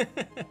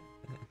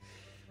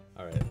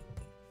 All right,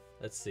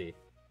 let's see.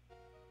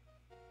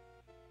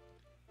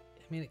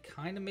 I mean, it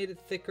kind of made it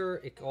thicker.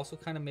 It also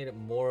kind of made it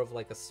more of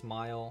like a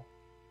smile.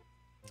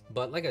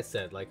 But like I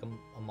said, like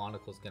a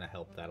monocle is going to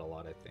help that a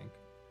lot, I think.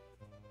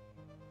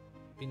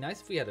 Be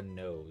nice if we had a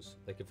nose.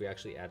 Like if we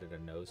actually added a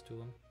nose to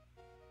him.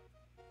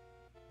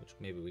 Which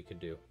maybe we could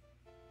do.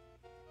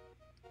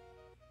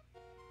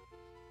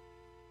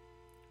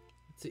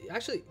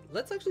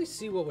 Let's actually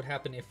see what would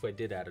happen if I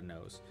did add a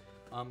nose.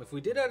 If we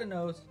did add a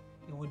nose,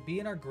 it would be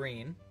in our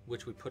green,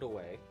 which we put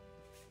away.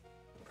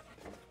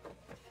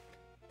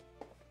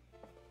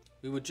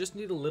 We would just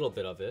need a little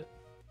bit of it.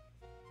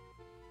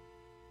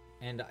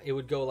 And it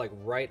would go like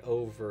right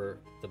over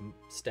the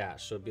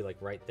stash. So it'd be like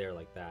right there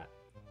like that.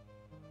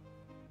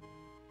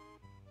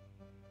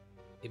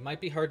 It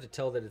might be hard to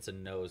tell that it's a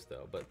nose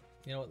though, but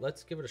you know what,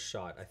 let's give it a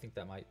shot. I think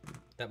that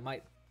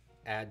might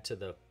add to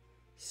the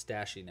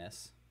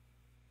stashiness.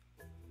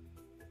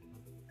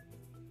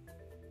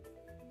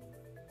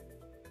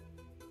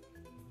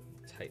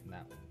 Tighten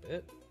that one a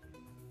bit.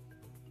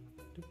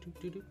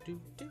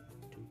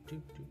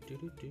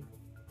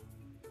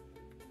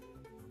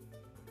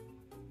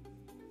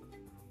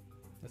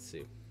 Let's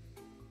see.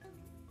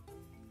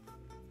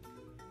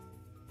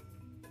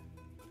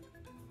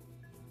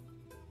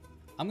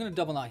 I'm gonna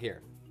double knot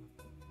here.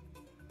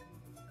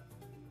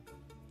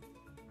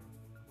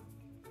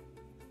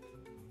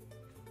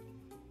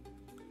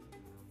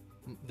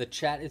 The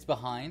chat is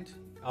behind.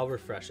 I'll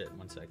refresh it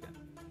 1 second.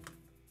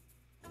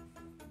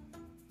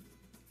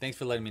 Thanks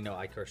for letting me know,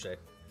 iCrochet.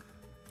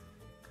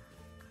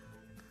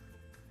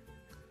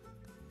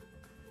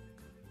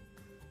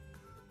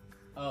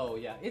 Oh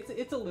yeah,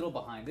 it's a little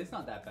behind. It's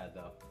not that bad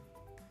though.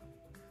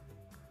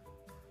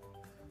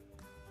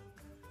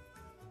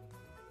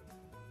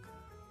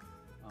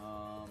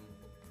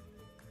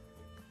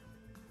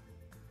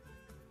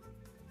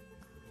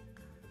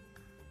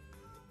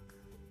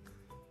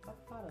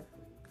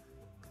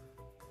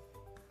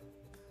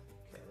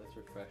 Okay, let's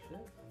refresh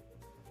it.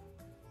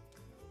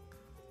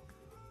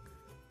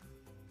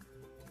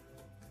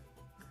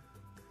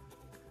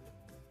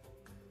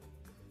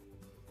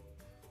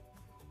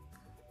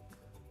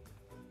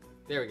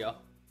 There we go.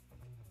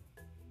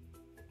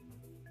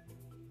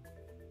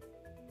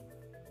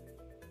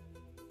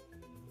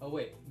 Oh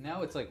wait,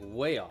 now it's like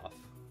way off.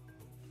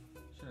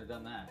 Shouldn't have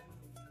done that.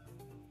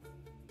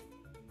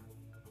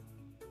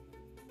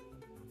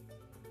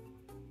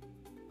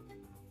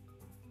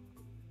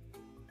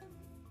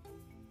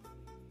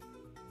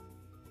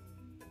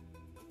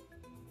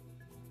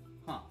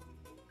 Huh.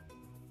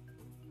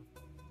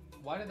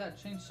 Why did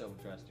that change so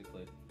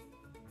drastically?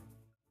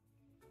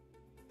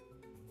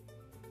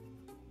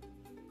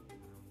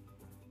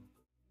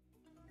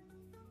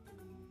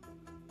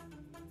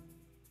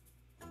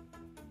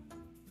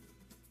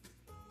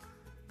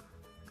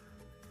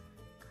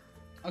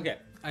 Okay,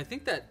 I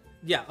think that,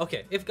 yeah,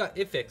 okay,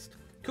 it fixed.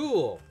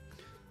 Cool.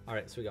 All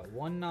right, so we got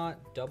one knot,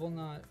 double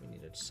knot. We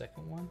need a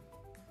second one.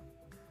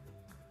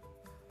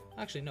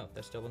 Actually, no,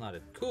 that's double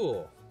knotted.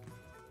 Cool.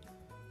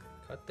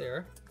 Cut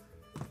there.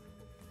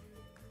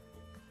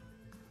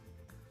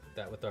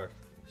 That with our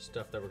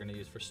stuff that we're gonna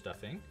use for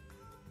stuffing.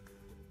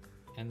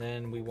 And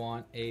then we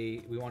want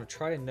to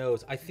try a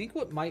nose. I think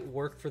what might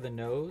work for the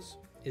nose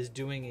is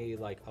doing a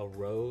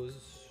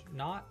rose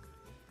knot.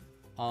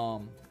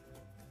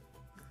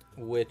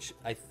 which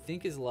I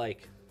think is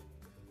like,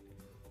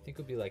 I think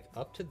would be like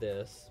up to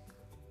this,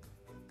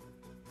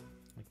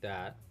 like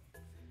that.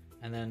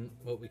 And then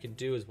what we can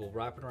do is we'll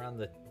wrap it around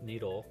the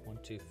needle 1,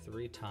 2,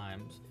 3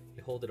 times.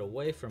 You hold it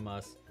away from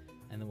us,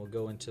 and then we'll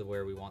go into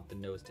where we want the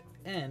nose to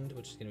end,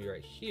 which is going to be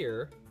right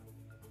here.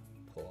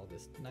 Pull all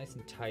this nice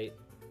and tight,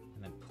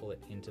 and then pull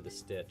it into the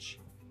stitch.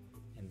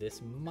 And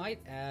this might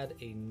add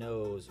a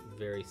nose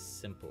very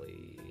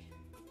simply.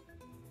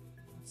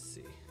 Let's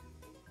see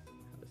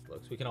how this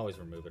looks. We can always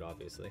remove it,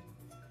 obviously.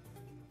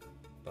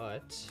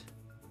 But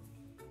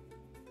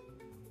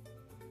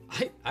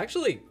I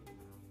actually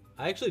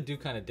do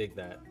kind of dig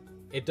that.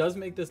 It does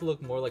make this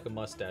look more like a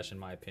mustache, in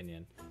my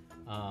opinion.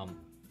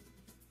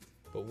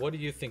 But what do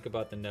you think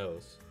about the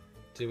nose?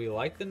 Do we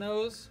like the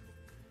nose?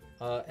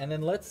 And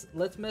then let's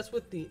mess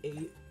with the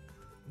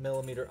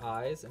 8mm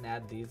eyes and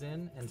add these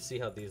in and see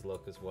how these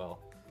look as well.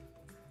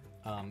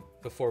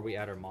 Before we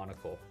add our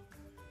monocle.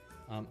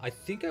 I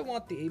think I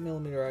want the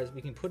 8mm eyes.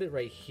 We can put it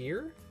right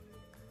here.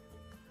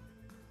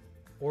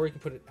 Or we can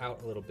put it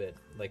out a little bit,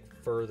 like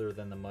further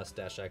than the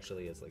mustache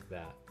actually is, like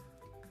that.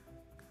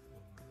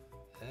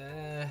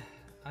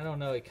 I don't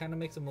know. It kind of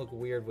makes them look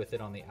weird with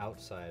it on the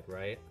outside,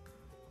 right?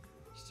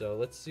 So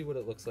let's see what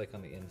it looks like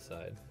on the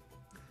inside.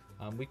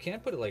 We can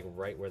put it like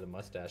right where the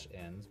mustache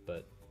ends,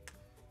 but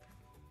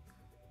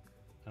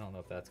I don't know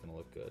if that's gonna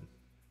look good.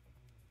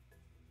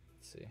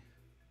 Let's see.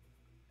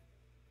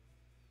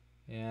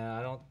 Yeah,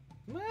 I don't.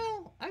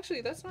 Well,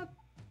 actually, that's not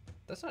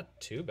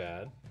too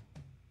bad.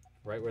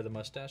 Right where the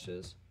mustache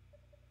is.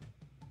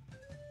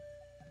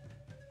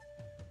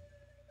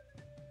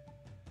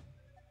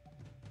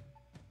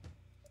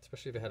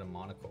 Especially if it had a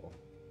monocle.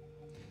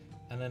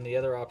 And then the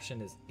other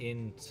option is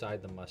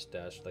inside the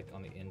mustache, like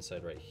on the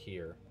inside right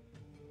here.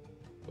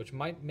 Which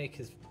might make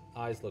his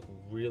eyes look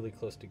really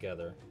close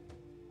together.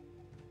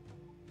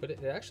 But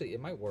it actually, it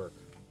might work.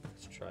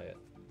 Let's try it.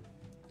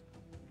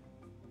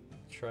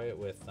 Try it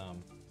with, I'll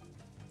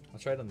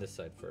try it on this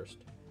side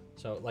first.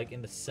 So like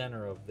in the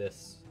center of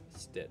this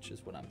stitch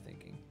is what I'm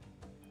thinking.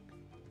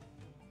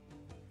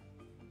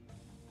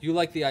 You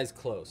like the eyes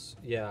close.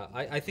 Yeah,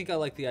 I think I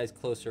like the eyes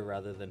closer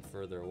rather than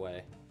further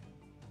away.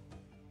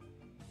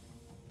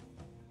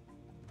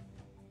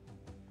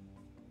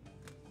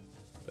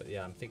 But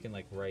yeah, I'm thinking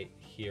like right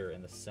here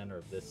in the center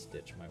of this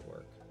stitch might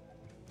work.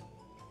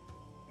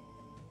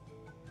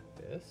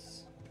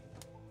 This.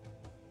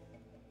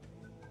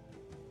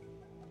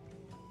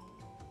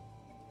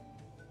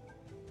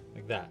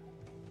 Like that.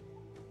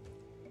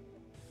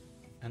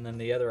 And then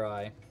the other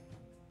eye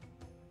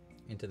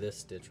into this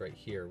stitch right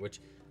here, which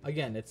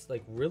again, it's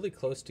like really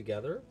close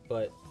together,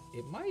 but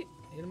it might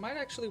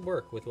actually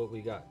work with what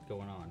we got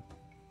going on.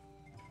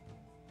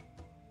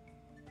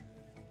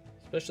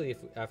 Especially if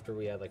after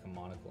we add like a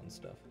monocle and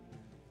stuff.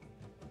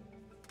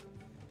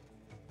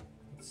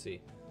 Let's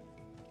see.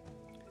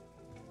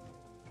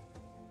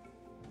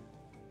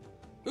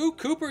 Ooh,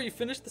 Cooper, you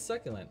finished the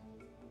succulent.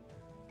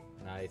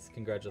 Nice,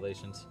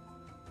 congratulations.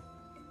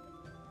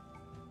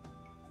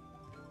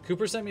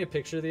 Cooper sent me a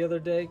picture the other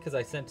day because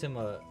I sent him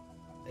a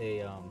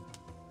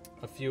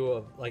few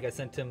of, like I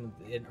sent him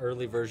an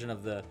early version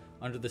of the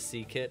Under the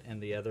Sea kit and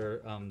the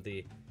other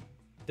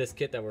this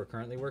kit that we're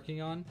currently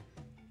working on,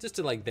 just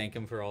to like thank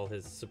him for all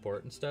his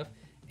support and stuff.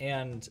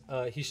 And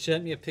he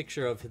sent me a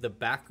picture of the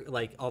back,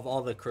 like of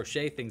all the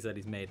crochet things that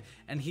he's made,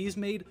 and he's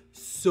made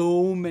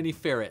so many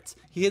ferrets.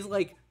 He has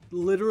like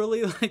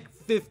literally like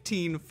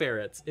 15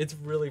 ferrets. It's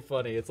really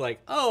funny. It's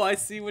like, oh, I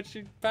see what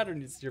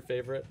pattern is your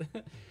favorite.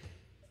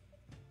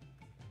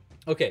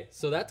 Okay,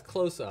 so that's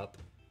close up.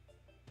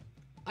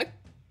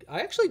 I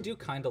actually do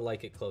kind of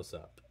like it close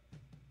up.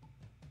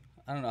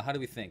 I don't know, how do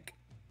we think?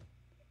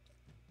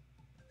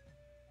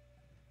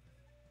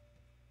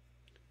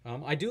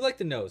 I do like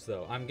the nose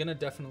though. I'm gonna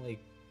definitely,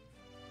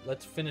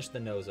 let's finish the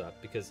nose up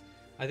because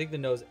I think the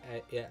nose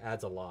it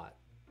adds a lot.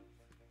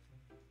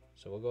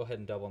 So we'll go ahead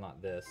and double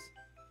knot this.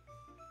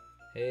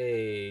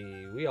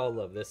 Hey, we all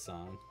love this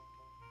song.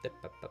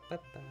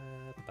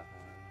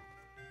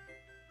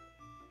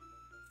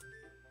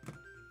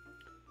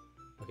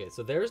 Okay,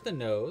 so there's the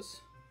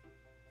nose.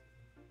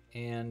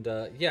 And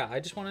yeah,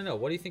 I just want to know,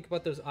 what do you think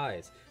about those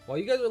eyes? While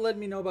you guys are letting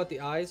me know about the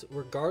eyes,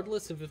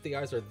 regardless of if the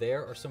eyes are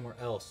there or somewhere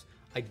else,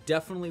 I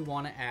definitely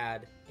want to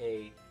add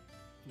a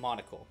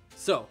monocle.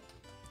 So,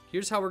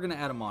 here's how we're going to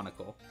add a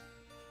monocle.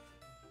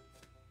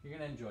 You're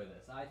going to enjoy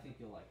this. I think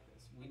you'll like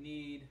this.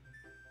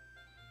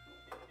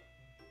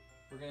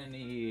 We're going to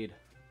need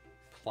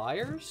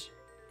pliers.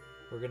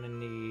 We're going to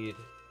need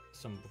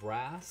some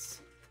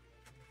brass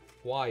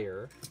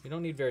wire. We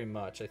don't need very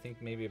much. I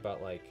think maybe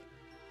about like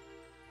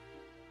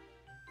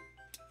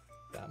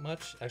that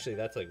much. Actually,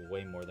 that's like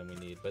way more than we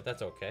need, but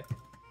that's okay.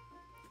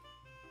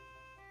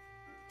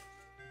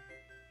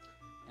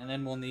 And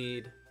then we'll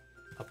need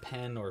a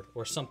pen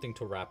or something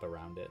to wrap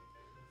around it.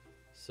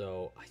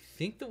 So I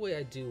think the way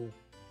I do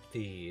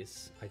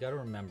these, I gotta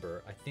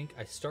remember, I think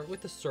I start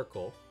with a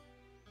circle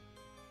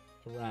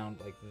around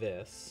like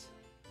this,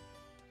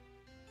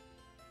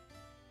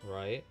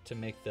 right? To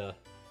make the,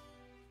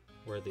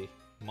 where the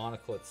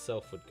monocle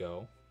itself would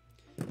go.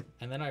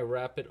 And then I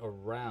wrap it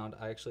around.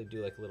 I actually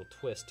do like a little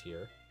twist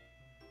here.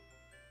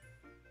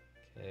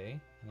 Okay,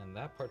 and then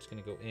that part's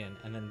gonna go in,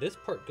 and then this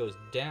part goes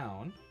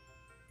down,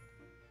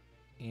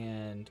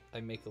 and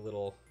I make a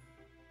little,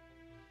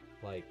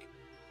 like,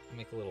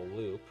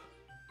 loop,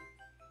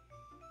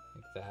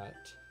 like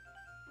that.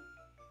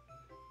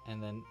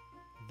 And then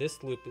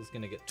this loop is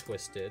gonna get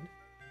twisted.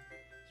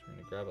 So we're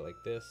gonna grab it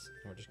like this,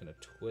 and we're just gonna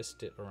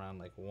twist it around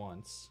like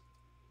once,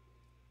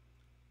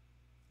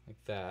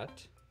 like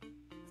that.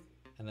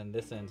 And then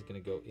this end's gonna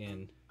go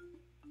in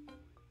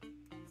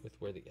with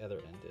where the other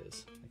end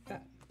is, like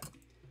that.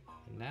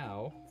 And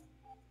now,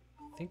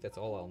 I think that's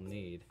all I'll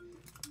need.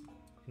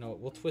 You know what,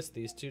 we'll twist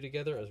these two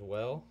together as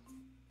well.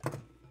 Just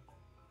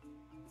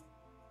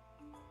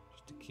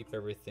to keep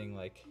everything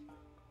like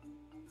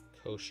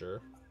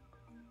kosher.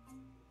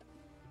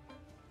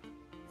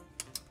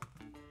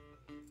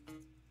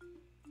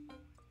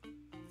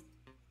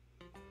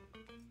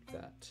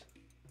 That.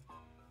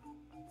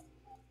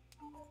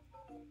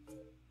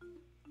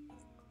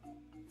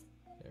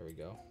 There we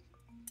go.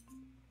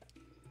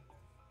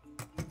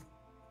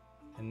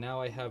 And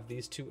now I have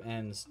these two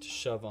ends to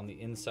shove on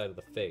the inside of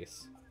the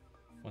face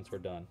once we're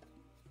done.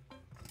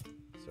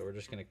 So we're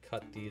just gonna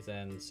cut these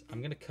ends.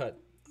 I'm gonna cut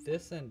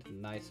this end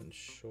nice and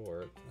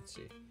short. Let's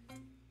see.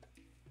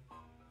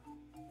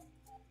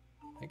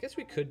 I guess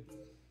we could.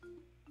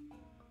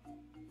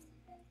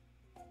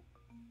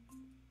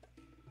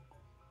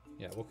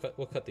 Yeah,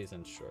 we'll cut these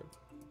ends short.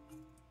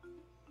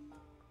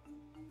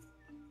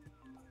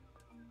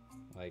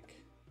 Like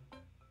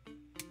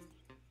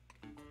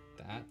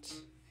that.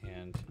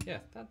 And yeah,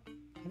 I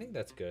think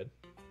that's good.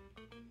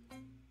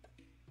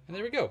 And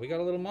there we go, we got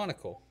a little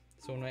monocle.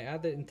 So when I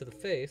add that into the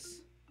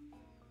face,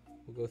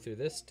 we'll go through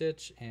this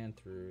stitch and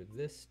through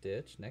this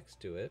stitch next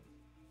to it.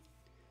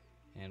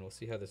 And we'll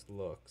see how this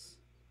looks.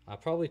 I'll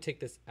probably take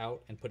this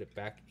out and put it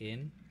back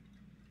in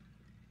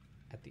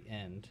at the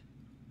end.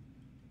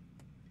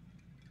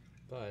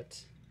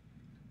 But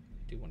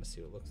I do want to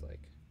see what it looks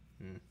like.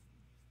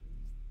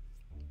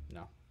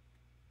 No.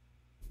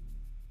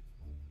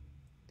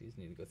 These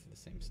need to go through the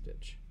same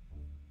stitch.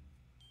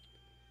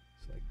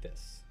 So like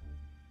this.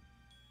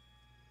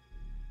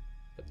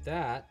 But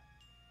that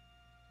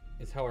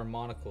is how our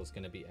monocle is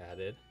going to be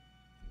added.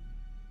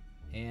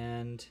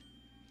 And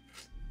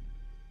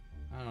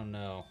I don't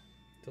know.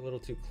 It's a little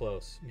too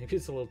close. Maybe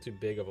it's a little too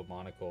big of a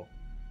monocle.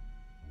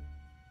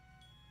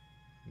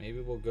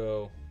 Maybe we'll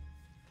go...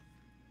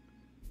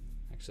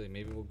 Actually,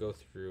 maybe we'll go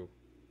through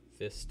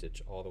this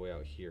stitch all the way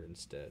out here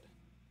instead.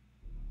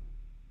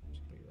 It's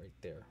gonna be right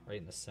there, right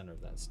in the center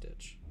of that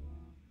stitch.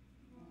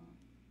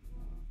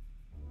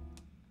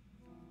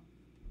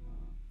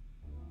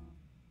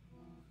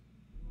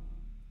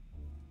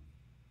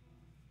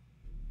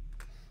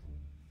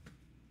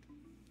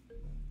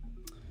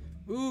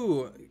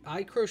 Ooh,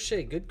 I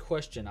crochet. Good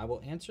question. I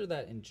will answer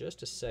that in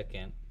just a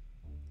second.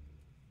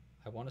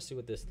 I want to see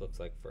what this looks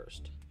like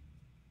first.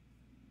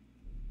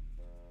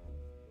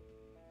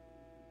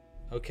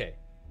 Okay,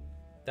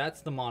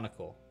 that's the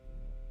monocle.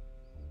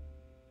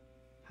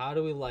 How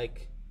do we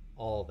like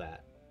all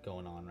that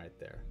going on right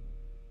there?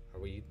 Are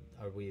we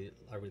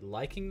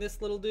liking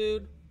this little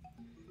dude?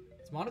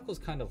 This monocle's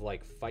kind of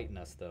like fighting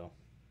us though.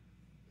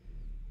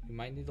 We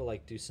might need to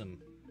like do some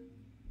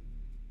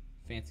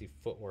fancy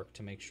footwork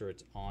to make sure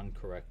it's on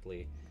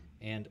correctly.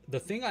 And the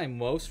thing I'm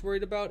most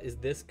worried about is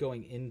this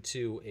going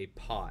into a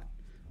pot.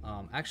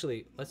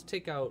 Actually, let's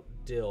take out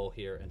Dill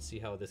here and see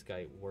how this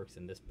guy works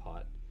in this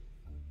pot.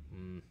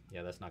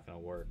 Yeah, that's not gonna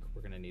work.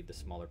 We're gonna need the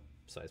smaller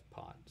size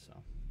pot, so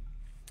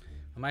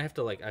I might have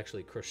to like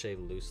actually crochet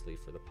loosely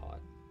for the pot.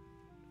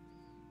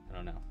 I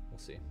don't know, we'll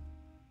see.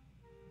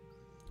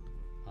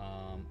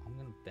 I'm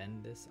gonna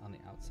bend this on the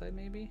outside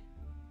maybe.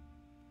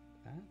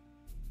 That.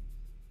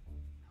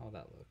 How will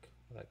that look?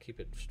 Will that keep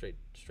it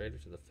straighter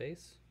to the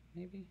face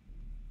maybe?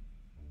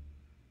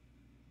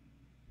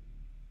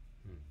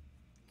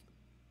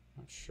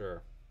 Not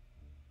sure.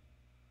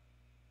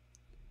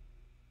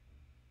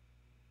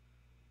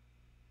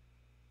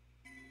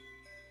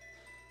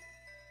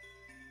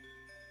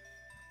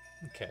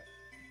 Okay.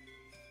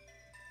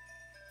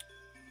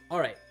 All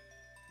right.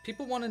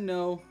 People want to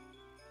know.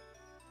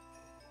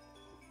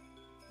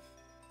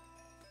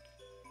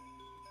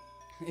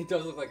 It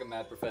does look like a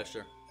mad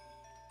professor.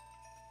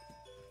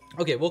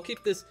 Okay, we'll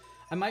keep this.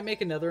 I might make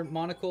another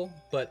monocle,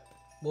 but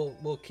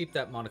we'll keep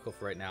that monocle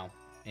for right now.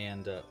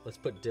 And let's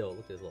put Dill.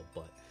 Look at his little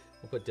butt.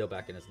 We'll put Dill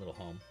back in his little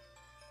home.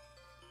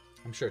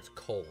 I'm sure it's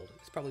cold.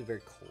 It's probably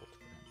very cold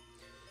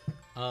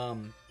for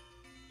him.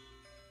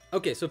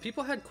 Okay, so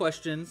people had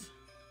questions.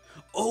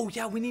 Oh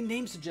yeah, we need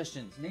name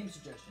suggestions. Name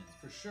suggestions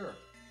for sure.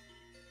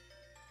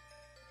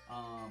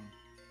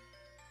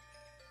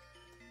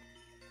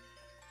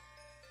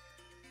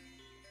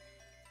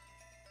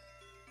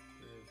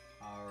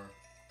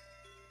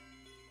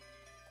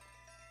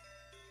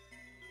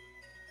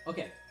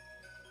 Okay.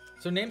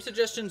 So name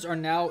suggestions are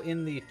now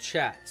in the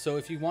chat. So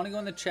if you want to go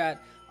in the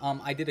chat,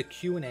 I did a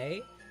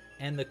Q&A,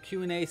 and the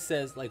Q&A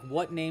says like,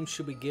 what name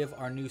should we give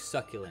our new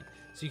succulent?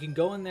 So you can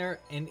go in there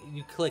and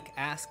you click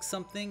ask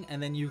something,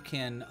 and then you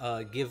can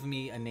give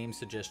me a name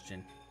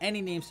suggestion.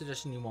 Any name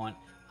suggestion you want.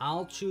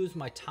 I'll choose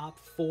my top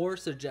 4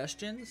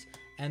 suggestions,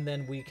 and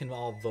then we can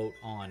all vote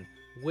on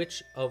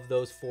which of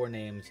those 4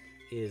 names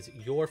is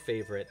your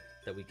favorite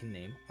that we can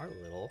name our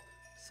little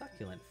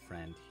succulent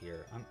friend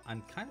here.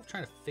 I'm kind of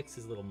trying to fix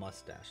his little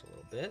mustache a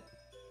little bit.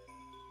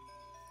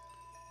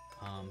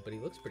 But he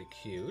looks pretty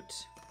cute.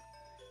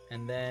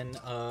 And then,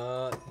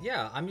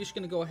 yeah, I'm just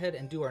gonna go ahead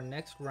and do our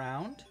next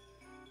round.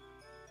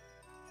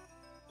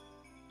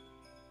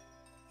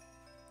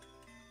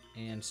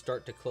 And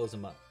start to close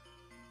them up.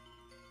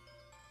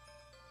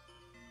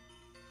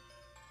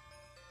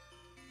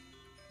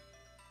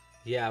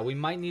 Yeah, we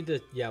might need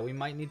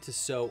to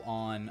sew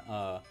on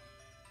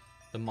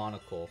the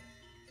monocle.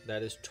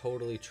 That is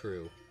totally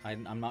true.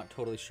 I'm not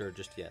totally sure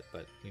just yet,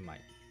 but we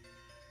might.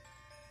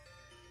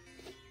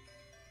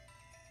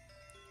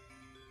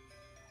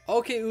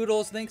 Okay,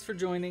 Oodles, thanks for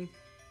joining.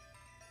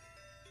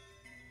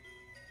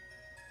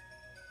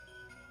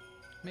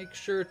 Make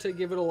sure to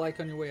give it a like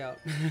on your way out.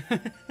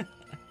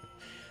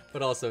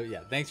 But also,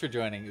 yeah, thanks for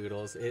joining,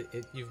 Oodles.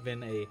 You've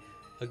been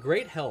a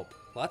great help.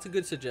 Lots of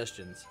good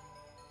suggestions.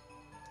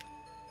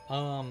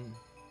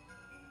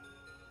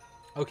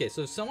 Okay,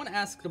 so someone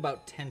asked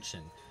about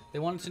tension. They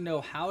wanted to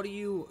know, how do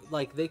you,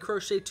 like, they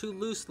crochet too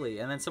loosely,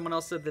 and then someone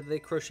else said that they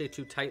crochet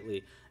too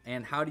tightly,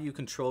 and how do you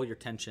control your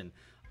tension?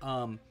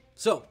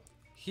 So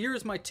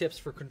here's my tips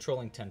for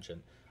controlling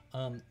tension.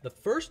 The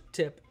first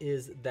tip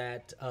is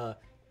that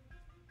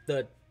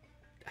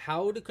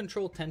how to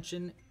control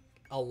tension,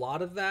 a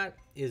lot of that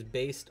is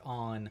based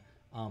on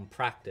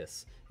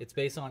practice. It's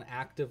based on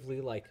actively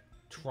like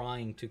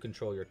trying to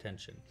control your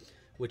tension,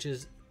 which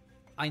is,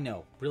 I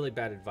know, really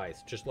bad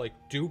advice. Just like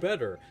do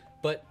better,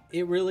 but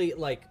it really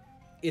like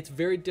it's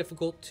very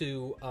difficult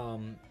to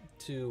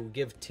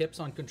give tips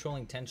on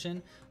controlling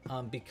tension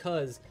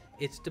because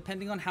it's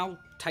depending on how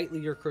tightly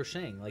you're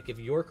crocheting. Like if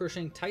you're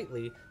crocheting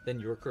tightly, then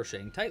you're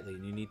crocheting tightly,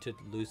 and you need to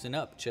loosen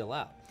up, chill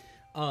out.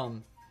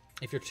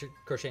 If you're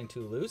crocheting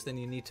too loose, then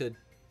you need to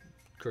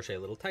crochet a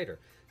little tighter.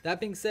 That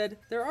being said,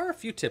 there are a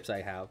few tips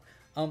I have.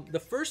 The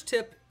first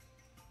tip,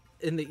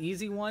 and the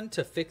easy one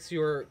to fix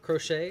your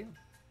crochet,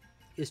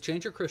 is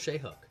change your crochet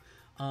hook.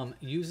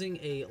 Using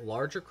a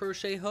larger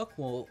crochet hook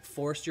will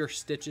force your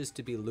stitches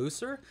to be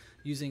looser.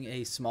 Using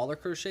a smaller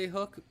crochet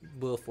hook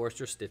will force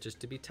your stitches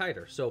to be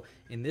tighter. So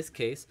in this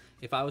case,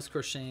 if I was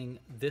crocheting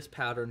this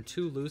pattern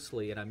too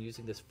loosely and I'm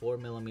using this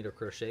 4mm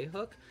crochet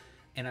hook,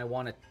 and I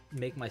want to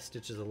make my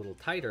stitches a little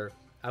tighter,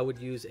 I would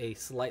use a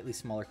slightly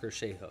smaller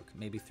crochet hook,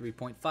 maybe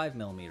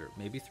 3.5mm,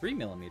 maybe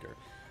 3mm.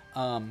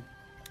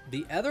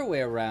 The other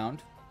way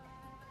around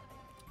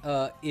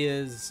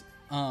is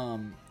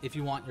if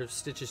you want your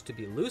stitches to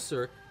be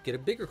looser, get a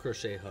bigger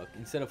crochet hook.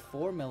 Instead of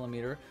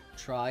 4mm,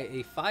 try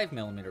a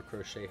 5mm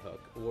crochet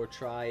hook, or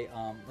try,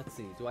 let's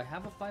see, do I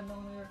have a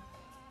 5mm?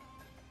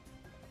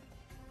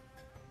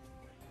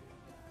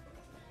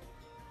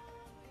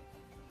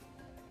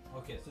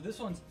 Okay, so this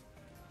one's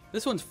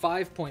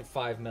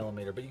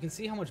 5.5mm, but you can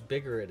see how much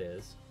bigger it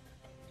is.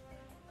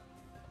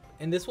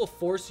 And this will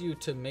force you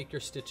to make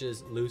your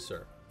stitches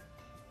looser.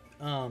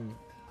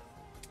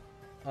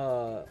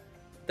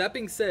 That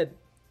being said,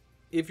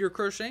 if you're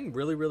crocheting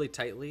really, really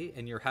tightly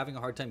and you're having a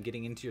hard time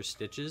getting into your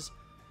stitches,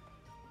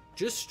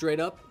 just straight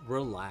up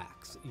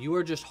relax. You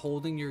are just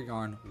holding your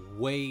yarn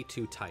way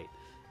too tight.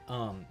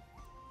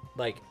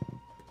 Like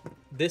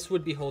this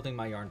would be holding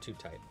my yarn too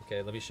tight.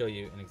 Okay, let me show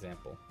you an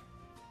example.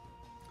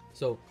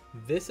 So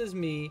this is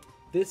me.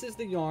 This is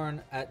the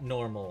yarn at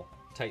normal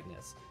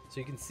tightness. So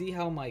you can see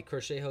how my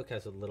crochet hook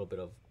has a little bit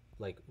of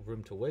like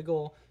room to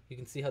wiggle. You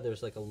can see how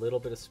there's like a little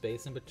bit of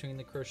space in between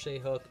the crochet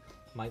hook.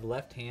 My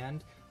left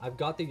hand, I've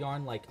got the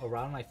yarn like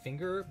around my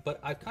finger, but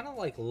I've kind of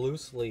like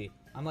loosely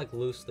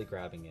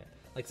grabbing it.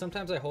 Like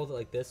sometimes I hold it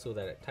like this so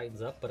that it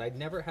tightens up, but I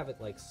never have it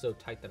like so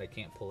tight that I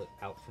can't pull it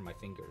out from my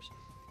fingers.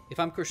 If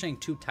I'm crocheting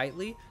too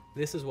tightly,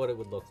 this is what it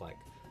would look like.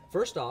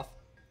 First off,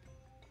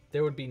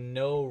 there would be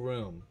no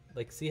room.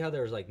 Like see how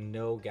there's like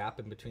no gap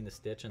in between the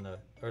stitch and the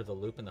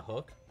loop and the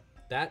hook?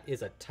 That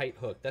is a tight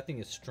hook. That thing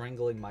is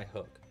strangling my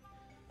hook.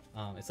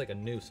 It's like a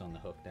noose on the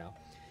hook now.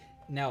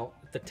 Now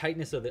the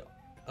tightness of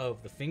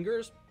the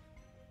fingers,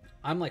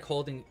 I'm like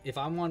holding, if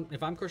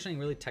I'm crocheting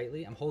really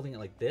tightly, I'm holding it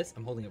like this.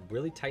 I'm holding it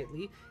really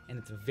tightly, and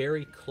it's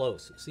very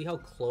close. See how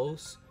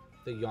close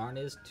the yarn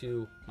is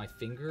to my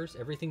fingers?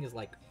 Everything is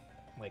like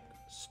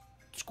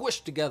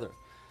squished together.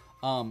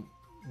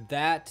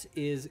 That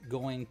is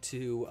going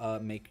to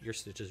make your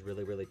stitches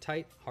really, really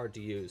tight, hard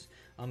to use.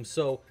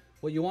 So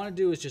what you want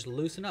to do is just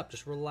loosen up,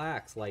 just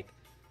relax, like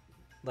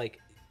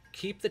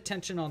keep the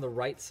tension on the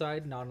right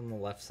side, not on the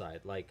left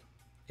side. Like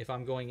if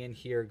I'm going in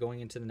here, going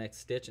into the next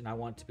stitch, and I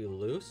want it to be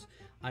loose,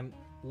 I'm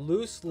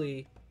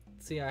loosely,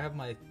 see I have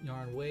my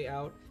yarn way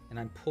out and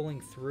I'm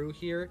pulling through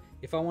here.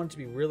 If I want it to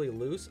be really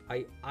loose,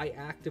 I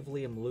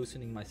actively am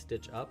loosening my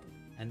stitch up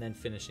and then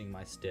finishing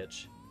my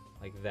stitch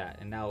like that.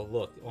 And now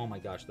look, oh my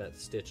gosh, that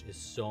stitch is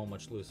so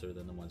much looser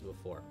than the ones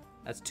before.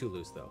 That's too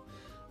loose though.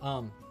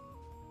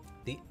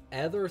 The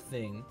other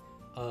thing,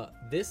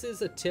 this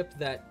is a tip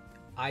that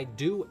I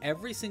do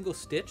every single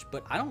stitch,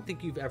 but I don't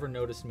think you've ever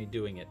noticed me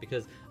doing it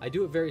because I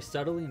do it very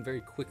subtly and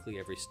very quickly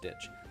every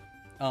stitch.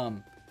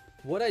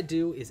 What I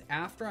do is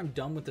after I'm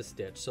done with the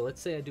stitch, so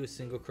let's say I do a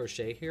single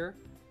crochet here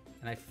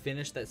and I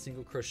finish that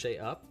single crochet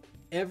up,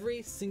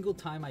 every single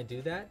time I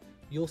do that,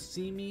 you'll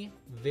see me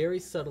very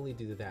subtly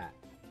do that,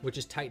 which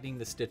is tightening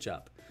the stitch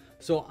up.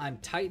 So I'm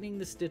tightening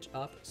the stitch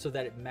up so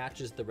that it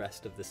matches the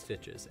rest of the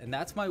stitches. And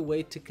that's my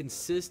way to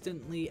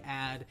consistently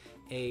add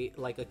a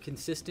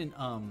consistent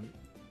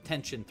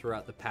tension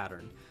throughout the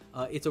pattern.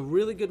 It's a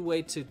really good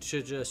way to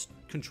just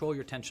control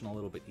your tension a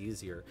little bit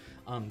easier.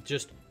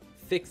 Just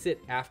fix it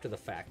after the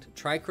fact.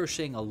 Try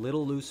crocheting a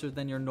little looser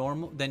than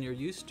you're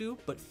used to,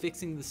 but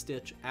fixing the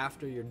stitch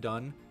after you're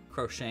done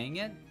crocheting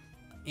it,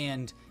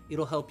 and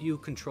it'll help you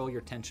control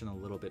your tension a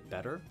little bit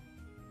better.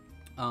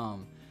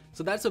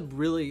 So that's a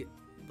really,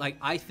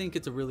 I think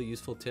it's a really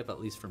useful tip,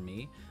 at least for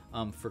me,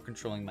 for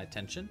controlling my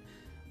tension.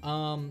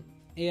 And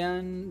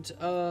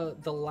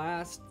the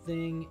last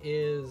thing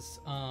is,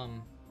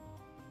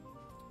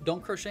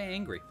 don't crochet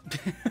angry.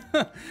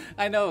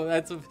 I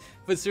know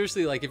but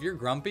seriously, like if you're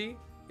grumpy,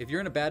 if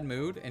you're in a bad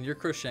mood and you're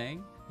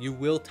crocheting, you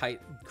will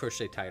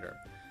crochet tighter.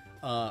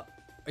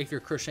 If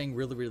you're crocheting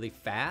really, really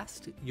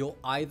fast, you'll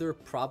either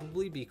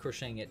probably be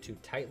crocheting it too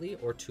tightly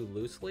or too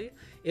loosely.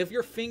 If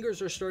your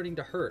fingers are starting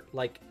to hurt,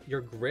 like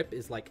your grip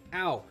is like,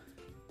 ow,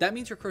 that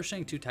means you're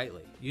crocheting too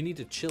tightly. You need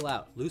to chill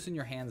out, loosen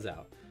your hands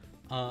up.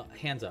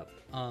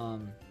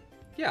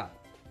 Yeah.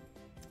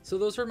 So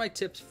those are my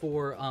tips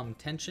for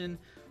tension.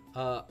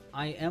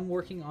 I am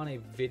working on a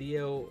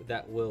video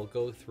that will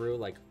go through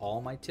like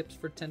all my tips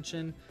for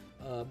tension.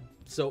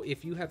 So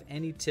if you have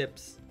any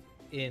tips,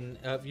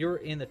 if you're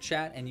in the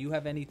chat and you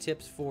have any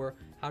tips for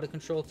how to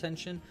control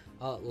tension,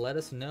 let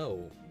us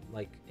know.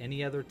 Like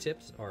any other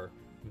tips are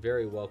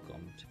very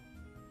welcomed.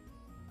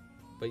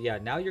 But yeah,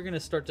 now you're gonna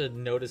start to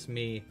notice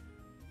me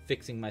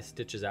fixing my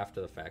stitches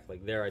after the fact.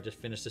 Like there, I just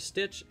finished a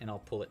stitch and I'll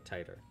pull it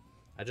tighter.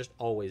 I just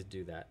always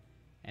do that,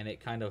 and it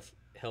kind of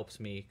helps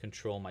me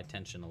control my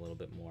tension a little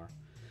bit more.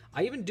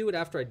 I even do it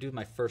after I do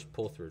my first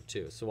pull through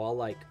too. So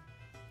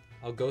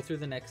I'll go through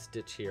the next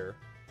stitch here.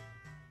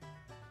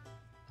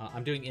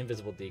 I'm doing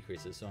invisible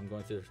decreases, so I'm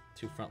going through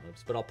 2 front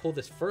loops, but I'll pull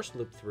this first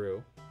loop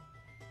through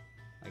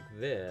like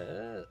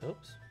this.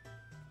 Oops.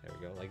 There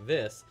we go, like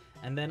this.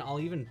 And then I'll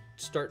even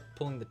start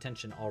pulling the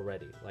tension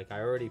already. Like I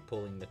already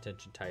pulling the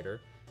tension tighter.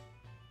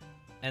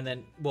 And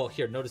then, well,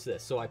 here, notice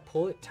this. So I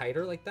pull it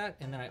tighter like that,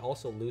 and then I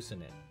also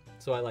loosen it.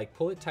 So I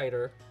pull it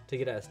tighter to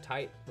get it as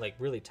tight, like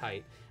really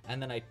tight, and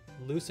then I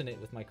loosen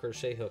it with my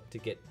crochet hook to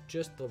get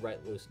just the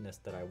right looseness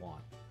that I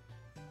want.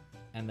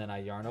 And then I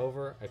yarn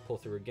over, I pull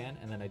through again,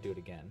 and then I do it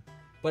again.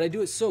 But I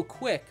do it so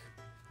quick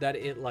that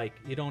it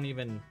you don't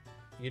even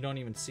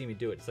see me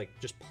do it. It's like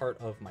just part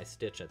of my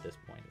stitch at this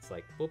point. It's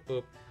like boop,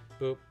 boop,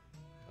 boop.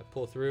 I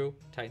pull through,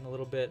 tighten a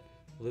little bit,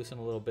 loosen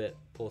a little bit,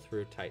 pull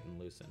through, tighten,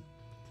 loosen.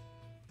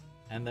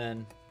 And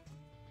then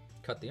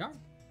cut the yarn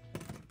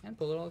and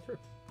pull it all through.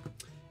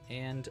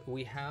 And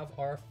we have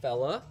our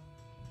fella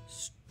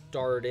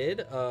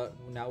started.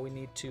 Now we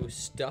need to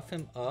stuff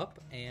him up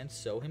and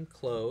sew him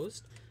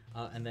closed,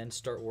 and then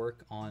start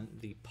work on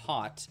the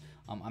pot.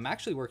 I'm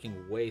actually working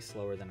way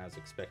slower than I was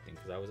expecting,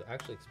 because I was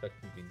actually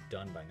expecting to be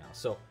done by now.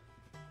 So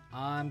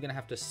I'm gonna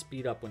have to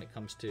speed up when it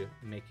comes to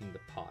making the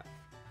pot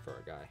for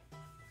our guy.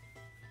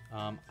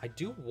 I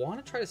do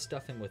want to try to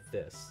stuff him with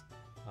this.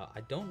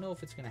 I don't know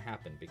if it's gonna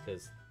happen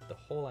because the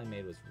hole I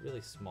made was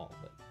really small,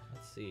 but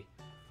let's see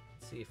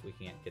if we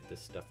can't get this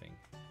stuffing,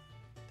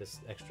 this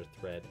extra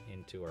thread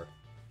into our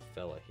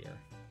fella here.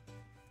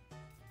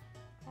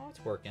 Oh,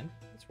 it's working.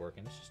 It's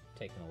working. It's just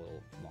taking a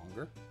little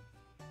longer.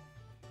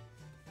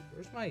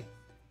 Where's my...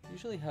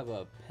 usually have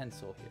a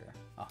pencil here.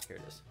 Oh, here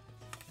it is.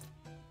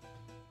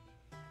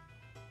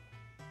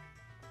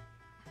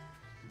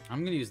 I'm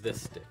going to use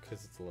this stick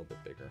because it's a little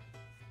bit bigger.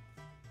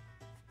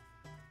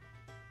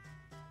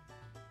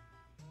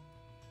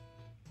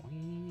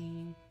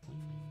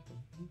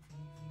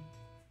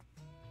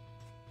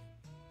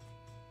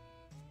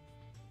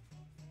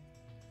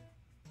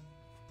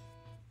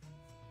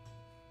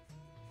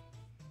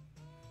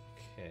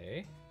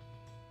 Okay.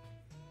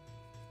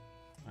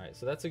 Alright,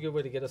 so that's a good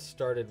way to get us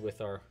started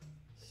with our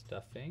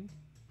stuffing.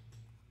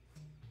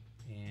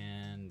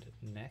 And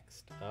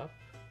next up,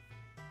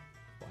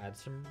 we'll add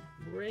some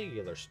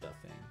regular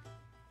stuffing.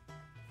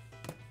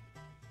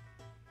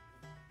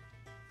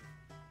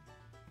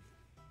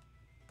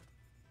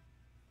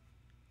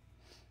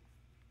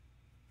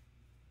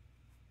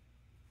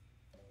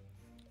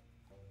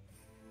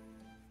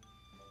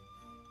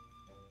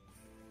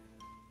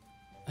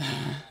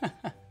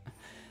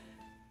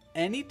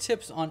 Any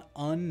tips on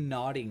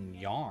unknotting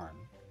yarn?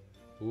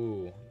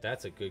 Ooh,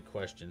 that's a good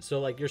question. So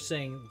like you're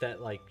saying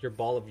that like your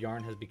ball of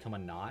yarn has become a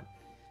knot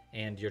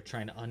and you're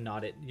trying to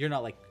unknot it. You're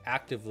not like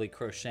actively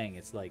crocheting.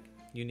 It's like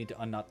you need to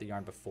unknot the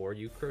yarn before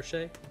you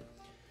crochet.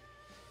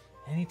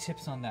 Any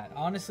tips on that?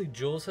 Honestly,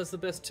 Jules has the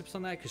best tips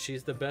on that because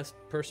she's the best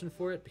person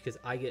for it, because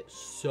I get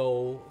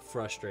so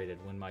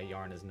frustrated when my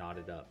yarn is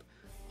knotted up.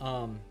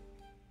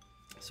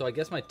 So I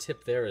guess my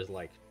tip there is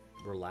like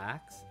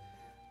relax.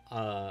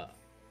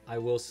 I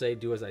will say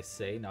do as I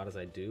say, not as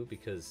I do,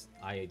 because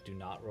I do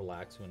not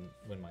relax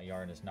when my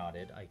yarn is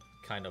knotted. I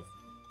kind of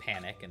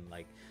panic and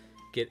like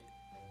get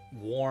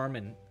warm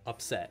and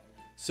upset.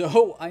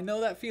 So I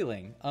know that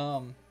feeling.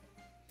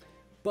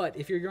 But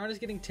if your yarn is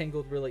getting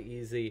tangled really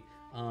easy,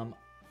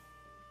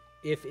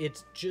 if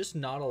it's just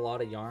not a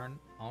lot of yarn,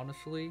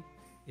 honestly,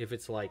 if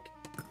it's like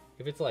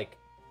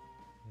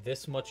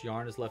this much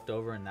yarn is left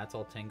over and that's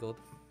all tangled,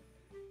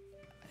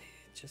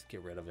 just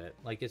get rid of it.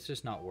 Like, it's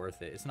just not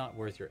worth it. It's not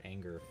worth your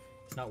anger.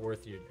 It's not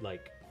worth your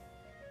like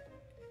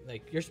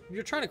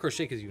you're trying to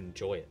crochet because you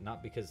enjoy it,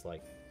 not because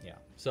like, yeah.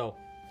 So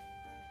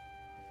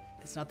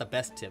it's not the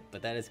best tip,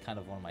 but that is kind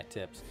of one of my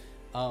tips.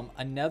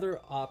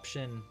 Another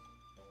option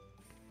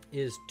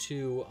is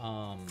to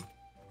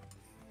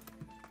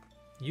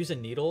use a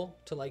needle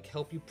to like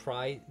help you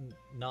pry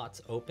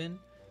knots open.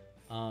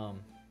 That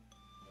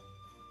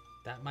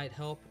might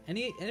help.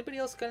 Anybody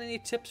else got any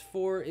tips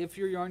for if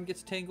your yarn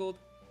gets tangled?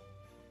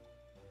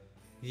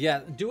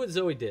 Yeah, do what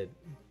Zoe did.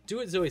 Do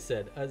what Zoe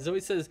said. Zoe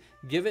says,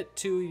 give it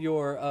to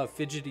your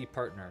fidgety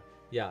partner.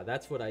 Yeah,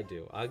 that's what I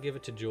do. I'll give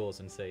it to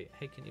Jules and say,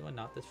 hey, can you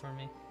unknot this for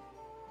me?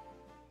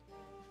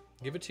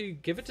 Give it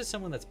to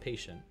someone that's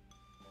patient.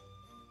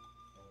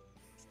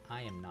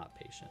 I am not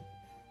patient.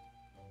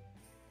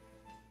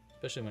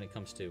 Especially when it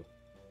comes to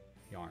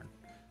yarn.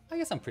 I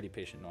guess I'm pretty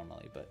patient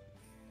normally, but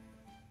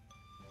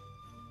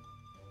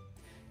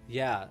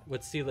yeah,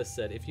 what Silas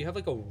said, if you have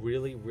like a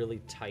really,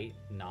 really tight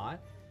knot,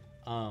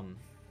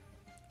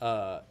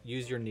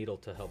 use your needle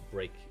to help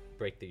break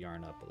the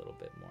yarn up a little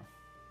bit more.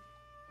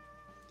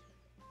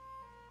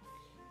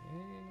 Okay.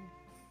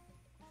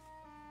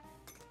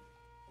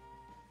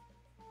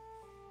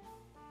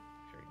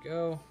 There we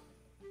go.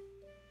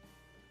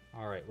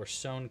 All right, we're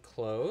sewn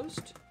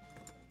closed.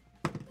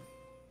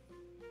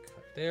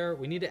 Cut there.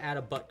 We need to add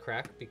a butt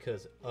crack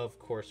because of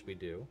course we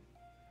do.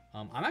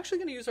 I'm actually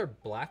going to use our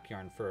black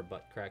yarn for a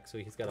butt crack, so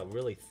he's got a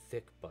really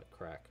thick butt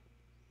crack.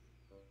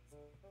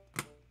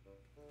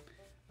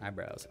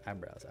 Eyebrows,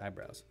 eyebrows,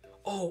 eyebrows.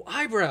 Oh,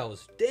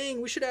 eyebrows!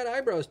 Dang, we should add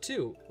eyebrows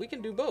too. We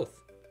can do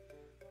both.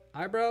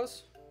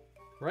 Eyebrows,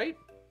 right?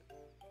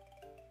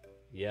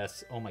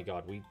 Yes. Oh my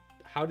God.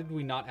 How did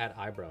we not add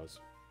eyebrows?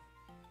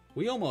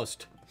 We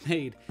almost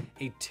made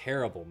a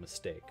terrible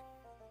mistake.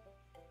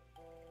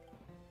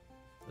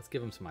 Let's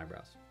give him some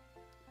eyebrows.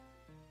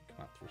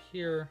 Come out through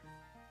here.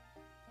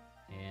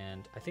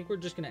 And I think we're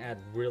just going to add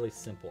really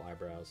simple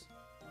eyebrows.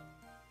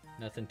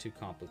 Nothing too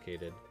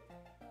complicated.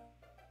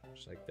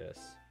 Just like this.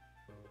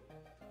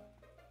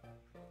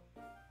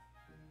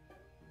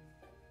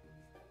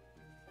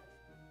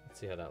 Let's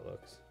see how that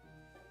looks.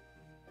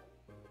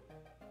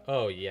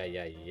 Oh, yeah,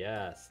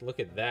 yes. Look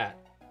at that.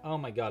 Oh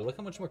my God, look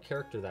how much more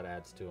character that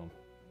adds to him.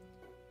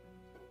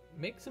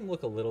 Makes him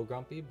look a little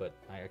grumpy, but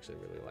I actually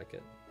really like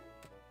it.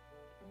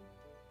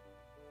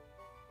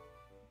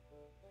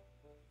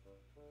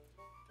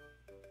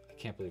 I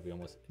can't believe we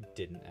almost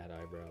didn't add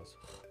eyebrows.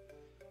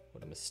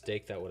 What a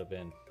mistake that would have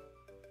been.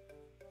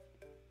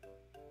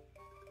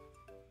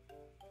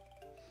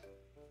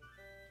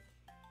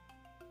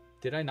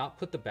 Did I not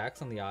put the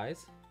backs on the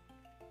eyes?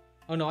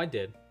 Oh no, I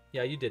did.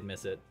 Yeah, you did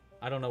miss it.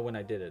 I don't know when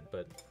I did it,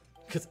 but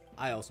because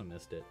I also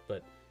missed it,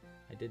 but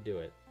I did do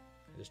it.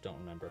 I just don't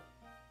remember.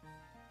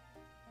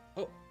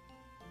 Oh,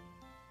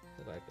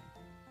 go back in.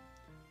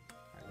 All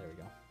right, there we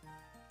go.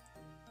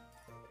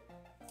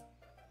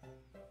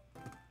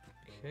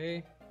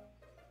 Okay,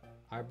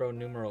 eyebrow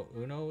numero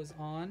uno is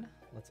on.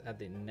 Let's add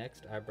the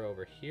next eyebrow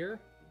over here.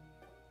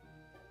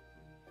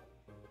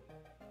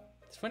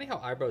 It's funny how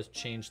eyebrows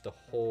change the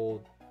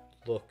whole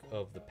look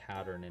of the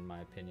pattern, in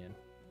my opinion.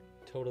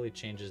 Totally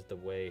changes the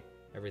way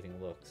everything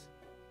looks.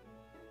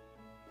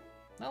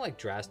 Not like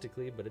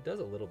drastically, but it does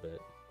a little bit.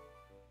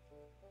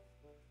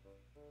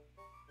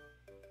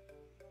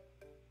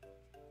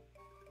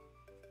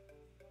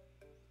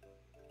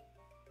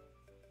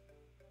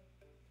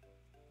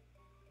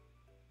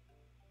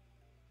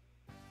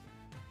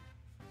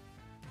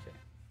 Okay,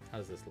 how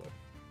does this look?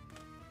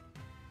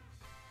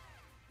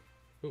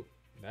 Ooh,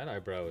 that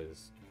eyebrow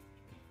is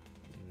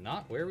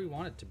not where we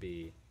want it to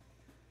be.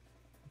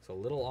 It's a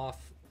little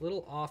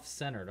off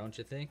center, don't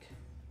you think?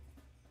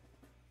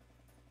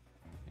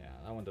 Yeah,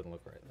 that one doesn't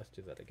look right. Let's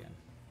do that again.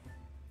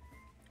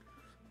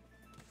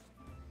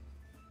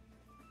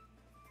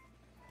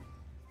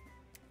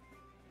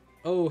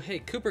 Oh, hey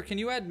Cooper, can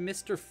you add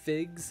Mr.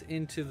 Figs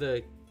into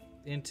the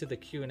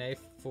Q&A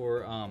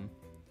for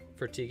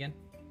Tegan?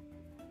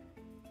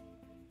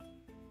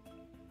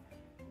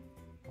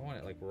 I want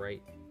it like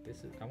right.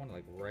 I want it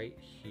like right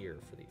here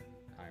for the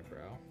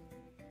eyebrow.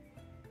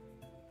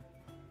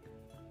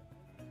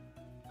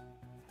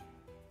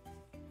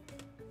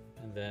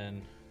 And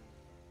then,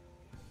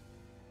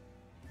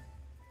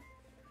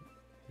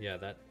 yeah,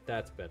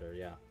 that's better.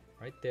 Yeah,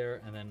 right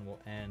there, and then we'll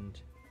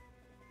end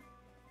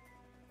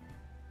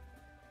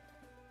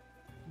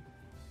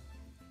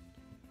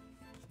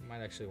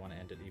might actually want to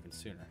end it even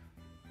sooner.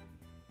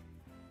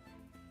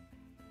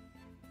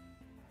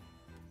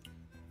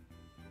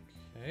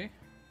 Okay.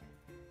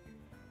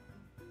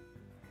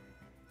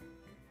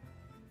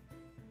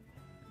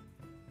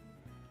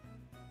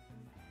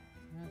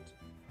 That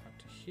out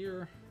to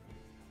here.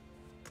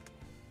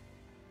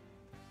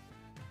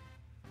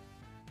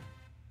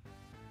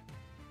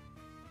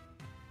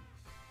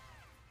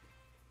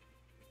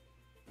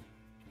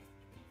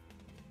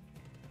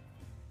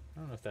 I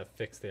don't know if that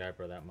fixed the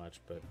eyebrow that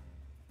much, but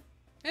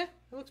yeah,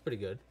 it looks pretty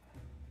good.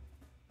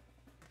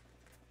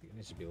 It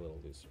needs to be a little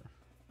looser.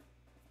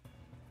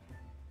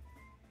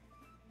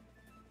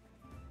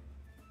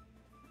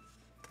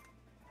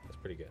 That's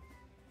pretty good.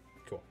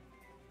 Cool.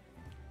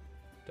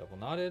 Double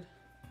knotted.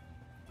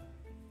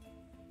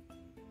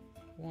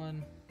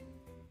 1.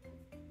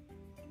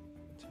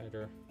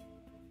 Tighter.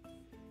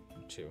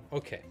 2.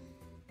 Okay.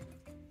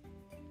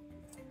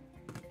 Stick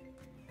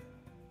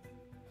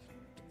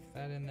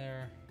that in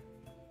there.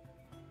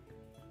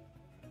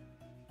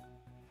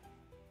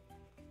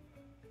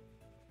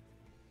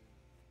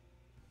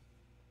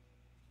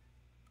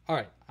 All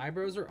right,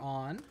 eyebrows are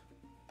on.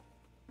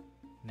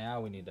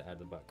 Now we need to add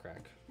the butt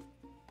crack.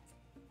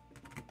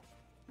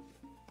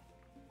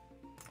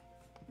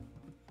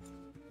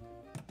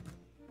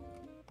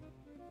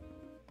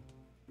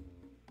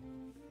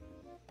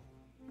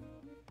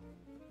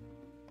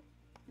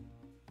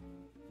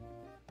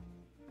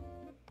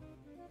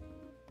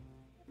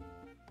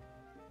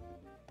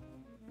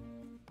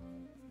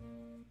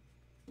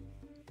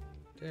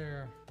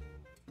 There.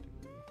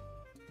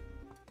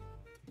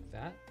 Do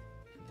that.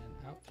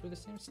 Out through the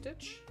same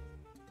stitch,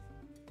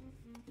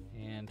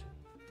 and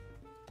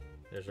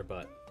there's our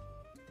butt.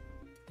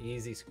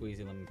 Easy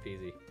squeezy lemon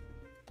peasy.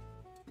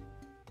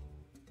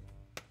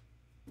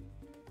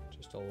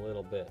 Just a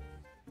little bit.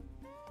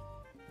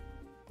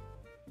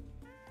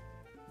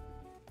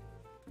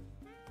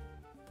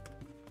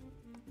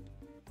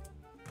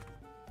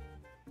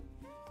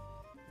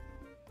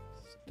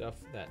 Stuff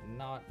that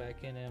knot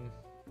back in him.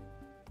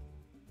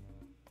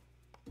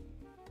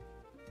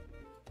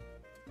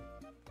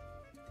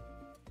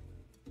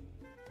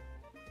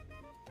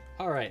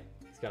 All right,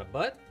 he's got a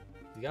butt,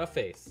 he's got a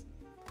face.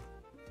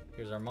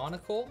 Here's our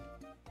monocle.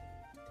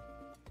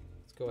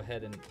 Let's go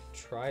ahead and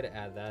try to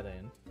add that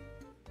in.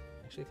 I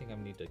actually think I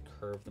need to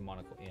curve the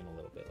monocle in a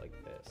little bit like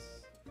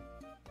this.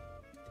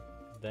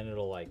 Then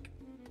it'll like,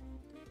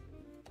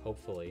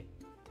 hopefully,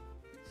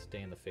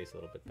 stay in the face a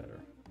little bit better.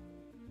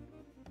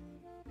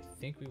 I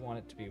think we want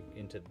it to be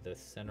into the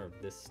center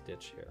of this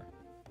stitch here.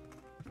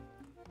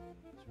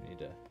 So we need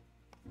to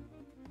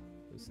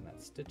loosen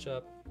that stitch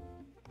up.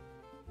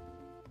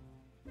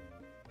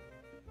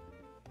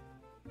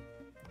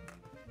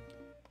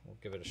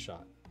 Give it a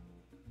shot.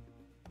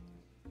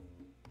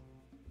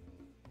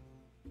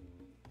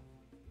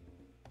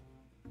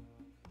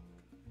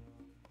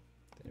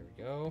 There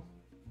we go.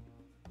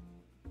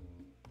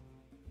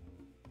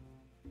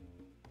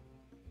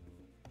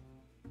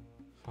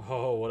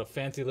 Oh, what a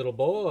fancy little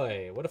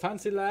boy. What a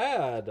fancy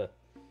lad.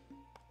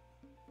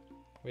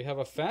 We have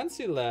a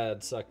fancy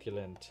lad,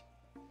 Succulent.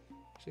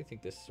 Actually, I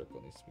think this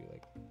circle needs to be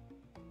like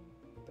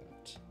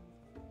that.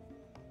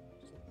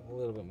 Just a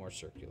little bit more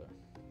circular.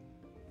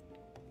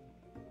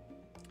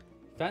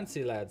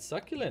 Fancy lad,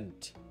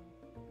 Succulent.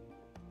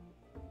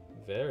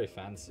 Very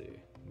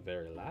fancy,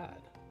 very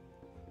lad.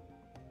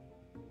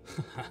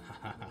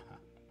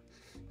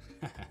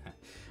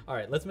 All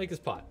right, let's make this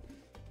pot.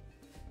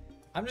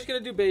 I'm just gonna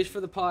do beige for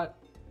the pot,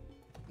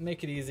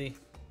 make it easy.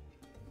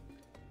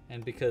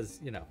 And because,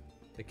 you know,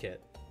 the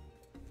kit.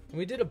 And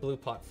we did a blue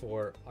pot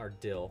for our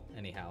dill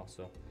anyhow,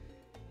 so,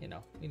 you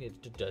know, we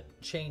needed to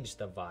change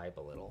the vibe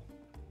a little.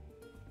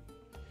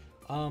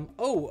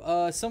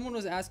 Someone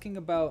was asking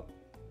about,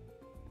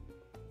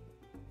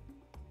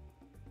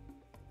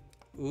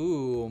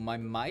 ooh, my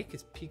mic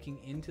is peeking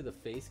into the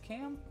face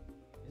cam?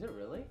 Is it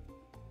really?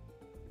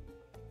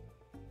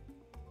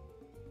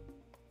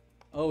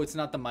 Oh, it's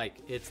not the mic,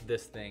 it's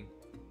this thing.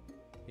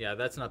 Yeah,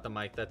 that's not the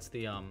mic, that's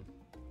the,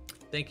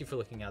 thank you for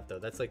looking out though.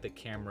 That's like the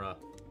camera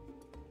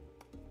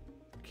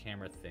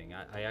thing.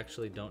 I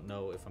actually don't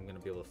know if I'm gonna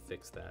be able to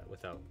fix that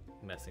without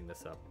messing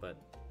this up, but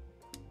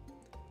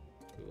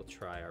we will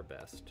try our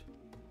best.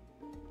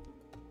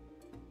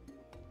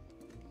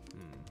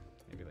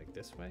 Maybe like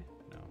this way?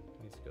 No,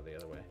 it needs to go the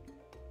other way.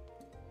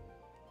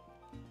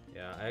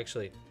 Yeah, I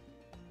actually,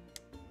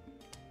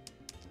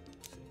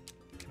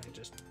 can I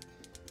just,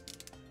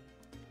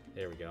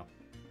 there we go.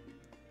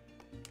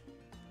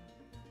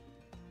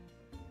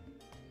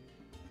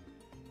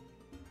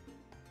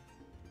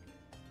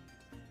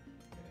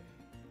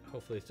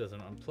 Hopefully this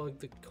doesn't unplug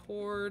the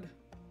cord.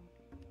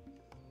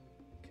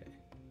 Okay,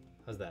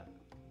 how's that?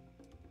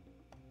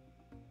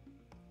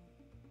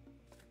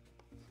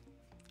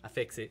 I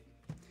fix it.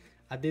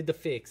 I did the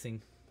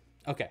fixing.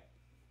 Okay.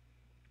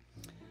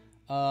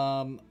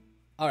 All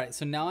right,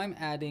 so now I'm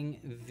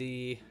adding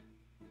the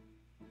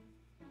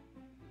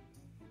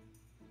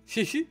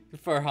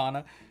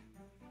Farhana.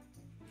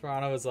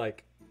 Farhana was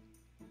like,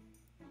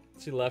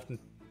 she left and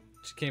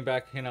She came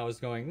back and I was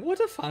going, what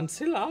a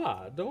fancy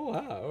lad. Oh,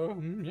 wow.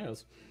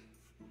 Yes.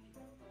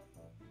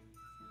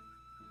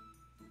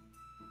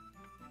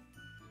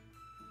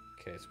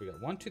 Okay, so we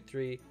got 1, 2,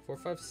 3, 4,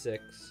 5,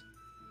 6.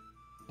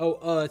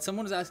 Oh,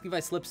 someone was asking if I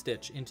slip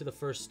stitch into the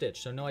first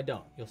stitch. So no, I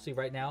don't. You'll see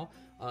right now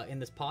in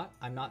this pot,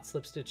 I'm not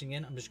slip stitching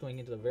in. I'm just going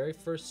into the very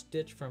first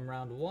stitch from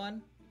round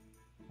 1,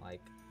 like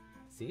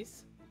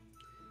this,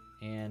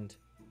 and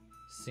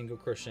single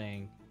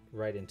crocheting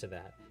right into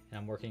that. And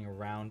I'm working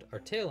around our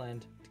tail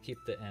end to keep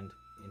the end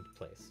in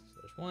place.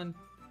 So there's 1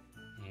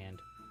 and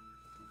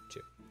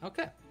 2.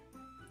 Okay.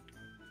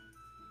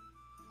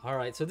 All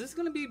right, so this is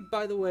gonna be,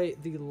 by the way,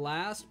 the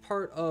last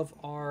part of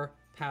our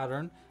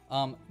pattern.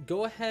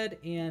 Go ahead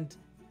and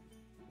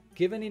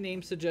give any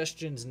name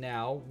suggestions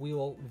now. We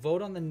will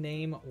vote on the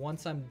name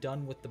once I'm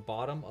done with the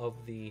bottom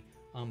of the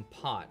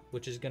pot,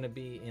 which is gonna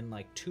be in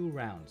like 2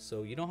 rounds.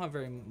 So you don't have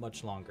very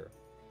much longer.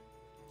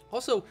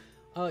 Also,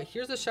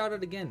 here's a shout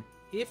out again.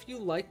 If you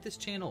like this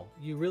channel,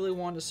 you really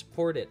want to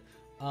support it,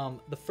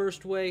 the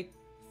first way,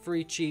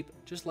 free, cheap,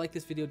 just like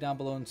this video down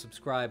below and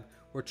subscribe.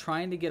 We're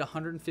trying to get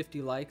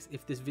 150 likes.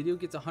 If this video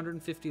gets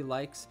 150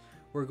 likes,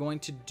 we're going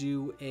to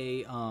do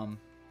a, hold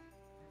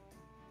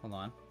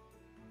on.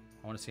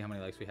 I want to see how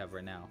many likes we have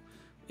right now.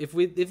 If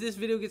this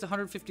video gets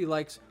 150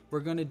 likes, we're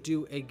going to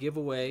do a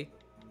giveaway.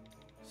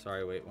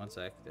 Sorry, wait 1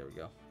 sec. There we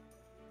go.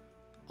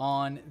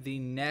 On the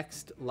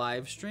next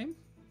live stream.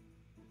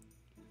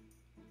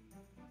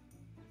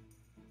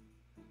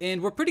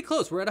 And we're pretty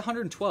close. We're at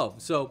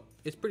 112, so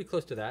it's pretty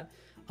close to that.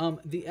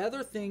 The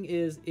other thing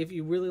is, if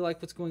you really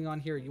like what's going on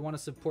here, you want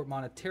to support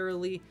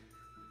monetarily,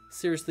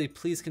 seriously,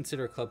 please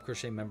consider a Club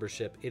Crochet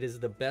membership. It is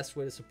the best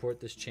way to support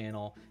this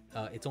channel.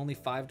 It's only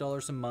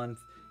 $5 a month,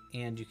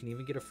 and you can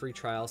even get a free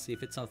trial, see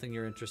if it's something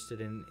you're interested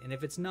in. And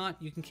if it's not,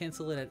 you can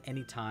cancel it at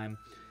any time.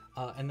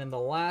 And then the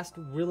last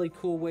really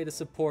cool way to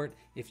support,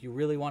 if you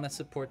really want to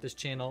support this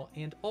channel,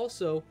 and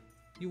also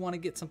you want to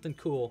get something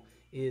cool,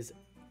 is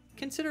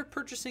consider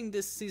purchasing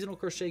this seasonal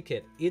crochet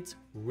kit. It's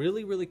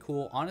really, really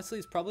cool. Honestly,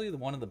 it's probably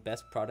one of the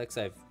best products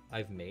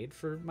I've made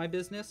for my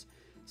business.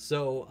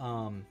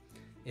 So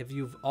if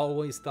you've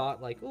always thought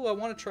like, oh, I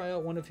want to try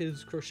out one of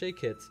his crochet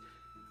kits,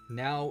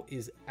 now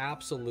is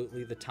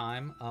absolutely the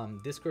time.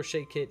 This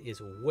crochet kit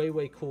is way,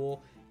 way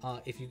cool.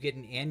 If you get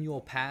an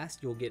annual pass,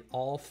 you'll get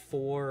all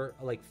four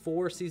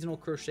seasonal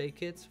crochet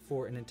kits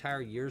for an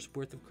entire year's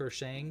worth of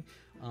crocheting.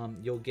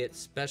 You'll get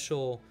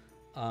special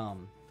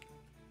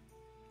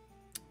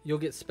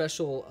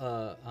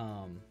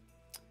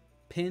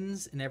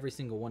pins in every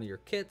single one of your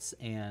kits,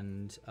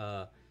 and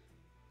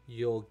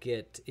you'll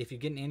get, if you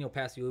get an annual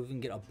pass, you'll even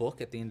get a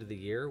book at the end of the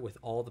year with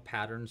all the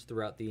patterns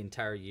throughout the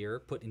entire year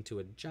put into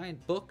a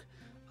giant book.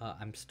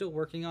 I'm still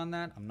working on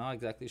that. I'm not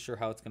exactly sure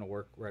how it's going to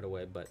work right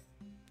away, but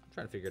I'm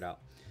trying to figure it out.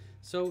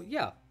 So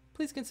yeah,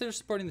 please consider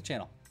supporting the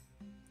channel.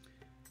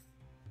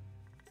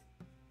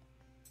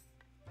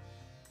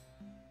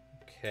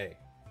 Okay.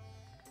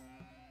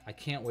 I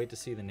can't wait to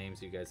see the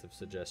names you guys have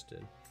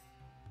suggested.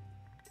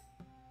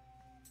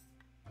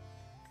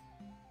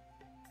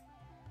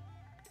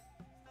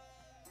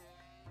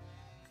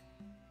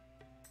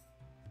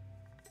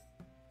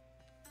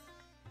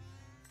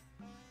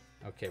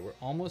 Okay, we're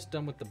almost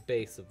done with the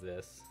base of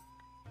this.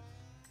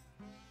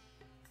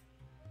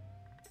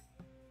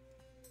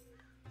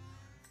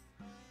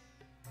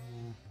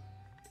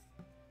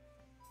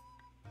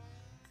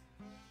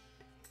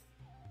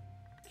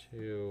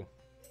 Two,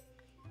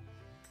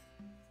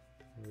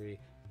 three.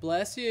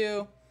 Bless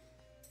you.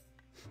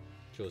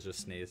 Jules just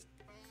sneezed.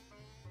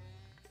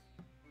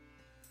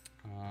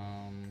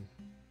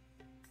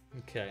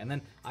 Okay, and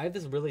then I have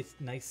this really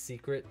nice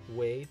secret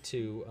way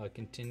to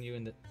continue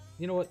in the...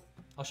 You know what?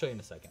 I'll show you in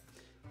a second.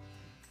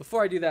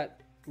 Before I do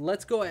that,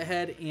 let's go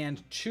ahead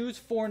and choose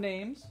 4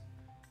 names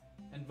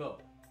and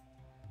vote.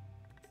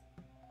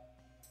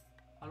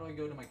 How do I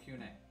go to my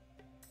Q&A?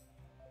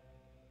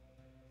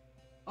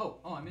 Oh,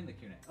 I'm in the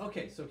Q&A.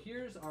 Okay, so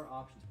here's our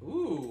options.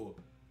 Ooh,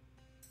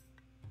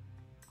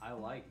 I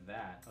like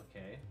that.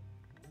 Okay,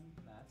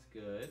 that's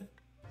good.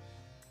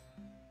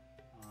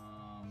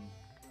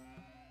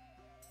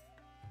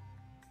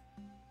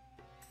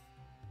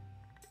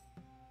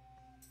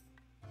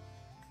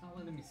 It's not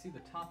letting me see the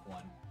top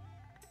one.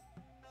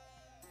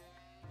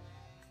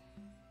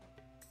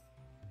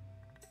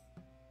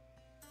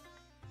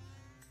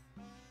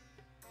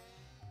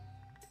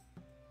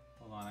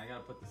 Hold on, I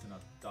gotta put this in a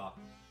doc.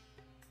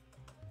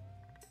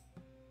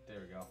 There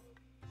we go.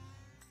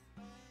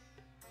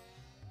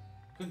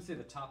 Couldn't see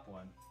the top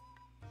one.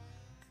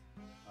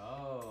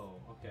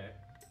 Oh, okay.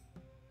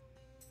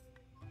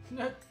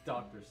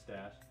 Dr.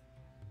 Stash.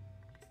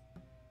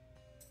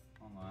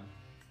 Hold on.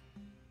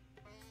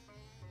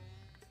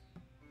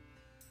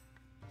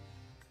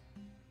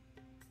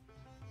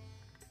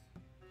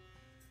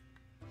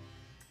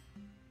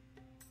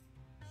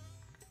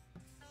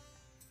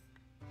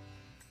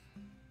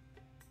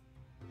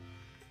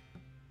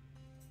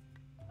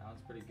 That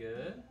one's pretty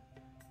good.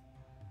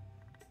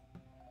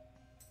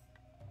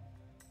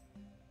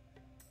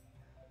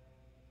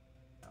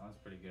 That one's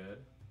pretty good.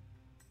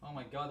 Oh Oh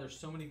my god, there's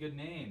so many good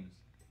names.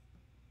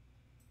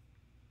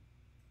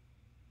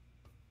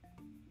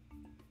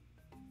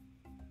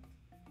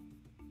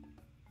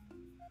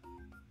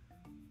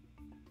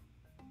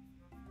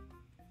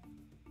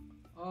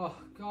 Oh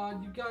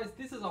god, you guys,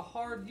 this is a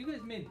hard... You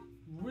guys made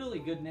really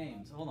good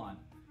names. Hold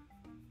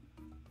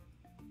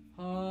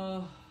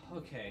on.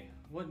 Okay.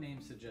 What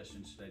name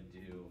suggestions should I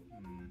do?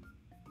 I'm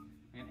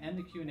gonna end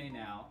the Q&A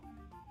now.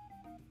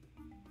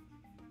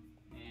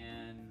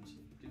 And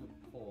do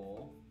a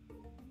poll.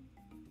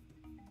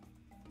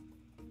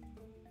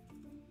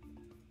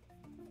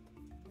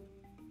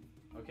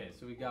 Okay,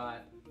 so we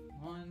got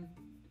one...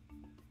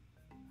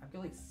 I've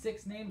got like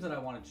 6 names that I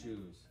want to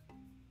choose.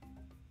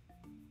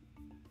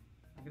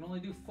 I can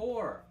only do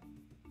 4.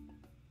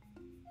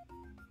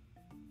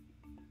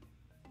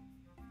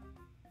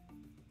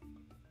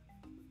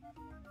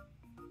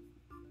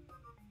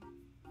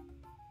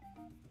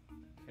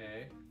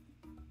 Okay.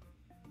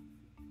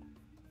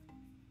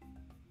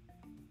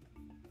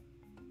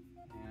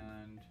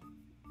 And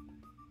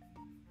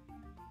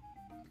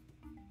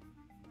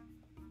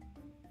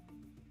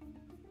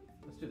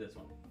let's do this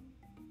one.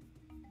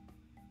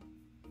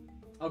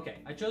 Okay,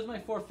 I chose my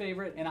 4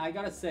 favorite, and I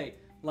gotta say,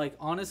 like,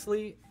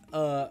 honestly,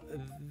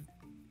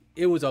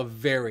 it was a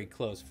very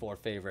close 4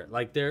 favorite.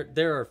 Like, there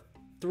are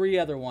 3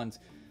 other ones.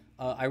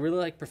 I really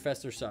like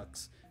Professor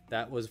Sucks.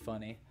 That was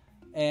funny.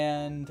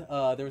 And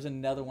there was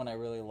another one I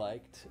really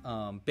liked,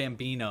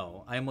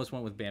 Bambino. I almost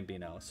went with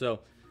Bambino.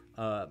 So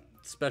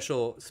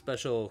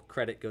special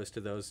credit goes to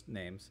those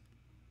names.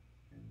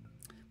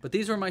 But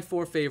these were my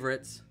 4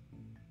 favorites.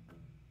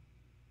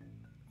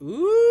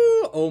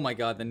 Ooh! Oh my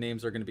god, the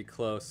names are going to be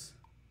close.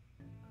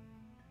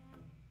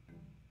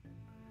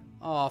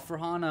 Oh,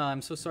 Farhana,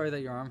 I'm so sorry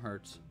that your arm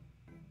hurts.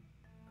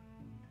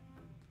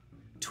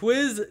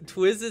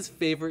 Twiz's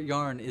favorite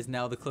yarn is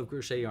now the Club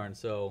Crochet yarn,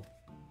 so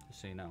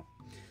just so you know.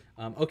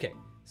 Okay,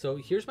 so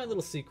here's my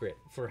little secret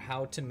for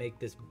how to make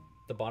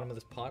the bottom of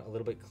this pot a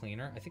little bit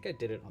cleaner. I think I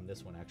did it on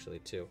this one actually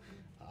too.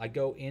 I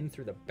go in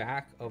through the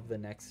back of the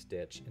next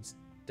stitch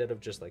instead of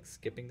just like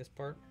skipping this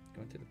part.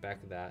 Going through the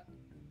back of that,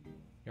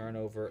 yarn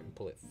over and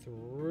pull it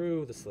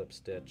through the slip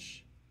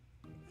stitch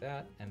like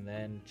that, and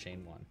then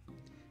chain 1.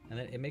 And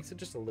then it makes it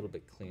just a little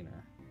bit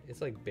cleaner. It's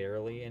like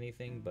barely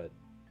anything, but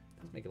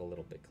let's make it a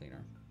little bit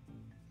cleaner.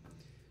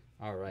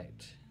 All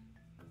right.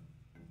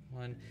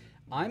 1.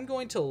 I'm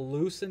going to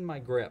loosen my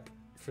grip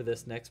for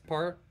this next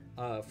part,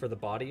 for the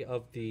body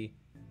of the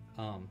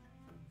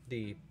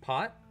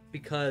pot,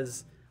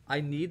 because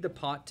I need the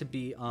pot to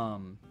be,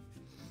 oops,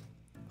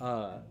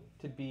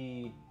 there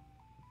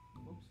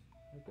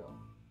we go.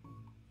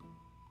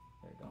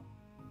 There we go.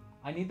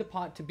 I need the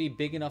pot to be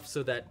big enough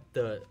so that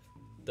the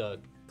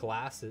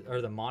glass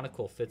or the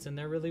monocle fits in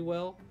there really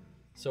well.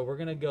 So we're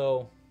gonna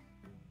go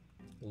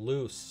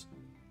loose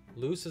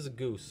as a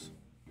goose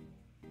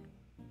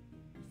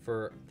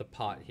for the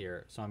pot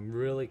here. So I'm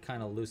really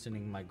kind of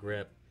loosening my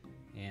grip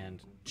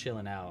and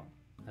chilling out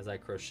as I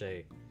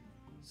crochet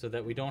so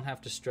that we don't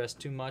have to stress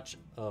too much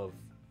of,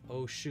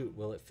 oh shoot,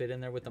 will it fit in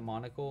there with the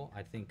monocle?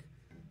 I think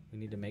we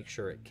need to make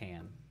sure it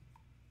can.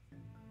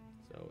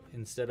 So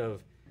instead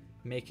of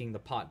making the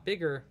pot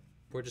bigger,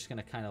 we're just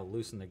going to kind of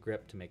loosen the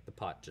grip to make the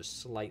pot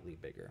just slightly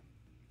bigger.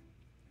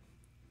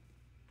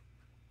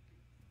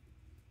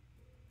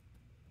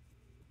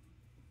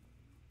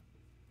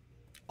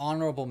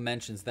 Honorable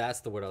mentions,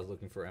 that's the word I was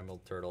looking for,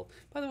 Emerald Turtle.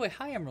 By the way,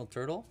 hi Emerald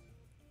Turtle.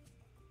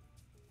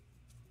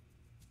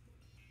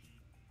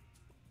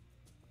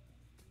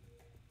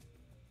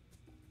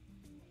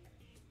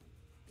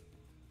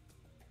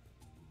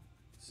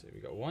 So we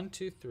got 1,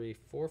 2, 3,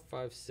 4,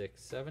 5,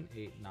 6, 7,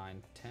 8,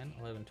 9, 10,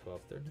 11,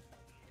 12, 13.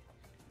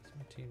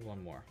 17,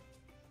 one more.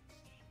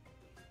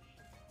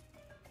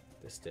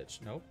 This stitch,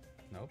 nope,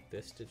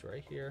 this stitch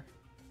right here.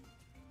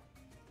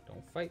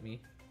 Don't fight me.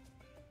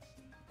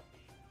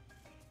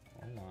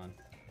 Hold on.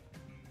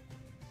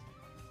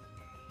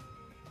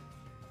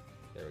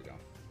 There we go.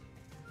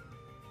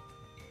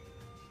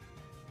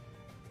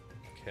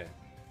 Okay.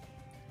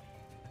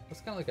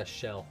 Looks kind of like a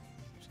shell.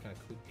 Just kind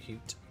of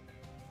cute.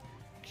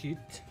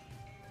 Cute.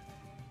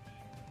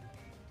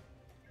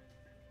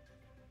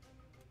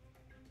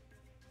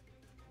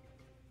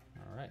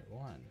 All right,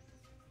 1.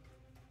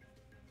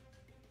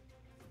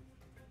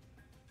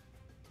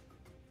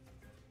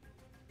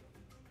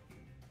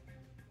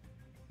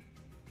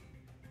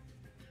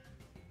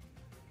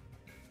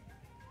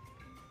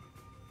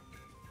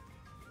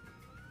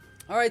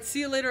 All right, see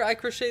you later, I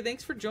Crochet.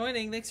 Thanks for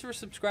joining. Thanks for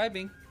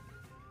subscribing.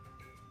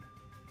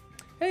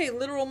 Hey,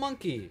 literal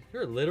monkey.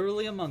 You're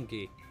literally a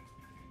monkey.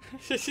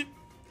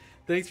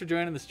 Thanks for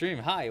joining the stream.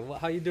 Hi,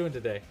 how you doing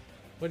today?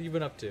 What have you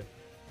been up to?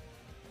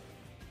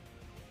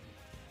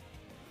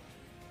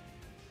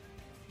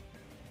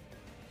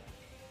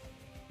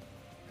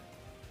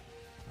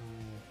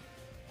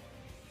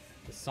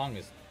 This song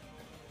is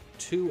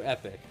too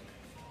epic.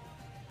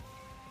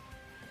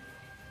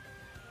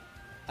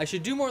 I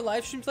should do more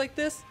live streams like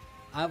this.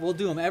 We'll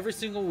do them every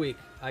single week,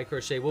 I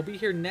Crochet. We'll be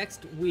here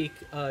next week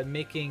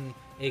making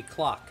a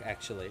clock,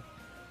 actually.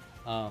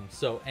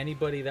 So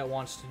anybody that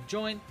wants to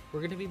join, we're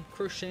going to be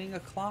crocheting a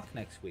clock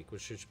next week,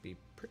 which should be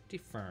pretty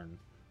fun.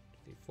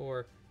 3,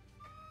 4,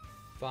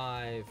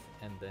 5,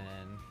 and then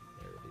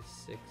there will be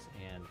 6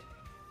 and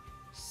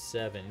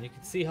 7. And you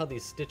can see how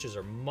these stitches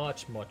are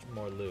much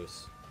more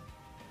loose,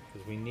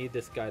 because we need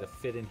this guy to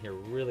fit in here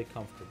really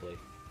comfortably.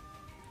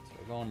 So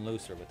we're going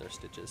looser with our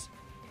stitches.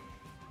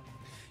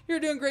 You're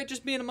doing great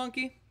just being a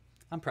monkey.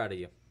 I'm proud of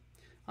you.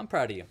 I'm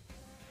proud of you.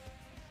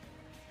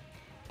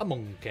 A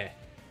monkey.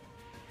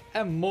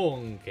 A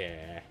monkey.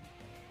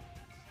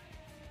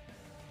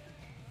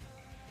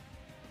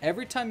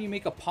 Every time you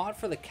make a pot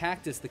for the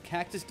cactus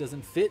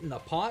doesn't fit in the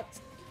pot.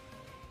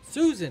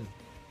 Susan!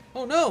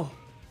 Oh no!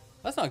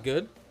 That's not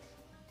good.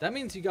 That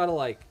means you gotta,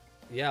 like,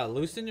 yeah,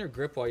 loosen your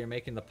grip while you're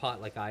making the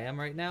pot like I am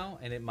right now,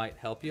 and it might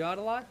help you out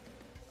a lot.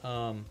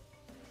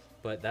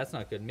 But that's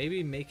not good.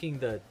 Maybe making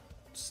the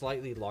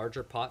slightly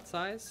larger pot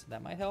size,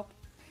 that might help.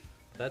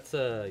 That's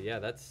yeah,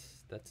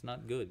 that's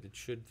not good. It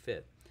should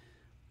fit.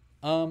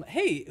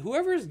 Hey,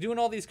 whoever's doing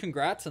all these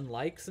congrats and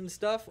likes and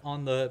stuff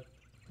on the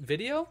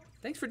video,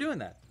 thanks for doing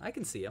that. I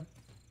can see them,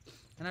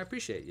 and I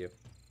appreciate you.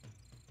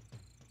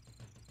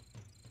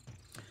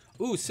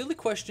 Ooh, silly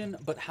question,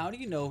 but how do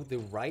you know the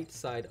right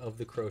side of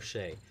the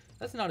crochet?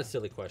 That's not a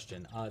silly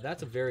question.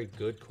 That's a very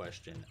good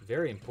question.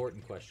 Very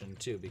important question,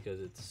 too,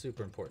 because it's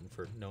super important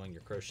for knowing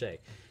your crochet.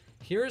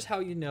 Here's how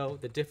you know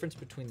the difference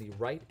between the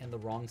right and the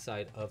wrong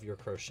side of your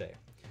crochet.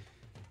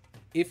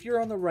 If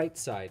you're on the right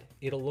side,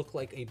 it'll look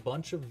like a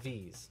bunch of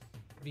V's.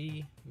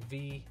 V,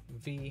 V,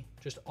 V,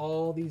 just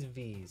all these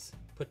V's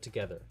put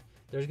together.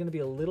 There's gonna be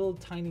a little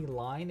tiny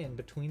line in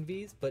between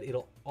V's, but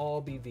it'll all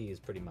be V's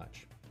pretty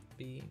much.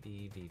 V,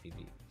 V, V, V,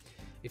 V.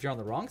 If you're on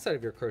the wrong side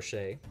of your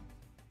crochet,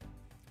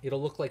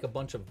 it'll look like a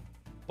bunch of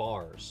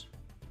bars.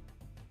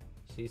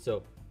 See,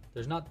 so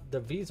there's not,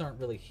 the V's aren't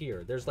really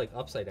here. There's like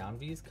upside down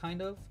V's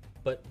kind of,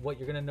 but what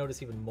you're gonna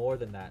notice even more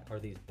than that are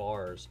these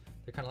bars.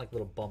 They're kind of like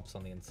little bumps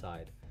on the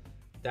inside.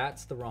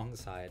 That's the wrong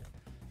side.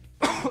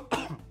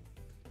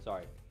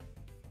 Sorry.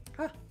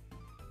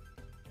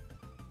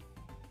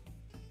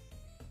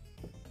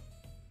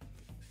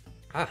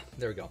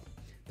 There we go.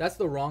 That's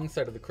the wrong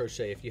side of the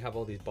crochet. If you have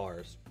all these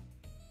bars,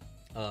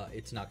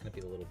 it's not going to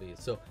be the little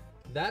V's. So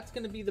that's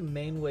going to be the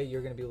main way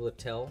you're going to be able to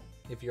tell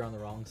if you're on the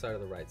wrong side or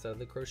the right side of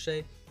the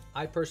crochet.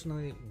 I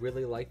personally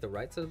really like the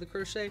right side of the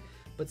crochet,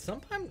 but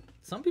some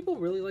people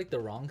really like the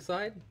wrong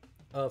side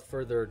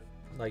for their,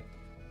 like,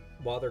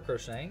 while they're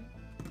crocheting.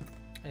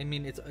 I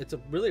mean, it's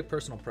really a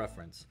personal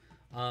preference.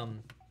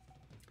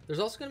 There's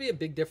also going to be a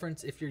big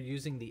difference if you're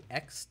using the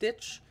X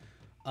stitch,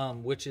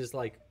 which is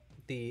like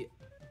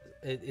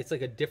it's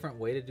like a different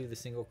way to do the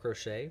single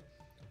crochet.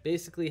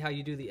 Basically, how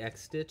you do the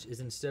X stitch is,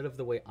 instead of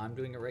the way I'm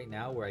doing it right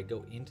now, where I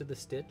go into the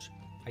stitch,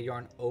 I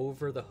yarn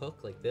over the hook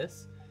like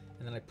this,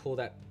 and then I pull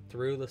that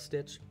through the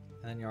stitch,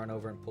 and then yarn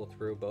over and pull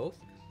through both.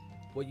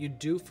 What you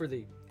do for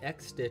the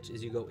X stitch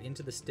is you go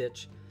into the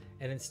stitch,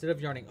 and instead of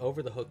yarning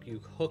over the hook,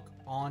 you hook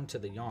onto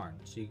the yarn.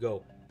 So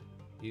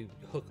you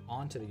hook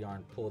onto the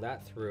yarn, pull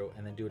that through,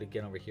 and then do it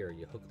again over here.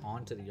 You hook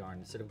onto the yarn.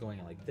 Instead of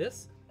going like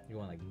this, you're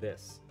going like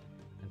this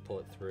and pull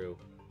it through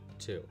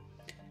too.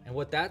 And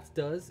what that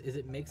does is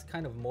it makes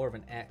kind of more of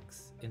an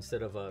X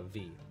instead of a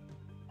V.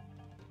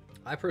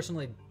 I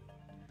personally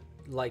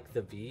like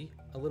the V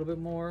a little bit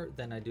more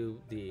than I do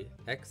the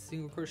X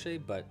single crochet,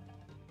 but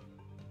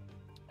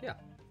yeah,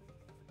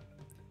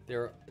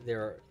 there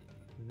are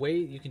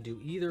ways you can do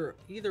either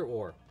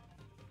or.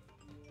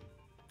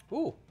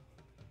 Ooh.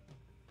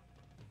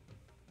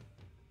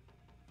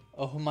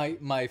 Oh,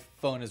 my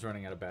phone is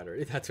running out of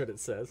battery. That's what it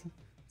says.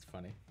 It's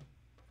funny.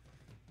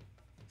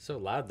 So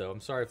loud though.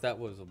 I'm sorry if that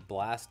was a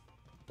blast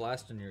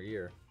in your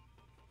ear.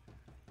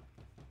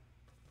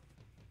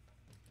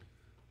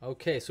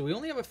 Okay, so we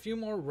only have a few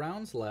more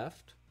rounds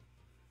left.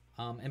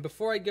 And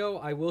before I go,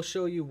 I will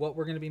show you what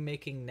we're going to be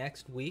making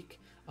next week.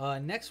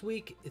 Next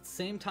week, it's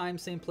same time,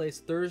 same place,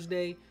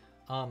 Thursday,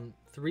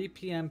 3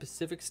 p.m.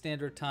 Pacific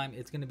Standard Time.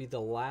 It's going to be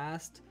the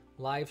last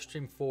live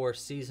stream for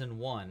Season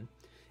 1.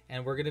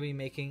 And we're going to be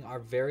making our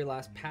very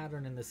last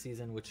pattern in the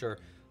season, which are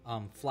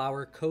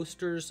flower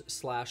coasters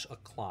 / a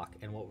clock.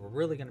 And what we're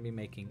really going to be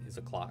making is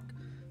a clock.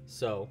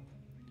 So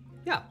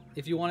yeah,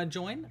 if you want to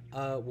join,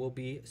 we'll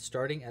be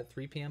starting at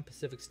 3 p.m.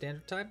 Pacific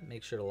Standard Time.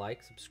 Make sure to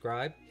like,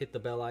 subscribe, hit the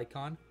bell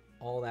icon,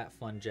 all that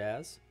fun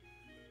jazz.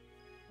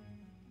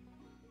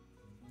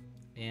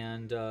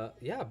 And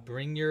yeah,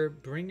 bring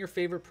your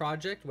favorite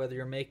project, whether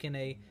you're making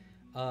a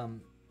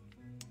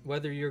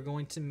whether you're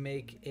going to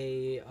make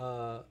a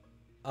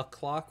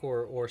clock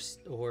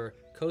or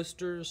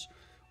coasters,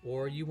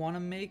 or you want to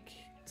make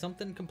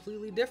something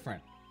completely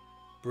different.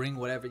 Bring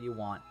whatever you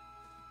want.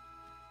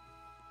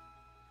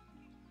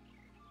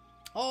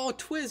 Oh,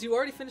 Twiz, you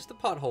already finished the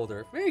pot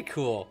holder. Very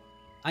cool.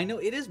 I know,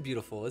 it is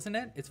beautiful, isn't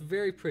it? It's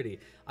very pretty.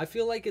 I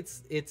feel like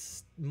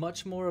it's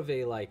much more of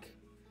a, like,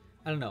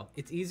 I don't know.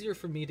 It's easier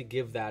for me to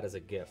give that as a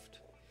gift.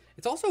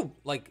 It's also,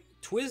 like,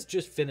 Twiz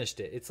just finished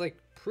it. It's, like,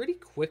 pretty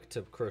quick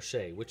to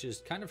crochet, which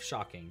is kind of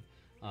shocking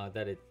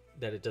that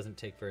it doesn't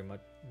take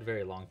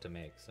very long to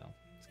make. So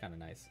it's kind of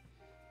nice.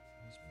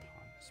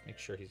 Make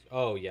sure he's,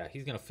 oh yeah,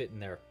 he's gonna fit in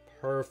there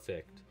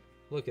perfect.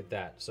 Look at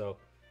that. So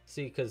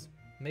see, because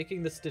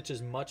making the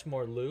stitches much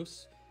more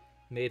loose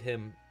made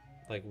him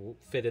like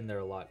fit in there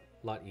a lot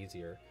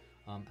easier.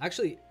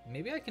 Actually,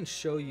 maybe I can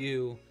show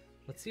you,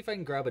 let's see if I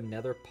can grab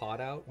another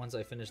pot out once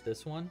I finish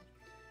this one,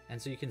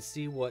 and so you can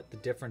see what the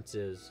difference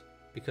is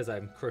because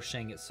I'm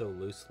crocheting it so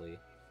loosely.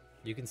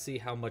 You can see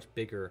how much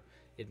bigger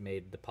it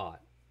made the pot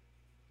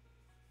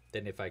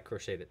than if I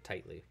crocheted it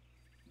tightly,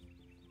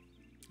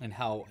 and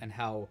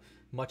how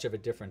much of a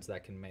difference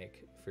that can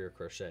make for your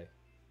crochet.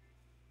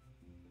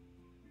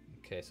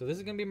 Okay, so this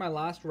is gonna be my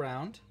last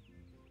round,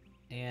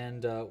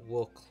 and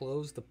we'll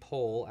close the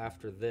poll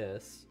after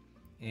this,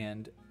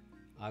 and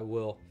I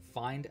will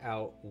find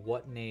out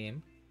what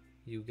name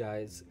you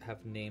guys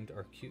have named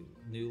our cute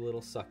new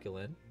little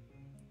succulent,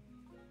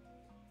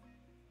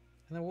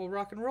 and then we'll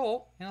rock and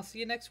roll, and I'll see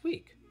you next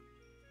week.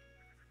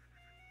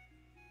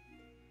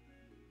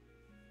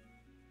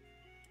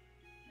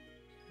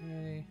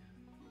 Okay.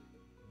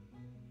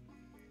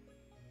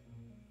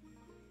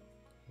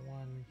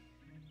 1,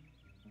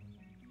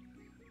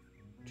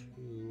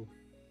 2.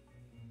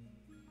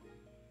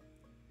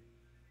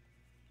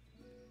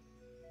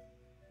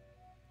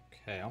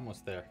 Okay,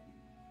 almost there.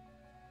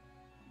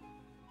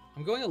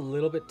 I'm going a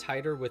little bit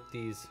tighter with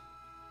these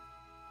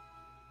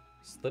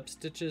slip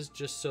stitches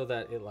just so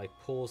that it like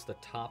pulls the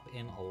top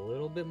in a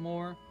little bit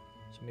more.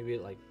 So maybe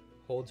it like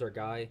holds our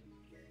guy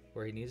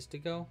where he needs to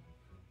go.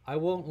 I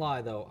won't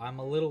lie though, I'm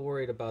a little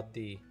worried about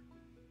the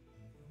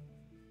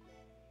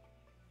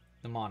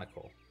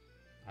monocle.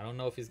 I don't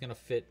know if he's gonna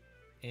fit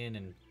in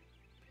and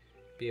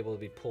be able to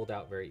be pulled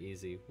out very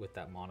easy with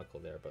that monocle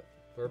there, but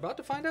we're about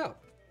to find out.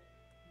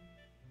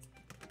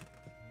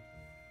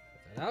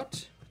 Put that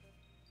out.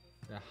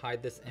 I'm gonna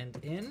hide this end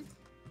in.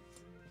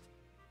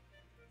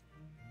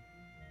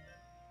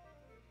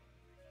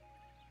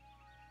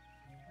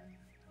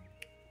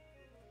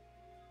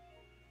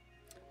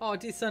 Oh,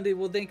 D Sunday,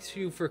 well thanks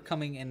you for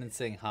coming in and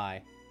saying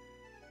hi.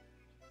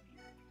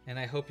 And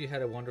I hope you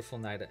had a wonderful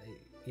night,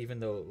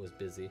 even though it was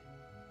busy.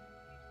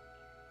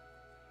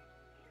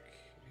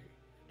 Okay,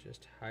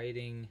 just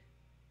hiding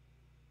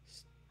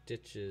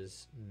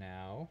stitches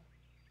now.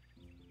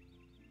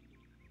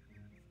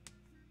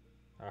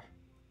 Ah.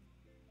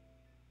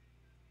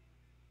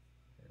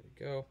 There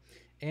we go.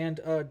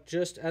 And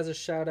just as a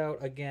shout out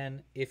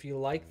again, if you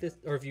like this,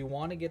 or if you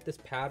want to get this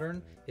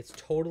pattern, it's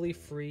totally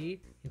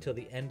free until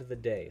the end of the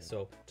day.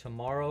 So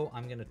tomorrow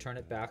I'm going to turn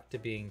it back to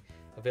being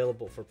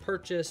available for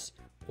purchase,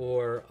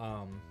 or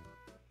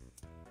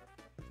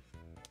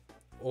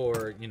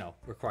you know,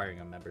 requiring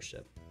a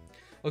membership.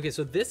 Okay,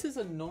 so this is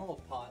a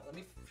normal pot. Let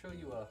me show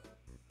you a.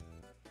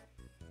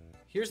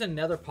 Here's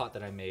another pot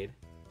that I made.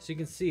 So you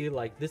can see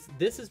like this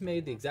is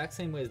made the exact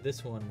same way as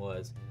this one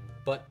was,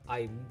 but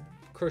I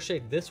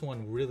crocheted this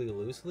one really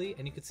loosely,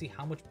 and you can see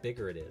how much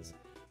bigger it is.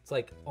 It's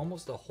like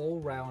almost a whole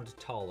round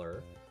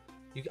taller.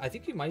 I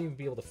think you might even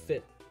be able to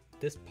fit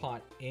this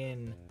pot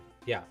in.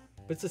 Yeah,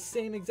 but it's the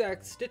same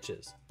exact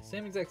stitches.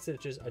 Same exact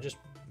stitches. I just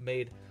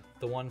made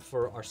the one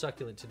for our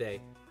succulent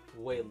today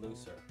way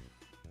looser.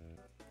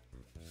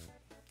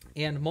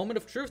 And moment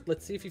of truth,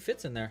 let's see if he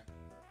fits in there.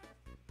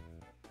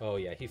 Oh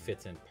yeah, he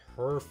fits in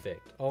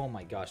perfect. Oh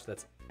my gosh,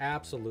 that's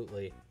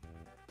absolutely,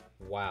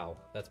 wow,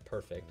 that's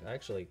perfect. I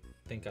actually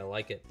think I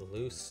like it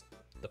loose,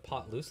 the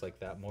pot loose like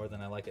that, more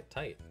than I like it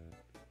tight.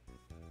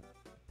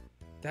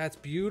 That's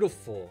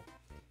beautiful.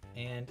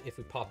 And if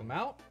we pop him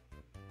out,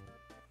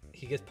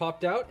 he gets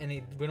popped out, and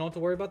we don't have to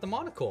worry about the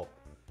monocle.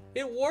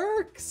 It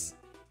works!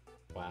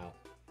 Wow,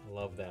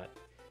 love that.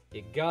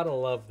 You gotta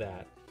love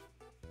that.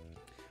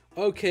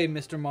 Okay,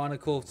 Mr.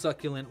 Monocle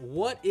Succulent,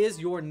 what is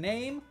your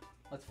name?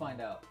 Let's find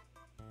out.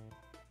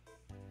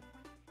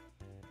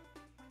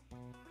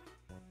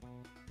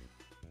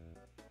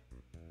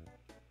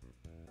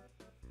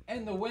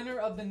 And the winner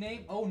of the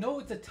name, oh no,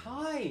 it's a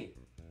tie.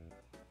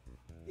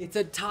 It's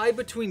a tie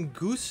between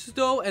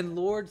Gusto and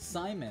Lord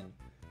Simon.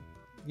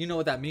 You know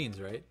what that means,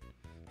 right?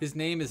 His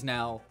name is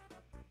now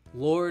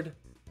Lord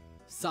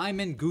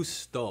Simon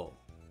Gusto.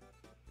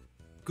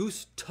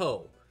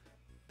 Gusto.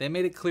 They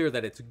made it clear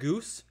that it's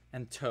goose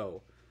and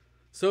toe.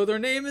 So their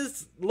name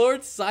is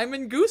Lord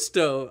Simon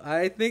Gusto.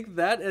 I think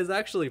that is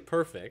actually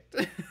perfect.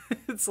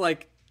 It's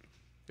like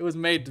it was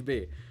made to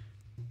be.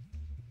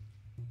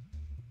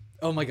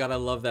 Oh my god, I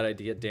love that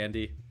idea,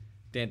 Dandy.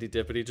 Dandy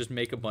Dippity, just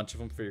make a bunch of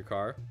them for your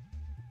car.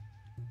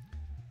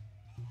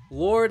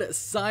 Lord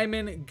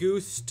Simon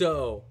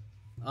Gusto.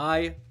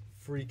 I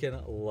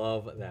freaking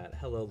love that.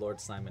 Hello,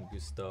 Lord Simon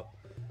Gusto.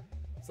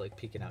 It's like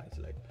peeking out. It's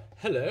like,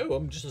 hello,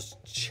 I'm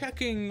just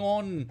checking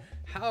on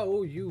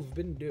how you've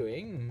been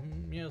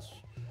doing. Yes.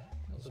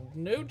 There's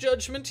no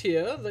judgment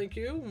here, thank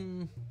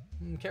you.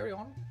 Carry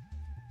on.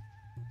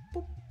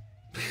 Boop.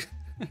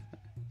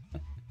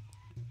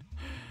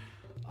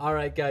 All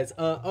right, guys.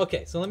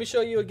 Okay, so let me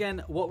show you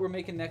again what we're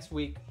making next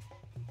week.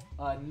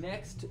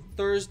 Next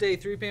Thursday,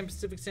 3 p.m.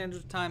 Pacific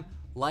Standard Time.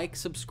 Like,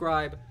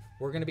 subscribe.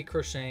 We're going to be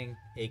crocheting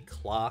a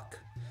clock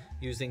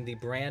using the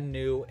brand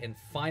new and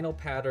final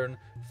pattern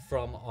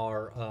from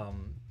our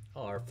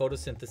our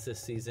photosynthesis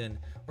season,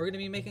 we're going to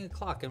be making a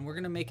clock, and we're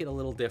going to make it a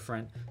little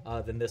different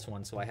than this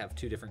one, so I have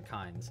 2 different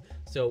kinds.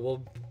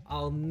 So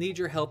I'll need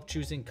your help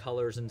choosing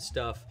colors and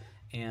stuff,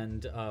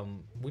 and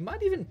we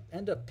might even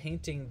end up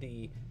painting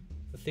the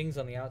things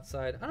on the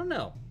outside. I don't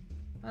know.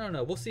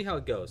 We'll see how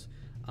it goes.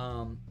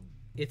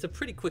 It's a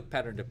pretty quick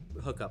pattern to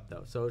hook up,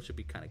 though, so it should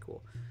be kind of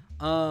cool.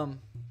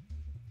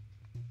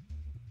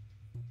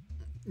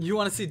 You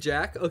want to see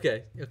Jack?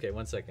 Okay,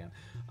 1 second.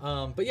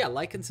 But yeah,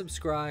 like and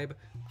subscribe.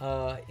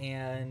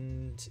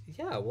 And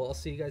yeah, well, I'll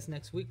see you guys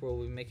next week where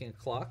we'll be making a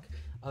clock.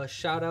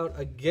 Shout out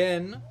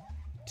again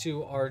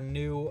to our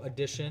new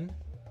addition,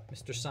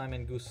 Mr.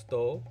 Simon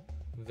Gusteau.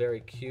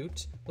 Very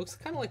cute. Looks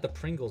kind of like the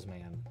Pringles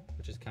man,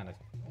 which is kind of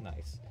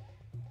nice.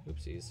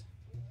 Oopsies.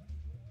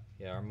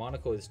 Yeah, our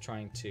monocle is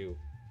trying to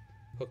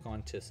hook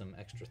onto some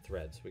extra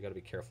threads. We got to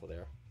be careful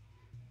there.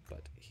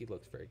 But he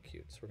looks very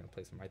cute, so we're going to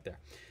place him right there.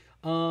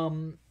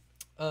 And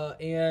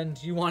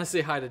you want to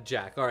say hi to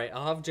Jack. All right,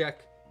 I'll have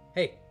Jack.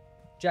 Hey,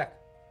 Jack.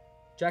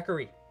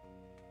 Jackery.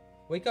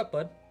 Wake up,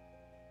 bud.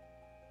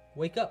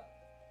 Wake up.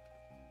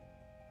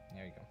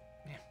 There you go.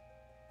 Yeah.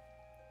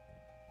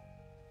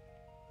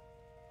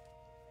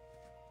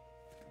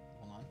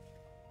 Hold on.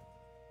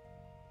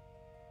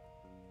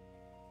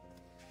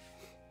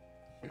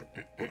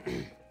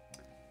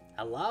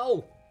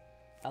 Hello?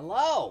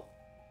 Hello?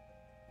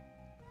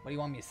 What do you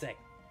want me to say?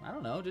 I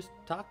don't know. Just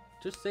talk.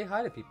 Just say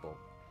hi to people.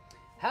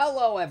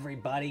 Hello,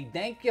 everybody.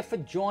 Thank you for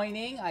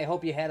joining. I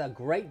hope you had a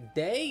great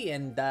day.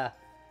 And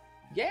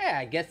yeah,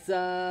 I guess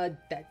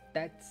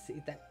that's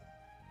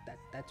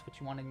what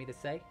you wanted me to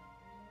say.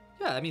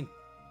 Yeah, I mean,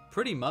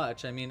 pretty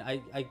much. I mean,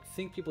 I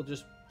think people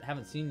just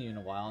haven't seen you in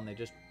a while, and they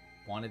just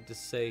wanted to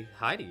say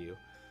hi to you.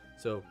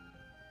 So,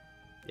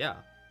 yeah.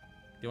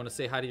 You want to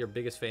say hi to your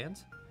biggest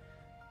fans?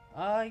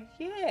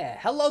 Yeah.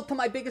 Hello to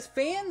my biggest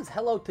fans.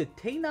 Hello to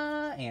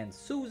Tina and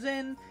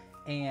Susan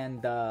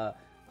and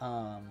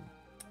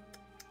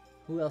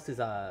who else is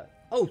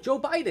oh, Joe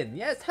Biden.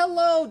 Yes,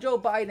 hello Joe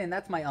Biden.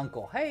 That's my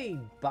uncle. Hey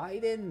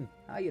Biden,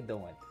 how you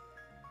doing?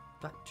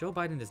 But Joe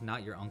Biden is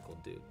not your uncle,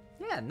 dude.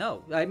 Yeah,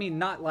 no. I mean,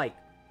 not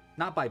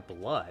by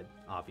blood,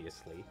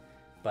 obviously.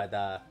 But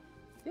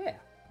yeah.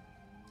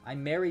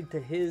 I'm married to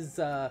his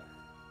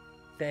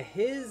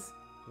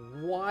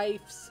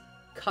wife's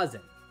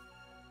cousin.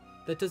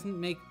 That doesn't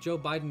make Joe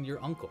Biden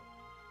your uncle.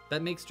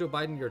 That makes Joe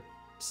Biden your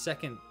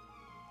second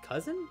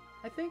cousin,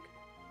 I think?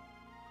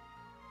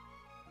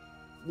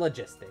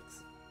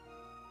 Logistics.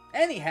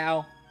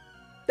 Anyhow,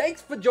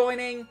 thanks for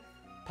joining.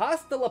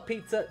 Pasta la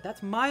pizza.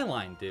 That's my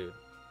line, dude.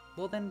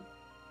 Well then,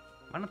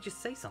 why don't you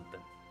say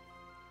something?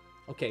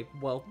 Okay,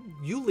 well,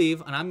 you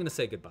leave and I'm gonna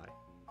say goodbye.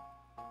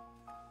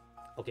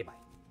 Okay, bye.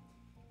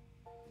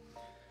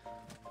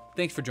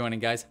 Thanks for joining,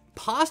 guys.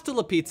 Pasta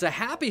la pizza.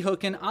 Happy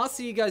hooking. I'll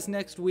see you guys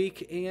next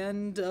week.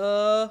 And,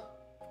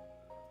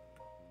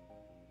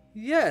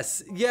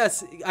 yes.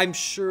 I'm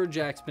sure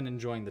Jack's been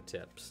enjoying the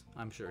tips.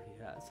 I'm sure he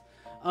has.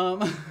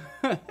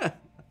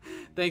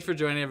 Thanks for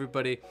joining,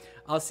 everybody.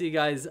 I'll see you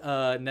guys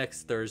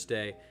next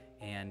Thursday.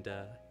 And,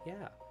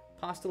 yeah.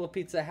 Pasta la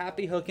pizza.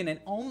 Happy hooking.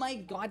 And, oh my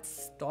God,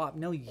 stop.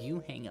 No,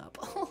 you hang up.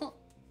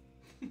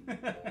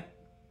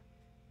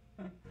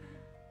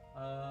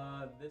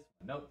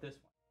 Nope, this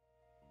one.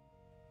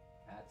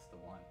 That's the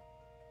one.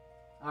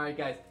 All right,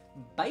 guys.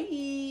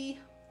 Bye.